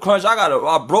 years old, Crunch.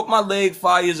 I broke my leg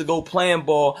 5 years ago playing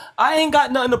ball. I ain't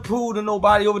got nothing to prove to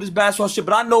nobody over this basketball shit,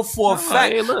 but I know for a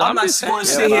fact I'm not going to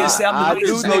sit here and say I'm the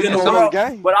biggest nigga in the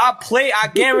world. But I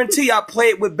guarantee I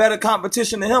played with better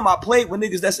competition than him. I played with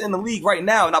niggas that's in the league right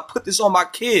now, and I put this on my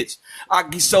kids. I'm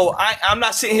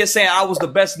not sitting here saying I was the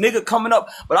best nigga coming up,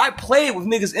 but I played with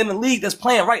niggas in the league that's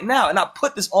playing right now, and I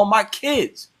put this on my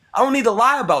kids. I don't need to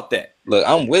lie about that. Look,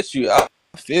 I'm with you. I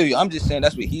feel you. I'm just saying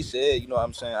that's what he said. You know what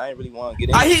I'm saying? I ain't really want to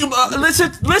get into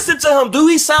listen to him. Do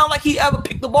he sound like he ever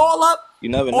picked the ball up? You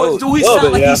never know. Or do he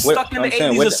sound like he's stuck in the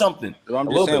 80s or something? I'm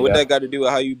just saying what that got to do with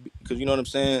how you, because you know what I'm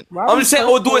saying? I'm just saying,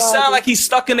 or do it sound like he's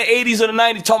stuck in the 80s or the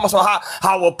 90s talking about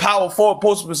how a power forward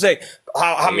supposed to say,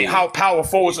 how power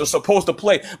forwards are supposed to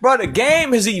play. Bro, the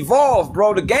game has evolved,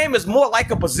 bro. The game is more like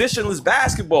a positionless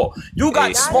basketball. You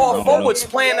got small forwards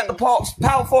playing at the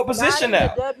power forward position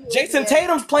now. Jason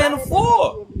Tatum's playing the 4.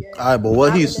 All right, but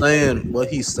what he's saying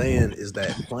is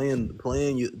that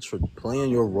playing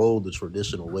your role the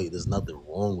traditional way, there's nothing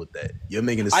wrong with that. You're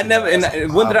making it seem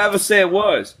when did I ever say it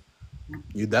was?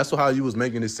 That's how you was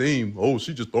making it seem. Oh,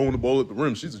 she just throwing the ball at the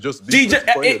rim. She's just a defensive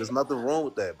player. There's nothing wrong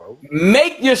with that, bro.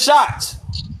 Make your shots.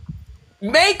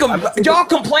 Make them. Y'all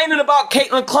complaining about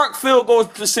Caitlin Clark field goal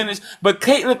percentage, but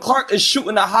Caitlin Clark is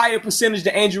shooting a higher percentage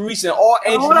than Angel Reese, and all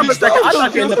Angel Reese does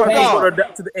is shoot in the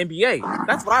paint. To the NBA.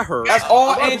 That's what I heard. That's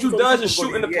all Angel does is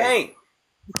shoot in the paint.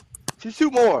 She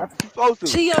shoot more. She's supposed to.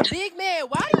 She a big man.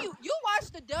 Why do you watch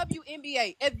the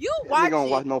WNBA? If you watch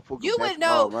it, you would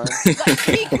know.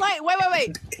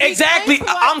 Wait. Exactly.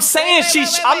 I'm saying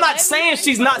I'm not saying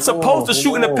she's not supposed to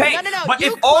shoot in the paint. No. But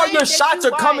if all your shots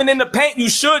are coming in the paint, you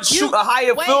should shoot a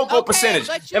higher field goal percentage.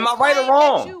 Am I right or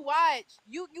wrong?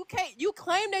 You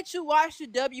claim that you watch the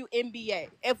WNBA.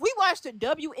 If we watch the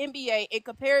WNBA and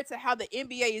compare it to how the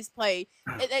NBA is played,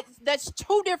 that's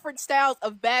two different styles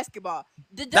of basketball.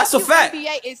 That's a fact.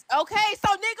 NBA is okay. So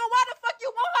nigga, why the fuck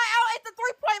you want her out at the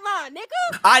 3-point line, nigga?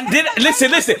 I did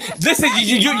listen.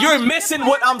 You're missing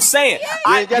what I'm saying.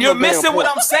 You're missing what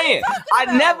I'm saying. I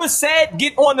never said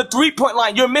get on the 3-point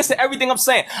line. You're missing everything I'm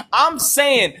saying. I'm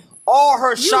saying all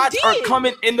her shots are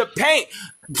coming in the paint.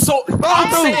 So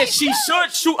I'm saying she should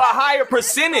shoot a higher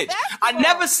percentage. I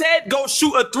never said go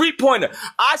shoot a 3-pointer.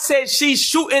 I said she's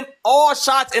shooting all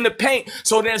shots in the paint.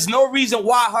 So there's no reason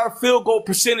why her field goal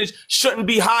percentage shouldn't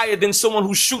be higher than someone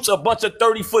who shoots a bunch of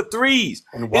 30-foot threes.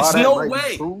 It's no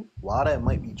way. While that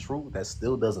might be true, that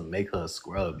still doesn't make her a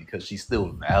scrub because she's still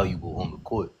valuable on the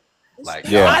court. Like,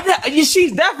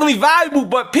 she's definitely valuable,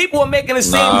 but people are making the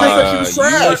same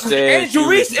thing. Angel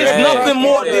Reese is nothing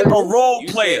more than a role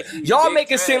player. Y'all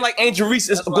make it seem like Angel Reese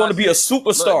is going to be a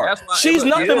superstar. She's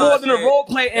nothing more than a role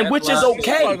player, and which is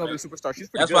okay.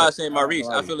 That's why I say, Maurice,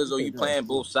 I feel as though you playing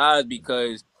both sides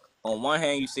because on one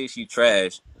hand you say she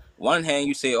trash, one hand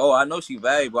you say, oh, I know she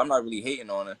valuable. I'm not really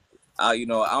hating on her. I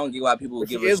don't get why people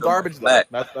give her so garbage much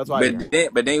flack. That's why.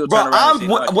 But then you'll turn around and say,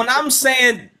 no, when I'm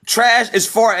saying trash, as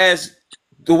far as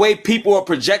the way people are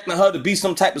projecting her to be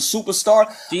some type of superstar,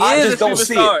 I just don't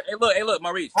see it. Hey, look,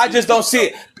 Maurice. I just don't see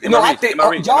it. You know, I think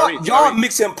y'all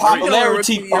mixing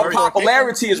popularity.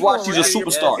 Popularity is why she's a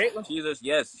superstar. She's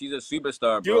a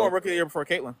superstar, bro. You won Rookie of the Year before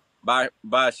Caitlyn. By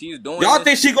she's doing. Y'all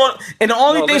think she going? And the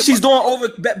only thing she's doing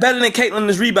better than Caitlyn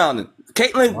is rebounding.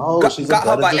 Caitlyn got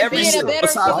her by every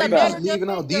besides rebounding. Leaving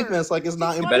out defense like it's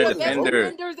not better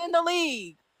defenders in the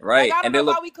league. Right. Like, I don't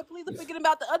know why we completely forgetting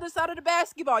about the other side of the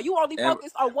basketball. You only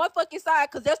focus on one fucking side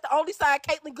because that's the only side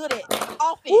Caitlyn good at.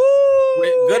 Offense.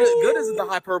 Good isn't the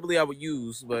hyperbole I would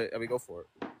use, but I mean, go for it.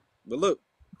 But look,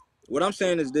 what I'm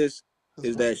saying is this: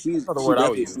 is that she's a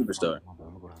superstar.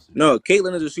 No,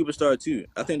 Caitlyn is a superstar too.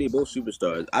 I think they both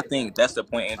superstars. I think that's the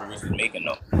point Andrew Reese is making,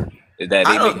 though. Is that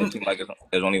they make it seem like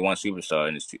there's only one superstar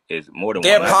and it's more than one.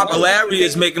 Their popularity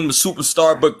is making them a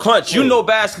superstar, but Crunch, you know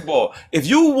basketball. If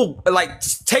you will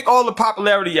take all the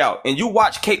popularity out and you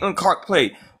watch Caitlin Clark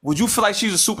play, would you feel like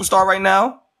she's a superstar right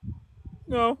now?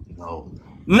 No.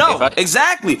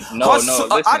 Exactly.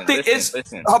 I think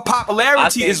her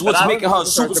popularity is what's making her a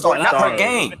superstar, not her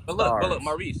game. But look,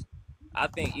 Maurice. I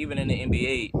think even in the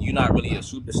NBA, you're not really a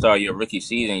superstar your rookie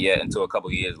season yet until a couple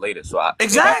of years later. So hold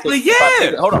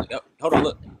on.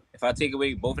 Look, if I take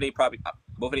away both of their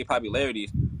popularities,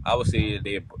 I would say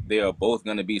they are both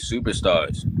going to be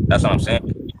superstars. That's what I'm saying.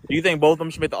 Do you think both of them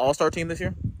should make the All-Star team this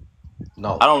year?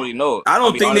 No, I don't really know. I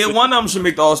don't think that one of them should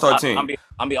make the All-Star team.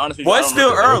 I'm be honest with you. Well,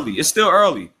 it's still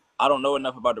early. I don't know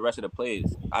enough about the rest of the players.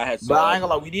 But I ain't gonna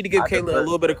lie, we need to give Caitlyn a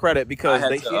little bit of credit because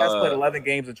she has played 11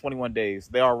 games in 21 days.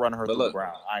 They are running her through the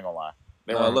ground. I ain't gonna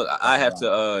lie. I have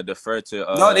to defer to.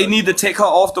 No, they need to take her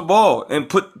off the ball and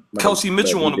put Kelsey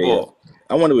Mitchell on the ball.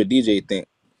 I wonder what DJ think.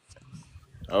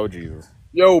 Oh Jesus.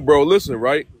 Yo, bro, listen,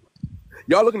 right?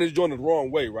 Y'all looking at this joint the wrong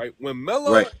way, right? When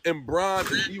Melo and Bron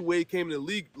and D-Wade came in the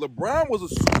league, LeBron was a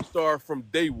superstar from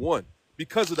day one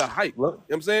because of the hype. You know what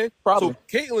I'm saying? Probably.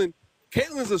 So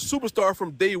Caitlyn's a superstar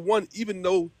from day one, even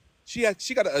though she got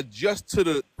to adjust to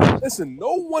the. Listen,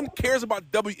 no one cares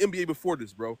about WNBA before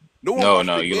this, bro. No,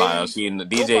 you lying. See,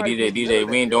 DJ,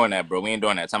 we ain't doing that, bro. We ain't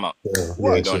doing that. Time out.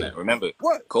 We ain't doing that. Remember,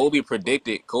 Kobe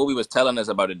was telling us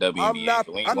about the WNBA.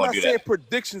 I'm not saying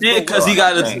predictions. Yeah, because he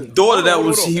got a daughter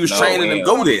he was training to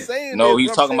go there. No,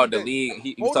 he's talking about the league.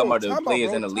 He was talking about the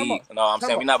players in the league. No, I'm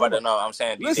saying we're not about to. No, I'm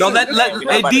saying. No, let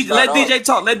DJ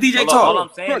talk. Let DJ talk. All I'm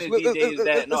saying is DJ is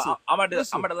that. No, I'm about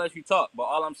to let you talk. But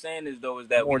all I'm saying is though is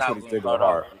that we're not going to start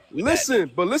off.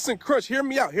 Listen, Crunch, hear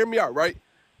me out, right?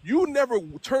 You never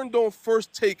turned on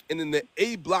First Take, and then the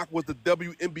A block was the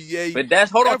WNBA. But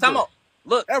that's time out.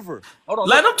 Look, hold on.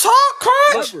 Let him talk,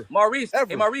 Crunch. Maurice,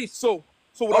 hey Maurice. So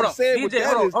what I'm saying with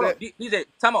that is that DJ,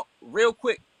 time out, real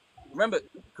quick. Remember,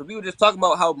 because we were just talking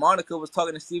about how Monica was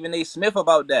talking to Stephen A. Smith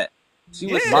about that. She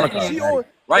was saying,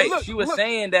 she was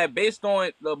saying that based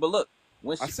on but look,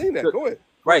 when I seen that. Go ahead.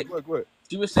 Right. Go ahead.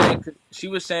 She was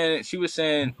saying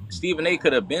Stephen A.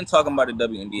 could have been talking about the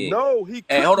WNBA. No, he couldn't.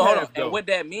 And hold on. And what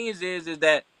that means is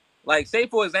that, like, say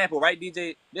for example, right,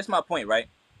 DJ, this is my point, right?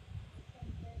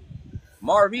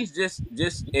 Maurice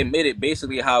just admitted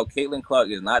basically how Caitlin Clark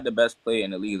is not the best player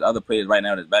in the league. Other players right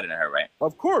now that's better than her, right?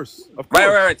 Of course.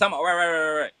 Right. Time out.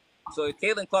 Right. So if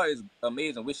Caitlin Clark is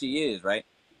amazing, which she is, right?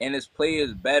 And this player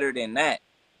is better than that.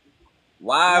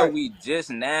 Why are we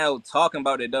just now talking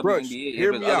about the WNBA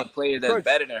if there's other players that's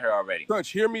better than her already? Crunch,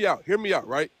 hear me out,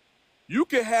 right? You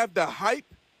can have the hype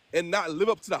and not live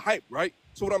up to the hype, right?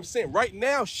 So what I'm saying, right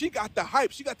now, she got the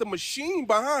hype. She got the machine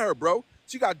behind her, bro.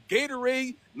 She got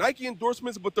Gatorade, Nike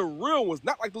endorsements, but the real ones,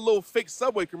 not like the little fake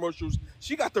Subway commercials.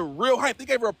 She got the real hype. They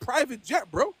gave her a private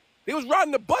jet, bro. They was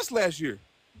riding the bus last year.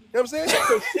 You know what I'm saying?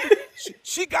 So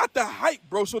she got the hype,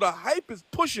 bro. So the hype is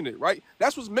pushing it, right?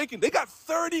 That's what's making. They got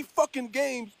 30 fucking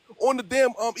games on the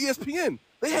damn ESPN.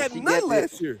 They had none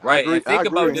last year. Right, and think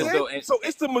about this Man. though. So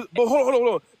it's but hold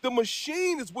on. The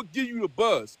machine is what give you the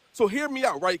buzz. So hear me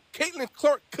out, right? Caitlin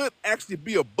Clark could actually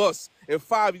be a bust in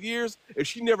 5 years if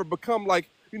she never become like,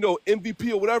 you know,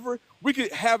 MVP or whatever. We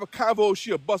could have a convo if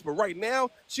she a bust, but right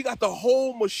now she got the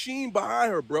whole machine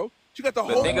behind her, bro. She got the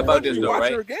whole think about this country though, watching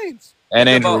right? her games. And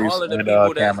Think about injuries all of the and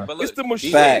people that's, Cameron. but look, It's the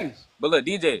machine. DJ, but look,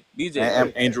 DJ,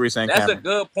 And injuries and that's Cameron. a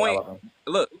good point.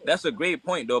 Look, that's a great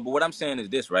point though. But what I'm saying is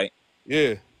this, right?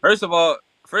 Yeah. First of all,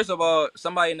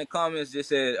 somebody in the comments just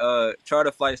said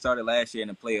charter flight started last year in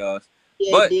the playoffs.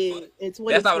 Yeah, But it did. In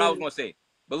that's not what I was 2020. gonna say.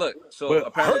 But look, so But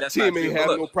apparently her that's not team true. ain't But have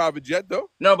look, no private jet though.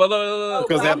 no, but look,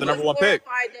 Because they have I'm the just number one pick.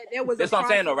 clarifying that there was that's a what I'm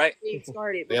saying though, right? process being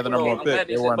started They have the before number one they- pick.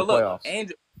 They said- were in the but look, playoffs.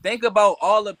 Angel, think about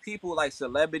all the people like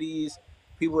celebrities,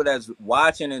 people that's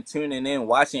watching and tuning in,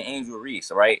 watching Angel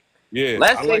Reese, right? Yeah.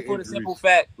 Let's I say like for the Angel simple Reese.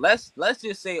 fact, let's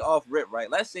just say off rip, right?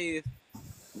 Let's say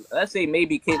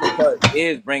maybe Caitlin Clark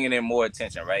is bringing in more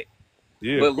attention, right?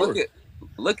 Yeah, But of course.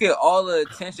 look at all the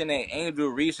attention that Angel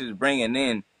Reese is bringing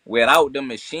in without the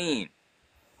machine.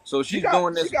 So She she's got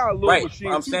doing this a little right.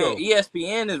 machine I'm too, saying though.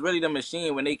 ESPN is really the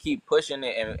machine when they keep pushing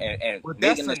it and But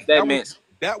making the that was segments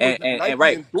that was the and Nike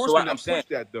right. So endorsement what I'm that saying, pushed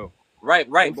that though. right.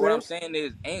 You know But what I'm saying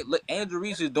is, look, Angel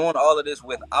Reese is doing all of this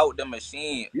without the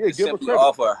machine, Yeah, give her simply credit.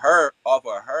 off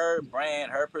of her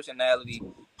brand, her personality,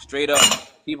 straight up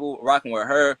people rocking with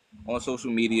her on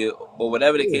social media or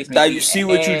whatever the case may Now be. you see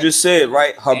what you And just said,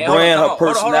 right? Her hold on, brand, time her out. Hold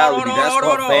personality. on, That's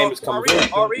where her fame is coming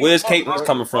from. Where's Caitlin's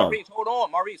coming from?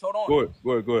 Maurice, hold on. Go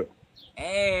ahead.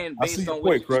 And I see based your on point,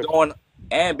 what she's Crutch. doing,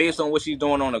 and based on what she's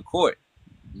doing on the court.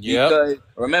 Yep. Because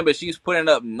remember, she's putting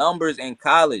up numbers in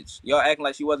college. Y'all acting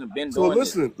like she wasn't been So doing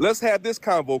this. listen, let's have this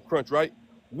convo, Crunch, right?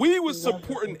 We was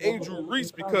supporting Angel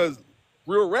Reese because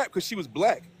real rap because she was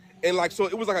black. And like so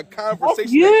it was like a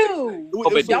conversation. You.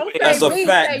 Don't That's say a Reese,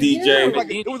 fact, say DJ.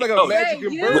 you. It was like a Yo, Magic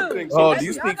and Bird you. thing. Oh, So do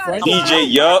you Y'all speak gotta French? stop.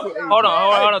 DJ, yup. Hold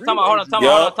on. Time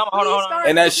out.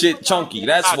 And that shit chunky.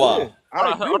 That's why.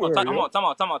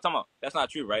 Time out. That's not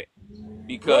true, right? Bro,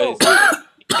 Because it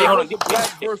hold on, was a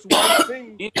black versus white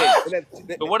thing. DJ.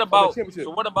 So what on about the championship.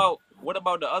 the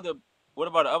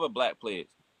other black players?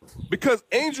 Because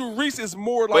Angel Reese is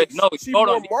more like But no, she's hold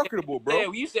more on. marketable,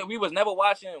 bro. You said we was never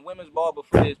watching women's ball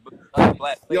before this, but other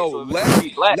black players. Yo, So if it's 'cause she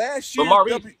black, last but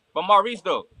year, Maurice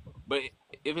though. But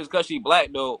if it's because she black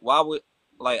though, why would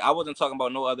I wasn't talking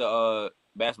about no other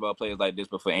basketball players like this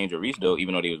before Angel Reese though,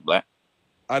 even though they was black.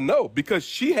 I know because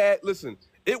she had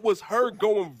it was her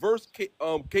going versus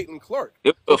Caitlin Clark.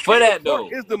 Before that though,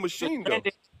 Clark is the machine though.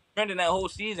 Trending that whole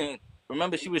season.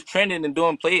 Remember, she was trending and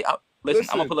doing play. Listen,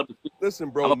 I'm gonna pull up the tweet. Listen,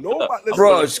 bro. Nobody.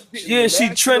 Bro, yeah, she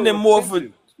trending more for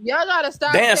Y'all gotta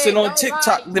stop dancing saying on don't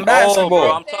TikTok lie. than Oh, basketball.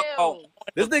 bro, I'm talking about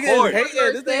This nigga is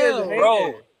hating. This nigga is hating.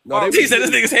 bro. No, He said this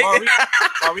nigga's hating.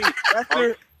 Maurice,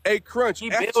 after a Crunch.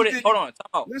 She after built she it. did- Hold on, time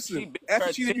out. Listen,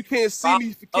 after she did you can't see me,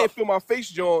 you can't feel my face,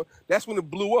 John. That's when it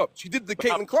blew up. She did the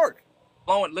Caitlin Clark.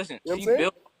 Listen, You know what she I'm saying?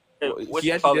 built.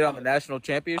 She actually did it on the national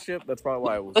championship. That's probably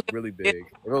why it was really big. It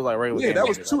was like regular. Yeah,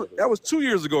 game. that was 2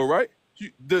 years ago, right?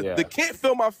 The can't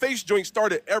feel my face joint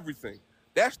started everything.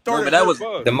 That started but that her was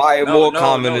buzz. The Maya Moore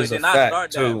comment it is a did not fact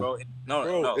start that, too. bro.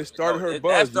 Bro, it started her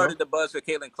buzz. That started the buzz for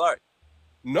Caitlin Clark.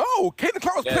 No, Caitlin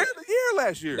Clark was player of the year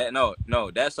last year.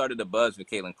 That started the buzz for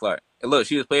Caitlin Clark. And look,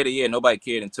 she was player of the year. Nobody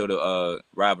cared until the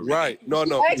rivalry. Right. No.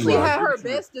 She actually had her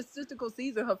best statistical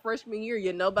season her freshman year.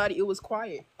 Yet it was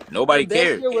quiet. Nobody Her best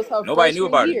cared. year was her Nobody knew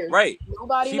freshman about year. it. Right.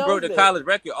 Nobody She knows broke the it. college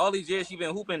record. All these years she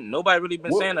been hooping. Nobody really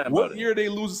been saying nothing about What it. year they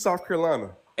lose to South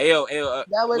Carolina?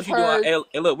 That was what she doing?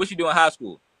 Look, what she doing in high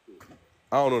school?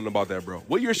 I don't know nothing about that, bro.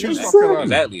 What year she was South Carolina?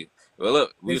 Exactly. Well,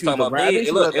 look, we was talking about Paige.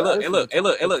 Look,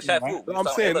 Shaq Fu. No, I'm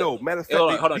saying no. Matter of fact,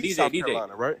 hold on, beat DJ, South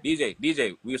Carolina, right?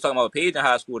 DJ. We was talking about Paige in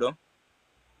high school though.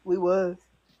 We was.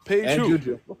 Paige And who?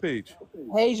 Juju. What page?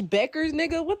 Paige Beckers,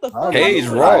 nigga. What the fuck? Paige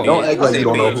raw. Don't act like you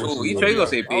don't know who He she gonna is.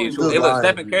 say Paige. Just Hey, look, lying.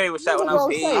 Stephen Curry was shot when I was I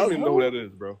Paige. don't even know who that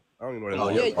is, bro. I don't even know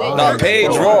what that is. Nah, Paige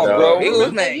raw,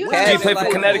 bro. Man, She played for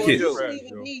Connecticut.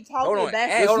 Hold on.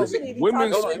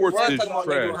 Women's sports is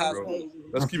trash, bro.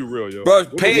 Let's keep it real, yo. Bro,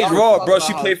 Paige raw, bro.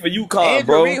 She played for UConn,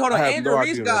 bro. Hold on, I have Andrew no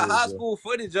Reese idea got who that high is, bro. school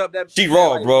footage up that She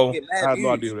raw, bro. I have no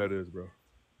idea who that is, bro.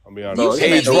 I mean, I You know.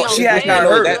 shouldn't be on She had stage. got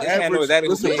hurt.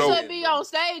 Listen, You bro. shouldn't be on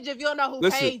stage if you don't know who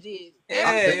Listen. Paige is.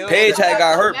 Yeah, Paige had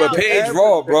got hurt, but Paige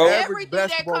raw, bro. Everything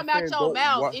that come out your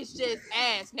mouth is just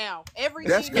ass now.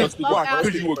 Everything That's that flow out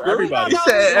because you a you girl. don't know He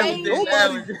said who Paige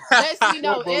everything is. Lets me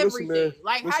know Bro, listen, everything. man.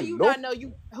 Like, how Listen, you not know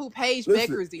who Paige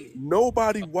Listen, Beckers is?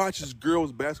 nobody watches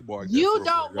girls basketball. Like You that,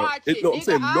 don't bro. watch it, No, I'm nigga.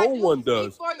 saying no one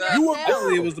does. You a Actually,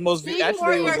 it girl. was the most. Speak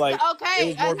Actually, it for was like yourself. Okay,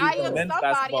 it was more I viewed am than men's somebody,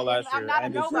 basketball and last I'm year. not a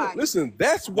And it's, nobody. Listen,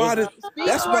 that's why Speak for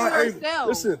yourself.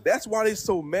 listen, that's why they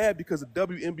so mad because the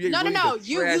WNBA No.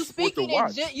 really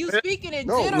You speaking in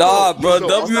No. general. Nah, bro. No,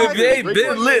 WNBA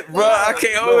been lit, bro. I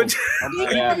can't hold you. I'm Speak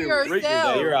speaking for in yourself. ratings.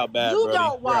 Yeah, you're out bad, You Brody. don't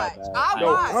You're out watch. bad. I No,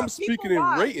 watch. I'm speaking People in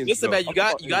watch. ratings. Listen, though. man, you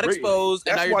got ratings. exposed,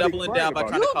 and That's now you're why they doubling crying down by about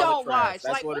trying it. to You call don't it trash. watch. That's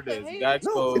Like, what what it the is. You heck? got No,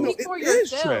 exposed. Speak for it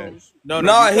is yourself. trash. No,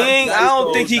 Nah, you he ain't. I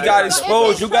don't think he got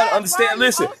exposed. You gotta understand.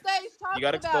 Listen. On stage You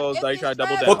got talking about exposed. if Now you it's try to double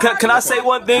trash, Well, down. why are can you I say talking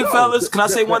one thing, about it? fellas? Can I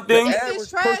say one thing? If it's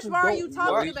trash, why are you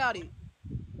talking about it?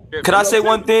 Can I say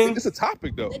one thing? It's a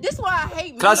topic though. This is why I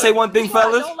hate men. Can I say one thing, This is why I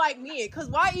fellas? don't like men. Cause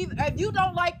why even if you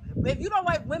don't like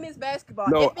women's basketball,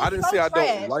 No, if it's I didn't so say I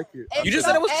trash, don't like it. and You just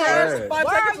so said it was trash ass, 5 why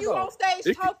seconds are you ago. on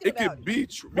stage talking It about could it? be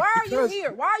true. Why are you because-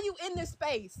 here? Why are you in this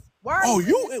space? Why are Oh,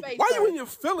 you in this space? why you sir? in your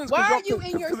feelings? Why are y'all- you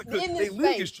in they this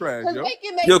league is space? trash, Because yo. make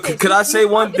it make Yo, sense. can I say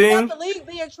one talking thing? about the league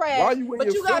being trash, Why you in but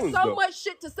your you got feelings, so though? much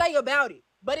shit to say about it.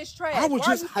 But it's trash. I was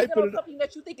Why just are you taking hyping on it up. something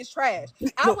that you think is trash? No,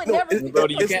 I would never it's- speak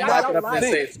Brody, on you something can't I knock it don't up and like.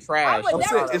 say it's I trash. would I'm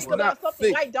never saying it's speak about not something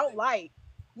think. I don't like.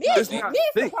 It's Men not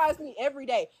think. surprise me every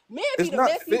day. Men be It's the not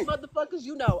messiest think. motherfuckers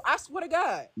you know. I swear to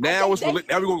God. Now we're going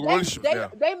to relationship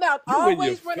now. They mouth You in your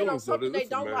always running on feelings, though. something they Listen,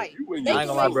 don't man. like. You in Make your I ain't it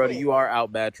gonna lie, make Brody. sense. You are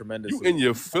out bad You tremendously. in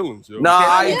your feelings, yo. Nah, Yeah,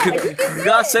 I you could. just Can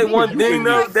I say said. one You thing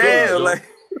just though? said. Damn, like.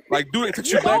 Like, dude, it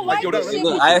takes You you back. don't Like, like yo, the that's shit,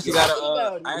 Look, but I you actually talking gotta, about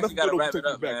it. I enough actually gotta good wrap take it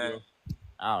you up, back, man. yo.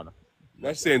 I don't know.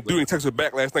 Not saying dude texted her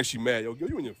back last night. She mad, yo. Yo,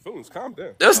 you in your feelings? Calm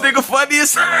down. This nigga funny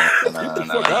as hell. Get the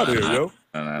fuck out of here, yo.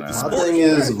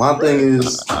 My thing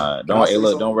is, Don't, hey,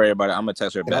 look, don't worry about it. I'm gonna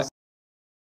text her back.